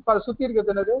லேயர். இப்போ அதை சுத்தி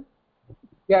இருக்கிறது என்னது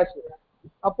கேஸ்.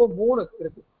 அப்போ 3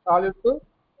 இருக்கு, solid to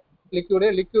liquid,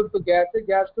 liquid to case,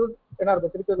 case to என்ன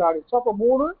இருக்கும் திருப்பி சாலிட். ஸோ அப்போ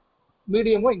 3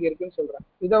 மீடியமும் இங்க இருக்குன்னு சொல்றேன்.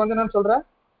 இதை வந்து நான் சொல்றேன்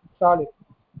சாலிட்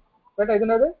ரைட்டா. இது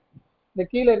என்னது, இந்த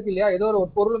கீழே இருக்கு இல்லையா, ஏதோ ஒரு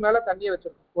பொருள் மேல தண்ணியை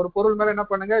வச்சிருக்கோம். ஒரு பொருள் மேல என்ன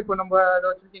பண்ணுங்க, இப்போ நம்ம இதை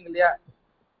வச்சிருக்கீங்க இல்லையா,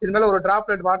 இது மேல ஒரு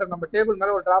டிராப்லெட் வாட்டர், நம்ம டேபிள்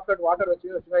மேல ஒரு டிராப்லெட் வாட்டர் வச்சு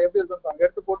எப்படி இருக்குன்னு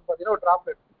எடுத்து போட்டு பார்த்தீங்கன்னா ஒரு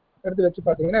டிராப்லெட் எடுத்து வச்சு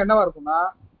பார்த்தீங்கன்னா என்னவா இருக்கும்னா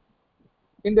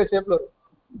இந்த ஷேப்ல இருக்கும்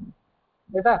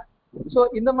ரைட்டா. ஸோ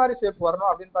இந்த மாதிரி ஷேப் வரணும்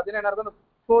அப்படின்னு பார்த்தீங்கன்னா என்ன இருக்கும்,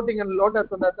 ஃப்ளோட்டிங் அண்ட்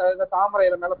லோட்டஸ் அந்த தாமரை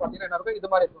இலை மேல பார்த்தீங்கன்னா என்ன இருக்கும், இது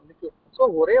மாதிரி இருக்கும் லிக்விட். ஸோ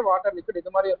ஒரே வாட்டர் லிக்விட்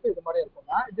இது மாதிரி இருக்கும், இது மாதிரி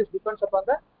இருக்கும்னா இட் இஸ் டிபெண்ட்ஸ் அப்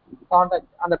அந்த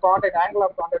கான்டாக்ட். அந்த கான்டாக்ட் ஆங்கிள்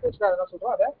ஆஃப் கான்டாக்ட் வச்சு அதெல்லாம்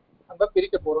சொல்றோம், அதை நம்ம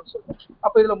பிரிக்க போறோம்னு சொல்றோம்.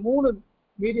 அப்போ இதுல 3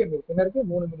 மீடியம் இருக்கு. என்ன இருக்கு,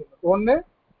 3 மீடியம். ஒன்னு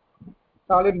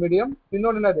சாலிட் மீடியம்,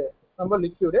 இன்னொன்னு என்னது நம்ம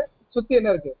லிக்விடு, சுத்தி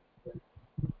என்ன இருக்கு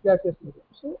கேசியஸ் மீடியம்.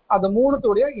 ஸோ அந்த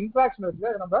 3த்துடைய இன்ட்ராக்ஷன்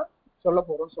வச்சு நம்ம சொல்ல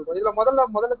போறோம்னு சொல்றோம். இதுல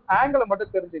முதல்ல ஆங்கிளை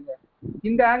மட்டும் தெரிஞ்சுங்க.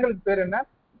 இந்த ஆங்கிளுக்கு பேர் என்ன,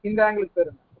 இந்த ஆங்கிளுக்கு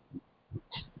பேர் என்ன.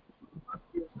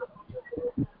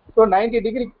 ஸோ 90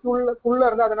 டிகிரிக்குள்ள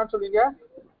இருந்தா அதை என்ன சொல்லுவீங்க,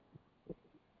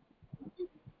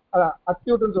 அதான்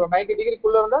அக்யூட்னு சொல்லுவோம். 90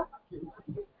 டிகிரிக்குள்ள இருந்தா,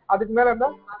 அதுக்கு மேல இருந்தா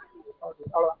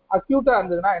அவ்வளவுதான். அக்யூட்டா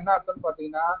இருந்ததுன்னா என்ன அர்த்தம்னு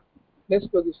பாத்தீங்கன்னா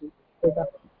லெஸ் கொகிசிவ் ரைட்டா,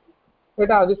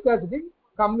 ரைட்டா, விஸ்காசிட்டி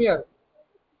கம்மியா இருக்கும்.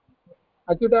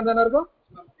 அக்யூட்டா இருந்தா என்ன இருக்கும்,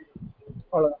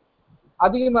 அவ்வளவுதான்.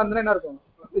 அதிகமா இருந்தா என்ன இருக்கும்,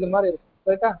 இது மாதிரி இருக்கும்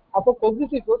ரைட்டா. அப்போ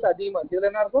கொகிசிவ் ஃபோர்ஸ் அதிகமா இருக்கு. இதுல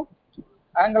என்ன இருக்கும்,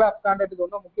 ஆங்கிள் ஆஃப் கான்டாக்டுக்கு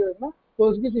ஒன்றும் முக்கியம் இருக்குன்னா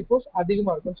கொகிசிவ் ஃபோர்ஸ்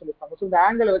அதிகமா இருக்குன்னு சொல்லியிருப்பாங்க. ஸோ இந்த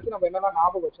ஆங்கிளை வச்சு நம்ம என்னென்ன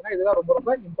ஞாபகம் வச்சோம்னா இதுதான் ரொம்ப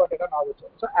ரொம்ப இம்பார்ட்டண்டா ஞாபகம்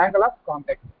வச்சோம். So angle of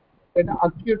contact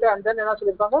அக்யூட்டா and then என்ன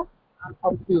சொல்லியிருப்பாங்க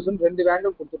அப்டியூஷன், 2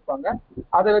 ஆங்கிள் கொடுத்துருப்பாங்க.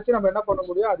 அதை வச்சு நம்ம என்ன பண்ண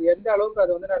முடியும், அது எந்த அளவுக்கு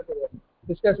அது வந்து என்ன இருக்குது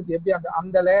விஸ்காசிட்டி எப்படி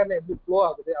அந்த லேயர்ல எப்படி ஃப்ளோ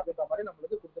ஆகுது அப்படின்ற மாதிரி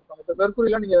நம்மளுக்கு கொடுத்துருப்பாங்க. இப்போ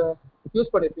மெர்க்குரிலாம் நீங்க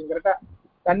யூஸ் பண்ணிருப்பீங்க கரெக்டா,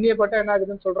 தண்ணியை பட்டா என்ன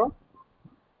ஆகுதுன்னு சொல்றோம்,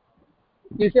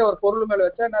 ஈஸியா ஒரு பொருள் மேல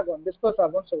வச்சா என்ன டிஸ்போஸ்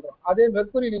ஆகும்னு சொல்றோம். அதே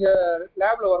மெர்க்குரி நீங்க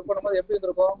லேப்ல ஒர்க் பண்ணும்போது எப்படி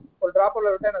இருந்திருக்கும், ஒரு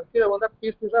டிராப்ல விட்டா எனக்கு கீழே வந்து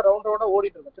பீஸ் பீஸா ரவுண்டா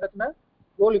ஓடிட்டு இருக்கும், சின்ன சின்ன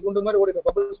கோலி குண்டு மாதிரி ஓடிட்டு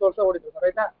இருக்கும், பபிள் சோர்ஸா ஓடிட்டு இருக்கும்,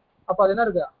 ரைட்டா? அப்ப அது என்ன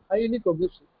இருக்கு, highly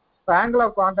கொகிசிவ். Angle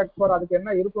of contact for அதுக்கு என்ன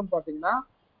இருக்கும்னு பாத்தீங்கன்னா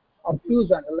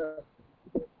அப்டியூஸ் ஆங்கிள்.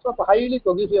 ஸோ அப்போ ஹைலி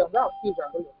கொகிசிவ் வந்து அப்டியூஸ்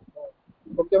ஆங்கிள் இருக்கும்.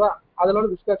 ஓகேவா? அதனோட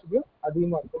விஸ்காசிட்டி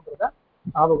அதிகமா இருக்கும்ன்றத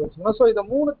ஞாபகம் வச்சுக்கணும். ஸோ இந்த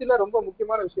மூணுத்துல ரொம்ப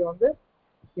முக்கியமான விஷயம் வந்து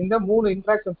இந்த மூணு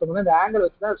இன்ட்ராக்ஷன் சொல்லுவாங்க, இந்த ஆங்கிள்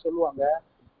வச்சுதான் சொல்லுவாங்க.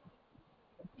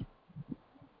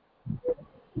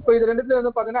 இப்போ இது ரெண்டுத்துல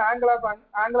வந்து பாத்தீங்கன்னா ஆங்கிள் ஆஃப்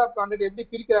கான்டாக்ட் எப்படி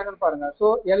பிரிக்கிறாங்கன்னு பாருங்க. ஸோ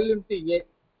எல் இன்ட்டு ஏ,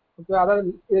 ஓகே, அதாவது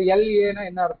இது எல்ஏனா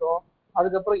என்ன அர்த்தம்,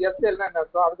 அதுக்கப்புறம் எஸ்எல்னா என்ன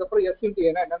அர்த்தம், அதுக்கப்புறம் எஸ் இன்ட்டு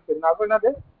ஏனா என்னன்னு தெரியும். அப்போ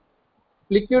என்னது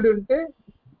லிக்விட் இன்ட்டு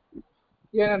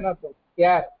ஏன்னா என்ன அர்த்தம்,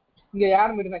 ஏர். இங்க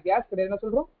ஏர் மீடினா கேஸ் கிடையாது, என்ன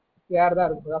சொல்றோம், ஏர் தான்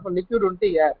இருக்குது. அப்போ லிக்விட் இன்ட்டு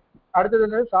ஏர். அடுத்தது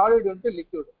என்னது சாலிட் இன்ட்டு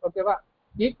லிக்விட். ஓகேவா?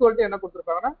 ஈக்குவல்ட்டு என்ன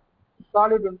கொடுத்துருப்பாங்கன்னா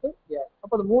சாலிட் இன்ட்டு ஏர்.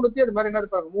 அப்போ அது மூணுத்தையும் இது மாதிரி என்ன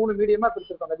இருப்பாங்க, மூணு மீடியமா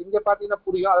பிரிச்சிருப்பாங்க. அது இங்க பாத்தீங்கன்னா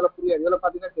புரியும், அதுல புரியாது, இதுல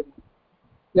பாத்தீங்கன்னா தெரியும்.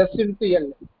 S into L.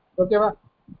 ஓகேவா?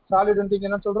 சாலிட் இன்ட்டு இங்க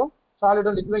என்ன சொல்றோம்,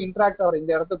 சாலிடும் லிக்விடும் இன்ட்ராக்ட் ஆகிற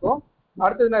இந்த இடத்துக்கும்,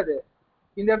 அடுத்தது என்னது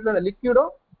இந்த இடத்துல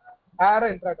லிக்விடும்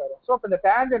ஏரும் இன்ட்ராக்ட் ஆகும். ஸோ இப்போ இந்த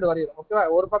டேஞ்சன்ட் வரையும். ஓகேவா?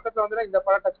 ஒரு பக்கத்துல வந்து இந்த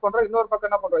படம் டச் பண்றோம், இன்னொரு பக்கம்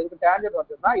என்ன பண்றோம், இதுக்கு டேஞ்சன்ட்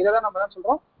வந்துருந்தா இதை தான் நம்ம என்ன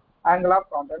சொல்றோம், ஆங்கிள் ஆஃப்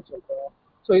கான்டாக்ட் சொல்றோம்.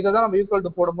 ஸோ இதை தான் நம்ம ஈக்குவல்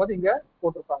டு போடும்போது இங்க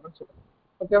போட்டிருப்பாங்கன்னு சொல்றோம்.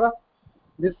 ஓகேவா?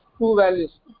 this two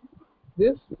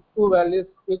values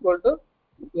equal to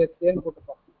S ஏன்னு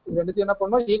போட்டிருப்பாங்க. இது ரெண்டுத்தையும் என்ன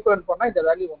பண்ணோம், ஈக்குவல் பண்ணா இந்த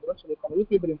வேல்யூ வந்துடும் சொல்லியிருப்பாங்க.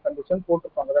 ஈக்குலிபிரியம் கண்டிஷன்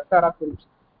போட்டிருப்பாங்க, வெக்டார் ஆஃப் பிரிச்சு.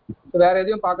 வேற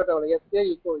எதையும் பார்க்க தேவையில்லை. S A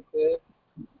equal to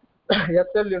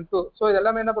SL into. So இது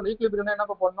எல்லாமே என்ன பண்ணும், ஈக்குலிபிரியம் என்ன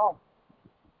பண்ணணும்,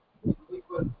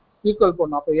 ஈக்குவல்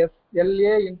பண்ணணும். அப்போ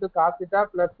SLA into cos theta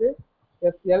plus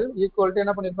SL equal to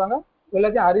என்ன பண்ணிருப்பாங்க,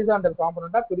 எல்லாத்தையும் ஹரிசாண்டல்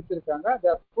காம்பனண்டா பிரிச்சிருக்காங்க.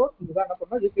 தேர்ஃபோர் இதுதான் என்ன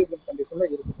பண்ணணும், ஈக்குலிபிரியம் கண்டிஷன்ல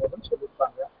இருக்குதுன்னு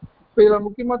சொல்லியிருப்பாங்க. இப்போ இதுல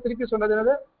முக்கியமா திருப்பி சொன்னது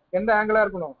என்னது, எந்த ஆங்கிளா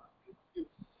இருக்கணும்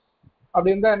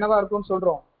அப்படி இருந்தா என்னவா இருக்கும்னு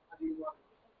சொல்றோம்,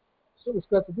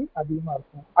 விஸ்காசிட்டி அதிகமா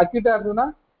இருக்கும். அக்யூட்டா இருந்ததுன்னா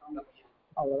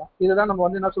அவ்வளவுதான். இதுதான் நம்ம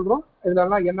வந்து என்ன சொல்றோம், இதுல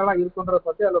என்னெல்லாம் இருக்குன்றத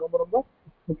பத்தி அதுல ரொம்ப ரொம்ப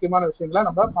முக்கியமான விஷயங்களை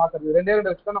நம்ம பாக்குறது. ரெண்டே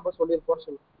ரெண்டு விஷயம் நம்ம சொல்லியிருப்போம்னு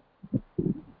சொல்றோம்.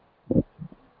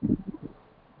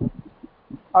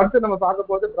 அடுத்து நம்ம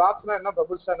பார்க்க போது டிராப்ஸ்னா என்ன,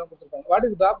 பபிள்ஸ் என்ன கொடுத்துருக்காங்க. What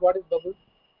is drop, what is bubble?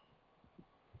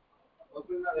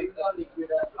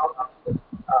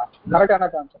 கரெக்டான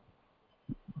கான்செப்ட்.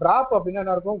 டிராப் அப்படின்னா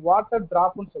என்ன இருக்கும், வாட்டர்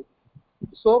டிராப்னு சொல்றோம்,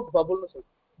 சோப் பபுள்னு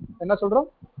சொல்றோம். என்ன சொல்றோம்,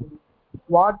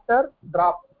 வாட்டர்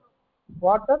டிராப்.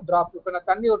 Water drop. இப்ப நான்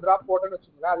தண்ணி ஒரு டிராப் போட்டேன்னு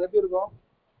வச்சுக்கோங்களேன், அது எப்படி இருக்கும்,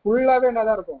 ஃபுல்லாவே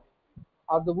என்னதான் இருக்கும்,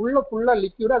 அது உள்ள ஃபுல்லா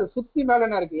லிக்விட், அது சுத்தி மேல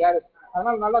என்ன இருக்கு, ஏர்.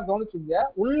 அதனால நல்லா கவனிச்சுங்க,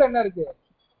 உள்ள என்ன இருக்கு,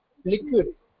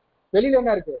 லிக்விட், வெளியில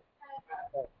என்ன இருக்கு.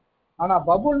 ஆனா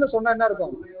பபுள்னு சொன்னா என்ன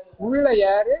இருக்கும், உள்ள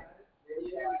ஏரு.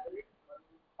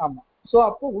 ஆமா. சோ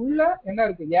அப்போ உள்ள என்ன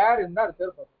இருக்கு, ஏர் இருந்தா அது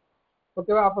பேர் பபுள்.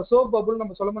 ஓகேவா? அப்ப சோப் பபுள்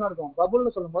நம்ம சொல்ல இருக்கும்,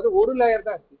 பபுள்னு சொல்லும் போது ஒரு லேயர்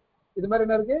தான் இருக்கு. இது மாதிரி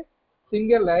என்ன இருக்கு,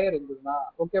 சிங்கிள் லேயர் இருந்ததுன்னா.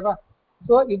 ஓகேவா?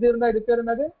 சோ இது இருந்தா இது பேர்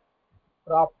என்னது,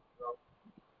 டிராப்.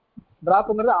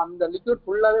 டிராப்ங்கிறது அந்த லிக்விட்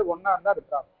ஃபுல்லாவே ஒன்னா இருந்தா அது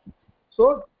டிராப். சோ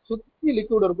சுத்தி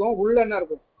லிக்விட் இருக்கும், உள்ள என்ன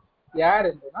இருக்கும், ஏர்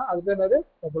இருந்ததுன்னா அது பேர் என்னது,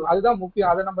 பபுள். அதுதான்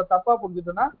முக்கியம். அதை நம்ம தப்பா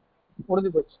புரிஞ்சுட்டோம்னா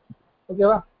முடிஞ்சு போச்சு.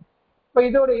 ஓகேவா? இப்ப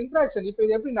இதோட இன்ட்ராக்ஷன் இப்ப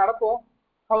இது எப்படி நடக்கும்,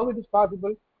 how it is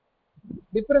possible,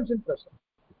 difference in pressure.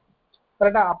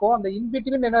 கரெக்டா? அப்போ அந்த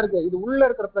இன்பிட்வீன் என்ன இருக்கு, இது உள்ள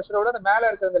இருக்கிற பிரஷரோட அந்த மேல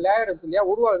இருக்கிற அந்த லேயர் இருக்கு இல்லையா,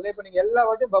 உருவாகுது. இப்ப நீங்க எல்லா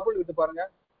வாட்டியும் பபுள் விட்டு பாருங்க,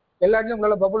 எல்லா இடத்துலயும்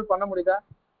உங்களால பபுள் பண்ண முடியுதா?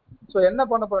 ஸோ என்ன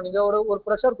பண்ண போறோம், நீங்க ஒரு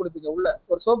ப்ரெஷர் கொடுப்பீங்க, உள்ள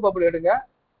ஒரு சோப் பபுள் எடுங்க,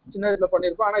 சின்ன வயசுல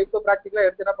பண்ணிருப்போம். ஆனா இப்போ பிராக்டிகலா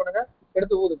எடுத்து என்ன பண்ணுங்க,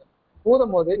 எடுத்து ஊதுங்க.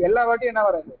 ஊதும் போது எல்லா வாட்டியும் என்ன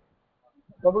வராது,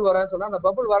 பபுள் வரான்னு சொன்னா, அந்த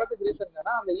பபுள் வரதுக்கு ரீசன்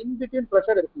என்னன்னா அந்த இன்பிட்வீன்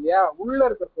ப்ரெஷர் இருக்கு இல்லையா, உள்ள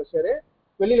இருக்கிற ப்ரெஷரு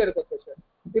வெளியில இருக்கிற ப்ரெஷர்.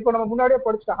 இப்போ நம்ம முன்னாடியே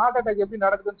படிச்சுட்டோம், ஹார்ட் அட்டாக் எப்படி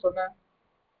நடக்குதுன்னு சொன்னேன்.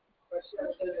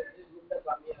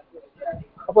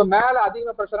 அப்ப மேல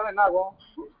அதிக பிரஷர் என்ன ஆகும்,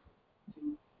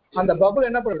 அந்த பபுள்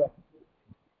என்ன பண்ணிடும்,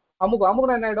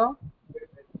 அமுக்குனா என்ன ஆயிடும்,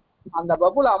 அந்த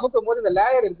பபுள் அமுக்கும் போது இந்த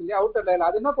லேயர் இருக்கு இல்லையா, அவுட்டர் லேயர்,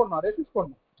 அது என்ன பண்ணும், ரெசிஸ்ட்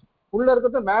பண்ணும். உள்ள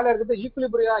இருக்கிறது மேல இருக்கிறது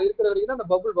ஈக்குலிபிரியா இருக்கிற வரைக்கும் அந்த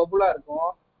பபுள் பபுளா இருக்கும்.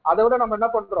 அதை விட நம்ம என்ன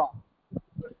பண்றோம்,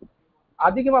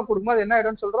 அதிகமா கொடுக்கும்போது என்ன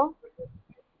ஆயிடும்னு சொல்றோம்,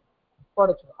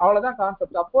 குறைச்சிடும். அவ்வளவுதான்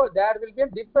கான்செப்ட். அப்போ there will be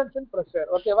difference in pressure.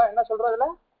 ஓகேவா? என்ன சொல்றோம் அதுல,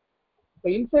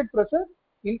 இன்சைட் பிரஷர்,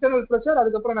 இன்டர்னல் பிரஷர்,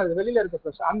 அதுக்கப்புறம் என்ன வெளியில இருக்க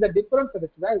பிரஷர், அந்த டிஃபரன்ஸ்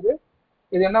வச்சுதான் இது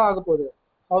என்ன ஆக போகுது,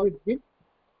 ஹவ் இட் பீ,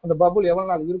 அந்த பபுள்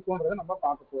எவ்வளவு நாள் இருக்கும்ன்றதை நம்ம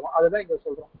பார்க்க போறோம். அதுதான் இங்க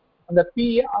சொல்றோம். அந்த பி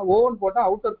ஓன் போட்டா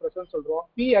அவுட்டர் பிரஷர் சொல்றோம்,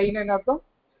 பி ஐன்னு என்ன அர்த்தம்,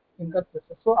 இன்டர்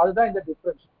பிரஷர். ஸோ அதுதான் இந்த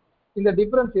டிஃபரன்ஸ். இந்த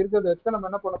டிஃபரன்ஸ் இருக்கிறத வச்சு நம்ம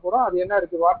என்ன பண்ண போறோம், அது என்ன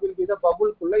இருக்கு, வாட் வில் பி த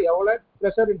பபுள்குள்ள எவ்வளவு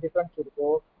பிரஷர் இன் டிஃபரன்ஸ் இருக்கோ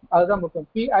அதுதான் முக்கியம்.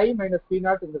 பிஐ மைனஸ் பி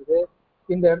நாட்ங்கிறது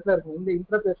இந்த இடத்துல இருக்கும், இந்த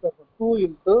இன்டர்ஃபேஸ்ல இருக்கும். 2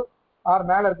 இன்ட்டு ஆர்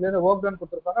மேல இருக்கு ஒர்க் டன்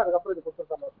கொடுத்துருப்பாங்க, அதுக்கப்புறம் இது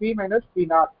கொடுத்துருக்காங்க B minus B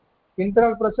not,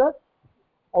 internal pressure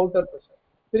outer pressure.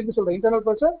 திருப்பி சொல்றேன், இன்டர்னல்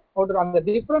பிரஷர் அவுட்டர். அந்த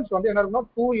டிஃபரன்ஸ் வந்து என்ன இருக்குன்னா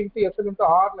 2 இன்ட்டு எஸ் இன்ட்டு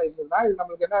ஆர்ல இருந்ததுன்னா இது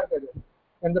நம்மளுக்கு என்ன இருக்காது,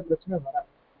 எந்த பிரச்சனையும் வராது.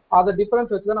 அதை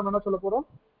டிஃபரன்ஸ் வச்சு தான் நம்ம என்ன சொல்ல போறோம்,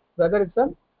 வெதர்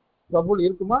இட்ஸ் பபுள்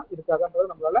இருக்குமா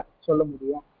இருக்காதுன்றது நம்மளால சொல்ல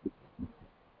முடியும்.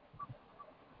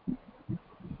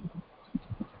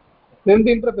 ரெண்டு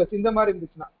இன்டர்ஃபேஸ் இந்த மாதிரி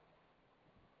இருந்துச்சுன்னா,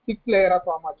 திக் லேயரா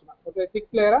ஃபார்ம் ஆச்சுன்னா, ஓகே,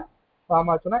 திக் லேயரா ஃபார்ம்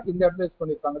ஆச்சுன்னா இந்த இடத்துல யூஸ்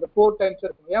பண்ணிருப்பாங்க. இது 4 டைம்ஸ்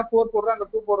இருக்கும். ஏன் 4 போடுறோம், அங்க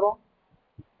 2 போடுறோம்?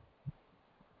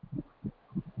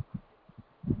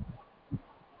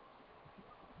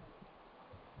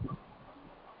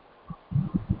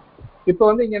 இப்போ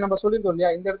வந்து இங்க நம்ம சொல்லிருக்கோம்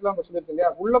இல்லையா, இந்த இடத்துல நம்ம சொல்லிருக்கோம் இல்லையா,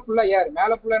 உள்ள ஃபுல்லா ஏர்,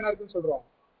 மேல ஃபுல்லா என்ன இருக்குன்னு சொல்றோம்,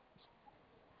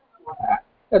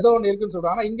 ஏதோ ஒண்ணு இருக்குன்னு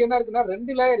சொல்றோம். ஆனா இங்க என்ன இருக்குன்னா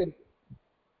 2 லேயர் இருக்கு.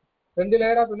 2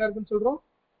 லேயரா என்ன இருக்குன்னு சொல்றோம்,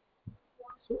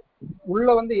 உள்ள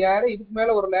வந்து ஏர், இதுக்கு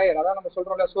மேல ஒரு லேயர், அதான் நம்ம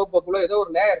சொல்றோம்ல சோப் பப்புல ஏதோ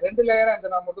ஒரு லேயர், 2 லேயரா இந்த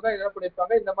நான் மட்டும் தான் என்ன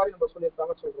பண்ணிருப்பாங்க, இந்த மாதிரி நம்ம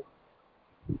சொல்லியிருப்பாங்க சொல்றோம்.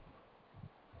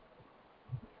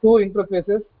 2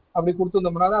 இன்டர்ஃபேசஸ் அப்படி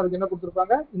கொடுத்துருந்தோம்னா தான் அதுக்கு என்ன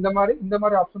கொடுத்துருப்பாங்க, இந்த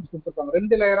மாதிரி ஆப்ஷன்ஸ் கொடுத்துருப்பாங்க.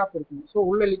 2 லேயரா இருக்கணும். ஸோ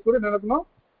உள்ள லிக்விட் நடக்கணும்,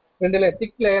 2 லேயர்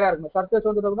திக் லேயரா இருக்கணும். சர்ஃபேஸ்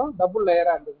வந்து டபுள்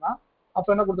லேயரா இருந்ததுன்னா அப்ப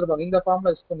என்ன கொடுத்துருப்பாங்க, இந்த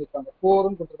ஃபார்ம்ல யூஸ் பண்ணிருப்பாங்க.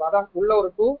 4ன்னு கொடுத்துருப்பாங்க. அதான் உள்ள ஒரு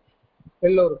 2,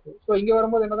 வெளில ஒரு 2. ஸோ இங்க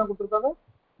வரும்போது என்னதான் கொடுத்துருப்பாங்க,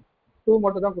 2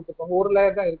 மட்டும் தான் கொடுத்துருப்பாங்க. ஒரு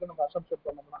லேயர் தான் இருக்கு நம்ம அசம்ப்ஷன்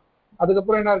பண்ணோம்னா.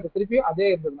 அதுக்கப்புறம் என்ன இருக்கு, திருப்பி அதே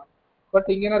இருந்ததுன்னா. பட்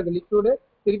இங்க என்ன இருக்கு, லிக்விடு,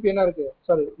 திருப்பி என்ன இருக்கு,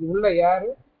 சாரி உள்ள ஏர்,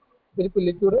 திருப்பி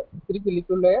லிக்விடு, திருப்பி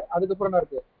லிக்விட் லேயர், அதுக்கப்புறம் என்ன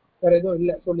இருக்கு, வேற எதுவும்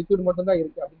இல்லை. ஸோ லிக்விட் மட்டும் தான்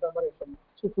இருக்கு அப்படின்ற மாதிரி சொல்லணும்.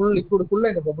 ஸோ ஃபுல்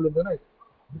லிக்விடுக்குள்ள இந்த பபுள் இருந்ததுன்னா இருக்கு.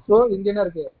 ஸோ இங்க என்ன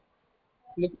இருக்கு,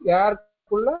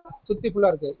 ஏருக்குள்ள சுத்தி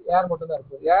ஃபுல்லா இருக்கு, ஏர் மட்டும் தான்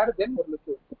இருக்கு. ஏர் தென் ஒரு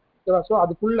லிக்விட், ஓகேவா? ஸோ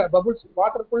அதுக்குள்ள பபுள்ஸ்,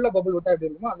 வாட்டருக்குள்ள பபுள் விட்டா எப்படி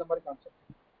இருக்குமோ அந்த மாதிரி கான்செப்ட்,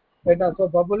 ரைட்டா? ஸோ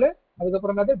பபுள்,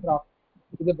 அதுக்கப்புறம் என்னது டிராப்,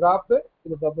 இது டிராப்,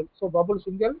 இது bubble. So bubble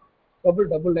single, bubble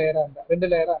double லேயரா இருந்தா, 2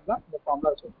 லேயரா இருந்தா இந்த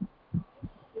ஃபார்முலா சொல்லுவோம்.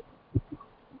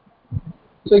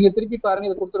 ஸோ இங்க திருப்பி பாருங்க,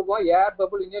 இது கொடுத்துருக்கோம் ஏர்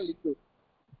பபுள் இன் லிக்விட்,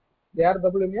 ஏர்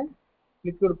பபுள் இன்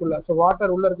லிக்விடுக்குள்ள. ஸோ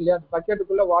வாட்டர் உள்ள இருக்கு இல்லையா,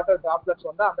 பக்கெட்டுக்குள்ள வாட்டர் டிராப்லெட்ஸ்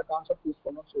வந்தா அந்த கான்செப்ட் யூஸ்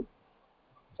பண்ணணும்னு சொல்லுவோம்.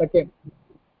 செகண்ட்,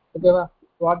 ஓகேவா,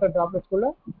 வாட்டர் டிராப்லெட்ஸ்க்குள்ள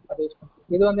அதை யூஸ் பண்ணுவோம்.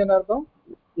 இது வந்து என்ன அர்த்தம்,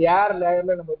 ஏர்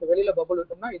லேயர்ல நம்ம இப்போ வெளியில பபுள்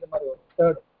விட்டோம்னா இது மாதிரி வரும்.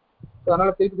 தேர்ட், ஸோ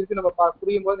அதனால திருப்பி நம்ம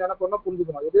புரியும் போது என்ன பண்ணணும்,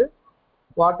 புரிஞ்சுக்கணும். இது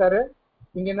வாட்டரு,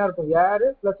 இங்க என்ன இருக்கும், ஏர்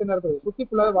பிளஸ் என்ன இருக்குது, சுத்தி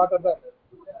ஃபுல்லாவே வாட்டர் தான் இருக்கு.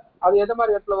 அது எந்த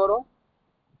மாதிரி இடத்துல வரும்,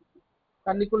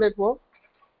 தண்ணிக்குள்ள. இப்போ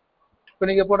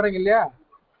நீங்க போடுறீங்க இல்லையா,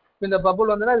 இந்த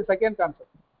பபுள் வந்ததுன்னா இது செகண்ட்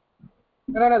கான்செப்ட்.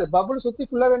 ஏன்னா அது பபுள் சுத்தி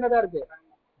ஃபுல்லாவே என்னதான் இருக்கு,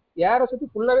 ஏரை சுத்தி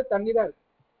ஃபுல்லாவே தண்ணி தான் இருக்கு,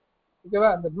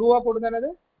 ஓகேவா? இந்த ப்ளூவா போடுறது என்னது,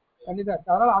 தண்ணி தான்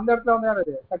இருக்கு. அதனால அந்த இடத்துல வந்து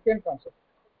என்னது செகண்ட் கான்செப்ட்.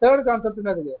 தேர்ட் கான்செப்ட்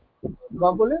என்னது,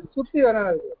 பபுள் சுத்தி வேற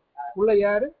என்னது, உள்ள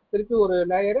ஏர், திருப்பி ஒரு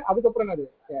லேயர், அதுக்கப்புறம் என்னது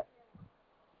ஏர்.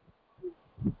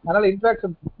 அதனால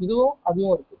இன்ட்ராக்ஷன் இதுவும்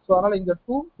அதுவும் இருக்கு. ஸோ அதனால இங்க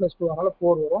 2 + 2, அதனால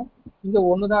 4 வரும். இங்க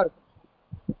 1 தான் இருக்கு.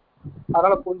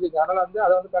 அதனால புரிஞ்சுக்க, அதனால வந்து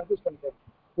அதை வந்து கன்ஃபியூஸ் பண்ணிக்காது.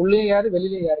 உள்ளேயும் ஏர்,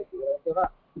 வெளியிலையும் ஏர் இருக்கு, ஓகேவா?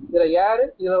 இதுல ஏர்,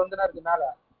 இதுல வந்து என்ன இருக்கு, மேல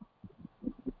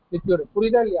லிக்விட்.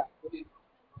 புரியுதா இல்லையா,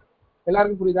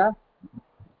 எல்லாருக்கும் புரியுதா?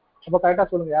 அப்ப கரெக்டா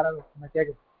சொல்லுங்க யாராவது, நான்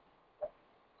கேட்குறேன்.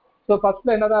 ஸோ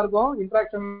ஃபர்ஸ்ட்ல என்னதான் இருக்கும்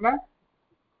இன்ட்ராக்ஷன்ல,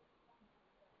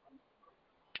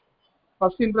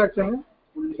 first interaction,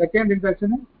 second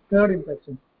interaction, third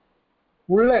interaction.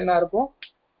 உள்ள என்ன இருக்கும்,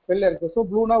 வெளில இருக்கு. ஸோ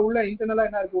ப்ளூனா உள்ள இன்டர்னலா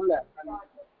என்ன இருக்கு, உள்ள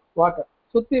வாட்டர்,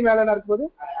 சுத்தி மேல என்ன இருக்கும்போது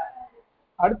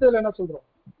அடுத்ததுல என்ன சொல்றோம்,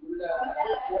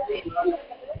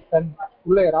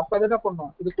 உள்ள ஏர். அப்ப என்ன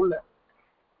பண்ணோம், இதுக்குள்ள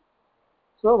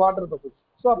ஸோ வாட்டர் பபுள்ஸ்.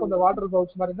 ஸோ அப்போ இந்த வாட்டர்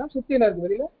பபுள்ஸ் மாதிரி தான் சுத்தி என்ன இருக்கு,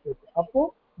 வெளியில இருக்கு. அப்போ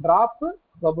டிராப்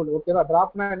பபுள், ஓகேவா?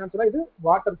 டிராப்னா என்னன்னு சொன்னா இது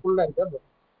வாட்டர் ஃபுல்லா இருக்கு.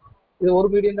 இது ஒரு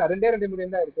மீடியம் தான், 2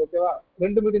 மீடியம் தான் இருக்கு, ஓகேவா?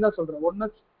 2 மீடியம் தான் சொல்றேன். ஒன்னு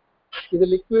இது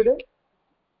லிக்விடு,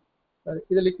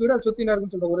 இது லிக்விடா சுத்தி என்ன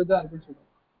இருக்குன்னு சொல்றோம், ஒரு இதா இருக்குன்னு சொல்றோம்.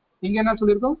 இங்க என்ன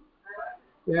சொல்லியிருக்கோம்,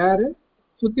 ஏரு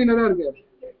சுத்தி என்னதான் இருக்கு.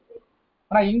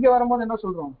 ஆனா இங்க வரும்போது என்ன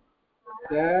சொல்றோம்,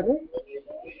 ஏரு,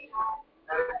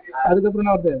 அதுக்கப்புறம்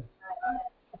என்ன வருது.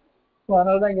 ஸோ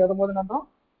அதனாலதான் இங்க வரும்போது நம்ம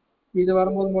இது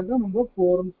வரும்போது மட்டும் நம்ம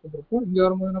 4ன்னு சொல்லிருக்கோம். இங்க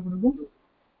வரும்போது என்ன பண்ணிருக்கோம்,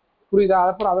 புரியுதா?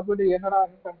 அப்புறம் அதை போயிட்டு என்னடா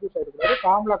கன்ஃபியூஸ் ஆகிருக்காரு.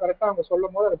 ஃபார்முலா கரெக்டா அவங்க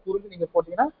சொல்லும் போது அதை புரிஞ்சு நீங்க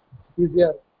போட்டீங்கன்னா ஈஸியா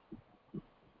இருக்கும்.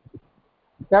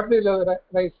 கேபிட்டல்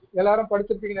ரைஸ் எல்லாரும்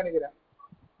படிச்சிருப்பீங்கன்னு நினைக்கிறேன்.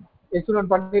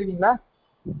 எக்ஸ்பெரிமெண்ட் பண்ணிருக்கீங்களா?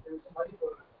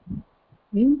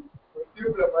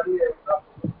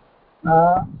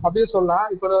 அப்படியே சொல்லலாம்.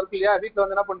 இப்போ இருக்கு இல்லையா, வீட்டில்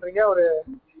வந்து என்ன பண்றீங்க, ஒரு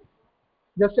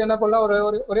ஜஸ்ட் என்ன பண்ணலாம்,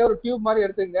 ஒரே ஒரு டியூப் மாதிரி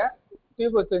எடுத்துங்க,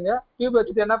 டியூப் வச்சுங்க. டியூப்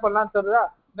வச்சுட்டு என்ன பண்ணலாம் தெரியுதா,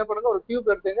 என்ன பண்ணுங்க, ஒரு டியூப்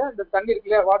எடுத்துங்க. இந்த தண்ணி இருக்கு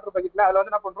இல்லையா, வாட்டர் பக்கெட்ல, அதில்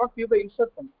வந்து என்ன பண்றோம், டியூபை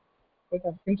இன்சர்ட் பண்ணும்.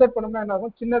 இன்சர்ட் பண்ணோம்னா என்ன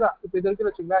ஆகும், சின்னதா இப்போ இது இருக்கு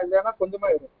வச்சுங்களா, இல்லைன்னா கொஞ்சமா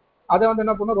இருக்கும். அதை வந்து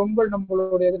என்ன பண்ணும், ரொம்ப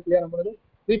நம்மளுடைய இது இல்லையா, நம்மளது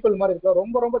ரீஃபில் மாதிரி இருக்கும்,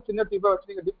 ரொம்ப ரொம்ப சின்ன டியூபா வச்சு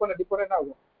நீங்க டிப் பண்ண என்ன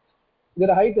ஆகும்,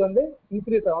 இதோட ஹைட் வந்து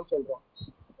இன்க்ரீஸ் ஆகும்னு சொல்றோம்.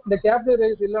 இந்த கேபிட்டல்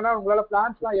ரைஸ் இல்லைன்னா உங்களால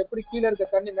பிளான்ட்ஸ்லாம் எப்படி கீழே இருக்க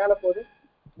தண்ணி மேலே போகுது,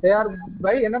 தேர்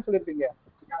பை என்ன சொல்லியிருப்பீங்க,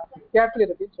 கேபிட்டல்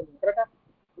இருக்குன்னு சொல்லுங்க. கரெக்டா,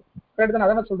 கரெக்ட் தானே,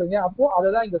 அதான சொல்றீங்க. அப்போ அதை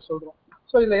தான் இங்க சொல்றோம்.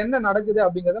 ஸோ இதுல என்ன நடக்குது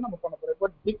அப்படிங்கிறத நம்ம பண்ண போறோம். இப்போ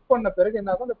டிப் பண்ண பிறகு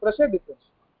என்ன ஆகும், இந்த ப்ரெஷர் டிஃபரன்ஸ்.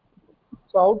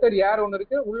 ஸோ அவுட்டர் ஏர் ஒன்று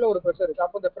இருக்கு, உள்ள ஒரு ப்ரெஷர் இருக்கு.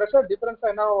 அப்போ இந்த ப்ரெஷர் டிஃபரன்ஸா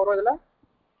என்ன வரும், இதுல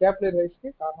கேபிலரி ரைஸ்க்கு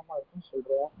காரணமா இருக்குன்னு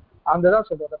சொல்றோம். அங்கதான்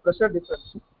சொல்றோம் அந்த ப்ரெஷர்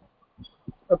டிஃபரன்ஸ்.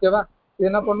 ஓகேவா? இது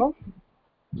என்ன பண்ணும்,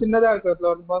 சின்னதா இருக்கிறதுல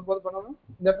போது பண்ணணும்.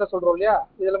 இந்த இடத்துல சொல்றோம் இல்லையா,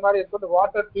 இதுல மாதிரி இருக்கும்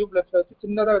வாட்டர் டியூப்ல வச்சு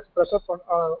சின்னதா வச்சு ப்ரெஷர்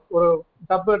ஒரு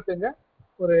டப் எடுத்துங்க,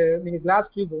 ஒரு நீங்க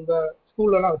கிளாஸ் டியூப் உங்க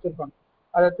ஸ்கூல்ல எல்லாம் வச்சிருப்பாங்க,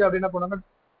 அதை வச்சு அப்படி என்ன பண்ணுவாங்க,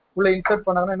 உள்ள இன்சர்ட்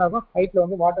பண்ணாங்கன்னா என்ன ஆகும், ஹைட்ல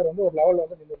வந்து வாட்டர் வந்து ஒரு லெவல்ல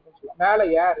வந்து நின்று இருக்குன்னு சொல்லலாம். மேல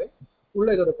ஏர், உள்ள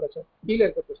இதோட ப்ரெஷர், கீழே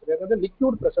இருக்க ப்ரெஷர், இது வந்து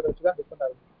லிக்யூட் ப்ரெஷர் வச்சு தான் டிஃபரெண்ட்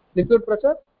ஆகுது. லிக்யூட்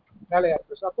ப்ரெஷர், மேல ஏர்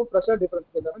ப்ரெஷர். அப்போ ப்ரெஷர்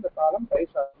டிஃபரன்ஸ் இந்த காலம்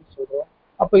ரைஸ் ஆகுதுன்னு சொல்றோம்.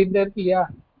 அப்போ இந்த இருக்கு இல்லையா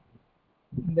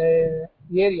இந்த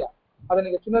ஏரியா, அதை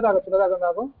நீங்க சின்னதாக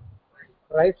ஆகும்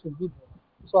ரைஸ் வில் பி.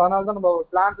 ஸோ அதனால தான் நம்ம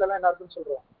பிளான்ட்ல எல்லாம் என்ன இருக்குன்னு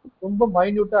சொல்றோம், ரொம்ப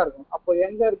மைன்யூட்டா இருக்கும். அப்போ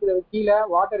எங்க இருக்குது கீழே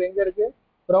வாட்டர், எங்க இருக்கு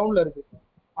கிரவுண்ட்ல இருக்கு.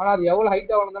 ஆனா அது எவ்வளவு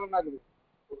ஹைட்டா வளர்ந்தாலும் என்ன ஆகுது,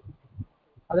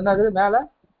 அது என்ன ஆகுது, மேல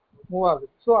மூவ் ஆகுது.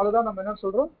 ஸோ அதுதான் நம்ம என்ன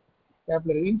சொல்றோம்,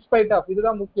 கேபிலரி இன்ஸ்பைட் ஆஃப்.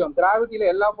 இதுதான் முக்கியம். கிராவிட்டியில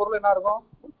எல்லா பொருளும் என்ன இருக்கும்,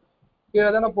 கீழே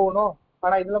தானே போகணும்.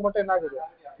 ஆனா இதுல மட்டும் என்ன ஆகுது,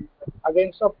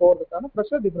 அகைன்ஸ்டா போறதுக்கான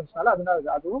ப்ரெஷர் டிஃபரன்ஸ்னால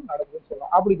அதனால அதுவும் நடக்குதுன்னு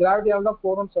சொல்லலாம். அப்படி கிராவிட்டியால தான்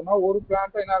போகணும்னு சொன்னா ஒரு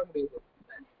பிளான்ட் என்ன ஆக முடியுது,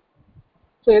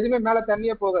 ஸோ எதுவுமே மேல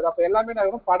தண்ணியே போகாது. அப்ப எல்லாமே என்ன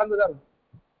இருக்கும், படந்துதான் இருக்கும்.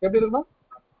 எப்படி இருக்கணும்,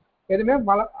 எதுவுமே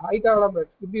மழை ஹைட்டா வளர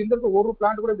இப்படி இருந்திருக்கு. ஒரு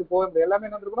பிளான்ட் கூட இப்படி போக முடியாது, எல்லாமே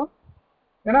என்ன இருக்கணும்,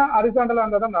 ஏன்னா ஹரிசாண்டலா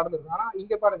இருந்தா தான் நடந்திருக்கும். ஆனா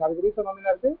இங்க பாருங்க, அதுக்கு ரீசன் வந்து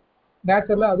என்ன இருக்கு,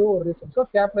 நேச்சர்ல அதுவும் ஒரு ரீசன். ஸோ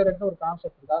கேப்லர்னு ஒரு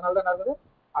கான்செப்ட் இருக்கு. அதனால தான் நடக்குது,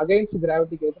 அகைன்ஸ்ட்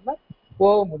கிராவிட்டிக்கு எதுவுமே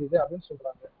போக முடியுது அப்படின்னு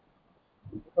சொல்றாங்க.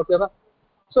 ஓகேவா?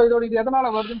 ஸோ இதோட இது எதனால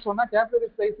வருதுன்னு சொன்னா, கேப்லரி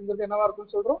சைஸ்ங்கிறது என்னவா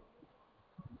இருக்குன்னு சொல்றோம்,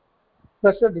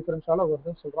 ப்ரெஷர் டிஃபரன்ஸால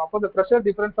வருதுன்னு சொல்றோம். அப்போ இந்த pressure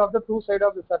difference of the two side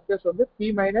of the surface வந்து P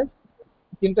minus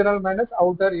internal minus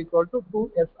outer equal to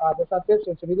 2SR. the surface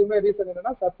tension. இதுவுமே ரீசன்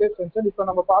என்னன்னா சர்ஃபேஸ் டென்ஷன். இப்போ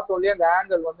நம்ம பார்த்தோம் இல்லையா, இந்த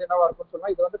ஆங்கிள் வந்து என்னவா இருக்குன்னு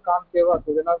சொன்னா, இது வந்து கான்கேவா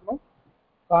இருக்குது. என்ன இருக்கும்,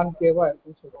 கான்கேவா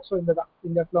இருக்குன்னு சொல்றோம். ஸோ இந்த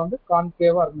இடத்துல வந்து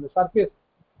கான்கேவா இருக்கும். இந்த சர்ஃபேஸ்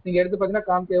நீங்க எடுத்து பார்த்தீங்கன்னா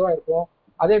கான்கேவா இருக்கும்.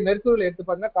 அதே மெர்க்குரியில எடுத்து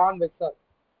பார்த்தீங்கன்னா கான்வெக்ஸா இருக்கும்.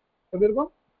 எப்படி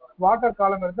இருக்கும், வாட்டர்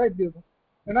காலம் இருந்தா இப்படி இருக்கும்.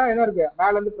 ஏன்னா என்ன இருக்கு,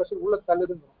 மேல இருந்து ப்ரெஷர் உள்ள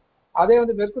தள்ளுதுன்னு. அதே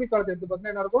வந்து மெர்க்குரி காலத்தை எடுத்து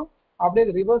பார்த்தீங்கன்னா என்ன இருக்கும், அப்படியே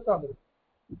ரிவர்ஸா வந்துருக்கு,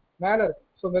 மேல இருக்கு.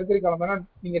 ஸோ மெர்க்குரி காலம் வேணா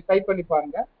நீங்க டைப் பண்ணி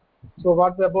பாருங்க. So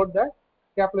what about the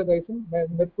கேபிலரைசிங்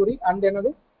mercury and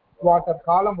என்னது வாட்டர்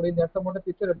காலம் முடிந்த இடத்த மட்டும்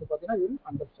பிக்சர் எடுத்து பார்த்தீங்கன்னா இது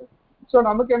அண்டர்ஸ்டாண்ட். ஸோ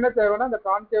நமக்கு என்ன தேவைன்னா, இந்த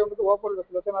கான்கேவ் வந்து ஓப்பன்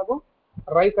வெஸ்லன் ஆகும்,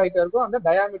 ரைஸ் ஆகிட்டே இருக்கும், அந்த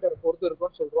டயாமீட்டர் பொறுத்து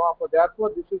இருக்கும்னு சொல்றோம். அப்போ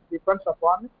therefore this is depends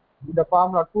upon இந்த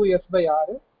ஃபார்முலா 2S/R.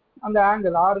 அந்த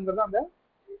ஆங்கிள் ஆறுங்கிறது அந்த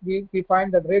we find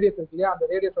the radius இருக்கு இல்லையா, அந்த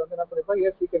ரேடியஸ் வந்து என்ன பண்ணிருப்பாங்க,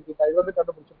 A secant theta இது வந்து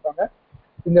கண்டுபிடிச்சிருப்பாங்க.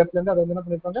 இந்த இடத்துல இருந்து அதை வந்து என்ன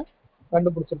பண்ணிருப்பாங்க,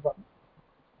 கண்டுபிடிச்சிருப்பாங்க.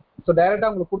 ஸோ டைரக்டா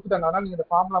உங்களுக்கு கொடுத்துட்டாங்க, ஆனால் நீங்க இந்த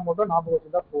ஃபார்முலா மட்டும் ஞாபகம்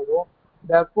வச்சுதான் போதும்.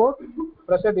 therefore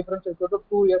pressure difference is equal to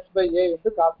 2S/A into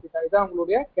cos theta. இதான்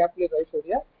உங்களுடைய கேபிலரி ரைஸ்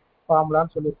உடைய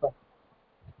ஃபார்முலான்னு சொல்லியிருப்பாங்க.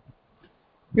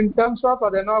 இன் டர்ம்ஸ் ஆஃப்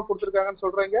அது என்ன கொடுத்துருக்காங்கன்னு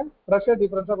சொல்றீங்க, ப்ரெஷர்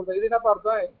டிஃபரன்ஸா கொடுத்தாங்க. இது என்ன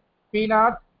பார்த்தோம்,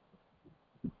 P0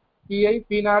 PI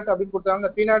P0 அப்படின்னு கொடுத்தாங்க.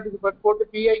 P0 போட்டு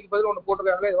PIக்கு பதில் ஒன்று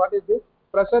போட்டிருக்காங்களே, what is this,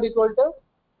 pressure equal to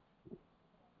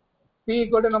P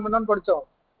equal to நம்ம என்ன படிச்சோம்,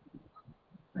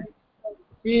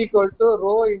 P equal to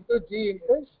rho into G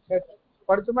into H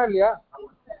படிச்சுமா இல்லையா,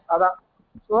 அதான்.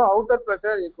 So outer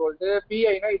pressure equal to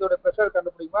PIனா இதோட ப்ரெஷர்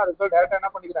கண்டுபிடிக்குமா, அதுக்கு டேரக்டா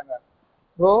என்ன பண்ணிக்கிறாங்க,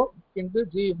 ரோ இன்டு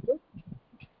G இன்டு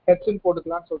ஹெச்ன்னு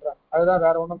போட்டுக்கலாம்னு சொல்றாங்க. அதுதான்,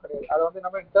 வேற ஒன்றும் கிடையாது. அதை வந்து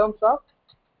நம்ம in terms of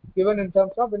given in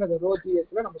terms of என்னது ரோ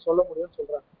ஜிஎஸ்ல நம்ம சொல்ல முடியும்னு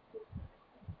சொல்றாங்க.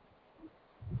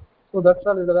 So that's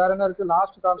all. இது வேற என்ன இருக்கு,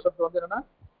 லாஸ்ட் கான்செப்ட் வந்து என்னன்னா,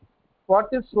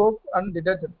 what is soap and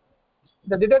detergent.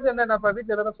 இந்த டிடர்ஜென்ட் நம்ம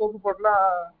வீட்டில் எதாவது சோப்பு போட்டுலாம்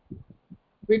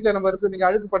வீட்டில் நம்ம இருக்கு, நீங்க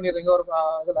அழுக்கு பண்ணிடுறீங்க ஒரு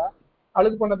இதில்,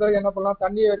 அழுக்கு பண்ண பிறகு என்ன பண்ணலாம்,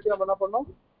 தண்ணியை வச்சு நம்ம என்ன பண்ணோம்,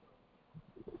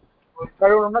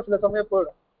 கழுவணும்னா சில சமயம்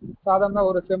போயிடும். சாதாரண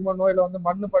ஒரு செம்மண்ணோ இல்லை வந்து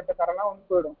மண்ணு பட்ட கரெல்லாம் வந்து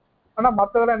போயிடும். ஆனால்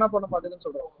மற்றதெல்லாம் என்ன பண்ண மாட்டேங்குதுன்னு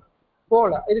சொல்றோம்,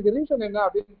 போகல. இதுக்கு ரீசன் என்ன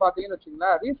அப்படின்னு பார்த்தீங்கன்னு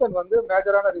வச்சுங்களேன், ரீசன் வந்து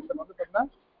மேஜரான ரீசன் வந்து பார்த்தீங்கன்னா,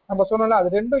 நம்ம சொன்னோம்ல, அது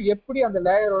ரெண்டும் எப்படி அந்த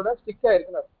லேயரோட ஸ்டிக்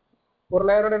ஆயிருக்குன்னு. ஒரு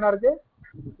லேயரோட என்ன இருக்கு,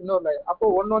 இன்னொரு லேயர். அப்போ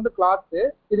ஒன்று வந்து கிளாத்து,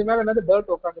 இது மேலே என்னது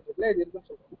டர்ட் உட்காந்துட்டு இருக்குல்ல, இது இருக்குன்னு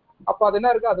சொல்றோம். அப்போ அது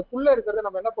என்ன இருக்கு, அதுக்குள்ள இருக்கிறத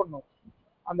நம்ம என்ன பண்ணணும்,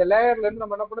 அந்த லேயர்ல இருந்து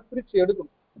நம்ம என்ன பண்ணணும், பிரிச்சு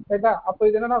எடுக்கணும். ரைட்டா? அப்போ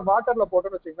இது என்னன்னா வாட்டர்ல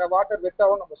போட்டோன்னு வச்சுக்கோங்க, வாட்டர்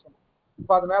வெட்டாவும் நம்ம சொன்னோம்.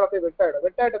 இப்போ அது மேலே போய் வெட்டாயிடும்.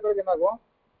 வெட்டாயிட்ட பிறகு என்ன ஆகும்,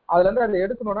 அதுல இருந்து அதை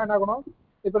எடுக்கணும்னா என்ன ஆகணும்,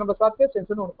 இப்போ நம்ம சர்ஃபேஸ்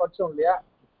டென்ஷன் ஒன்று படிச்சோம் இல்லையா,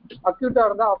 அக்யூட்டா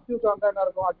இருந்தா என்ன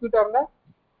இருக்கும், அக்யூட்டா இருந்தா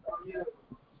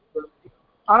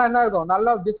ஆனா என்ன இருக்கும்,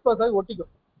 நல்லா டிஸ்பர்ஸ் ஆகி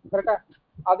ஒட்டிக்கும். கரெக்டா?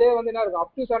 அதே வந்து என்ன இருக்கும்,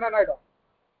 அப்டியூஸ் ஆனா என்ன ஆயிடும்,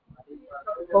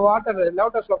 இப்போ வாட்டர்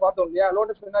லோட்டஸ்ல பார்த்தோம் இல்லையா,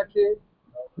 லோட்டஸ் என்னாச்சு,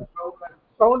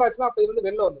 சவுண்ட் ஆச்சுன்னா அப்போ இருந்து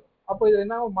வெளில வந்து, அப்போ இது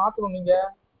என்ன மாற்றணும், நீங்க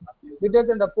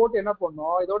டிடர்ஜென்ட்டை போட்டு என்ன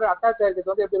பண்ணணும், இதோட அட்டாச்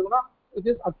ஆகிட்டு வந்து எப்படி இருக்குன்னா, இட்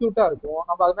இஸ் அக்யூட்டா இருக்கும்.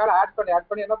 நம்ம அது மேலே ஆட்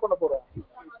பண்ணி என்ன பண்ண போறோம்,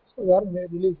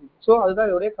 ரிலீசிங். ஸோ அதுதான்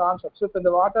இதோடைய கான்செப்ட். ஸோ இப்போ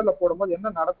இந்த வாட்டர்ல போடும்போது என்ன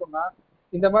நடக்கும்னா,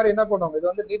 இந்த மாதிரி என்ன பண்ணுவாங்க, இது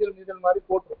வந்து நீடில் மாதிரி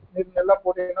போட்டு நீடில் எல்லாம்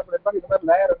போட்டு என்ன பண்ணிருப்பாங்க, இந்த மாதிரி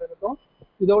லேயர் இருக்கும்.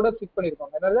 இதோட ஸ்டிக்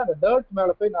பண்ணியிருப்பாங்க. என்னது அந்த டர்ட்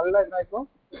மேலே போய் நல்லா என்ன ஆகிக்கும்,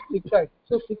 ஸ்டிக் ஆகிடும்.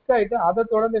 ஸோ ஸ்டிக் ஆகிட்டு அதை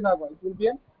தொடர்ந்து என்ன ஆகும், இட் வில் பி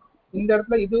இந்த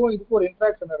இடத்துல இதுக்கும் ஒரு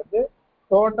இன்ட்ராக்ஷன் நடந்து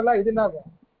டோட்டலாக இது என்ன ஆகும்,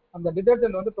 அந்த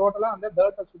டிடர்ஜென்ட் வந்து டோட்டலாக அந்த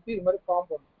டர்ட்டை சுற்றி இது மாதிரி ஃபார்ம்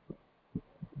பண்ணும்.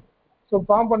 ஸோ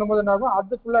ஃபார்ம் பண்ணும்போது என்ன ஆகும்,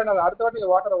 அது ஃபுல்லாக என்ன, அடுத்த வாட்டி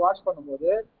நீங்கள் வாட்டரை வாஷ்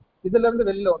பண்ணும்போது இதுல இருந்து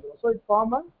வெளியில் வந்துடும். ஸோ இட்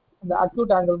ஃபார்ம் அந்த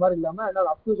அக்யூட் ஆங்கிள் மாதிரி இல்லாமல் என்ன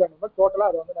அக்யூட் ஆங்கிள் மாதிரி டோட்டலாக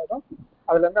அது வந்து என்ன ஆகும்,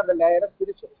 அதுல இருந்து அந்த லேயரை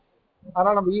பிரிச்சிடும்.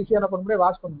 அதனால் நம்ம ஈஸியாக என்ன பண்ண முடியும்,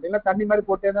 வாஷ் பண்ண முடியும். இல்லை தண்ணி மாதிரி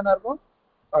போட்டே தானே இருக்கும்,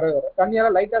 வர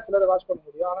தண்ணியால் லைட்டாக சிலரை வாஷ் பண்ண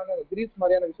முடியும். ஆனால் கிரீஸ்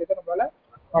மாதிரியான விஷயத்தை நம்மளால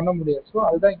பண்ண முடியாது. ஸோ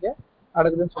அதுதான் இங்கே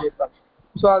நடக்குதுன்னு சொல்லியிருக்காங்க.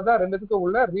 ஸோ அதுதான் ரெண்டுத்துக்கும்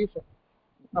உள்ள ரீசன்.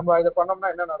 நம்ம இதை பண்ணோம்னா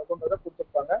என்ன நடக்கும்ன்றதை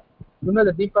கொடுத்துருப்பாங்க. இன்னும்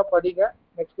இதை டீப்பாக படிங்க.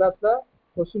 நெக்ஸ்ட் கிளாஸில்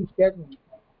கொஸ்டின்ஸ் கேட்கணும்.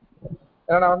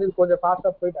 ஏன்னா நான் வந்து இது கொஞ்சம்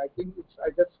ஃபாஸ்ட்டாக போயிட்டு I think I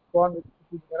just cone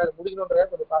ஏன்னா இது முடிக்கணுன்றதே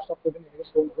கொஞ்சம் ஃபாஸ்ட்டாக போயிட்டுன்னு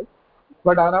எனக்கு தோணுது.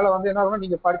 பட் அதனால வந்து என்ன ஆகணும்,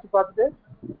 நீங்கள் படித்து பார்த்துட்டு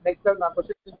நெக்ஸ்ட் டைம் நான்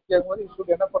கொஸ்டின் கேட்கும்போது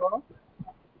இன்ஸ்டியூட் என்ன பண்ணணும்,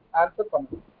 ஆன்சர்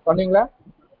பண்ணணும். பண்ணீங்களா?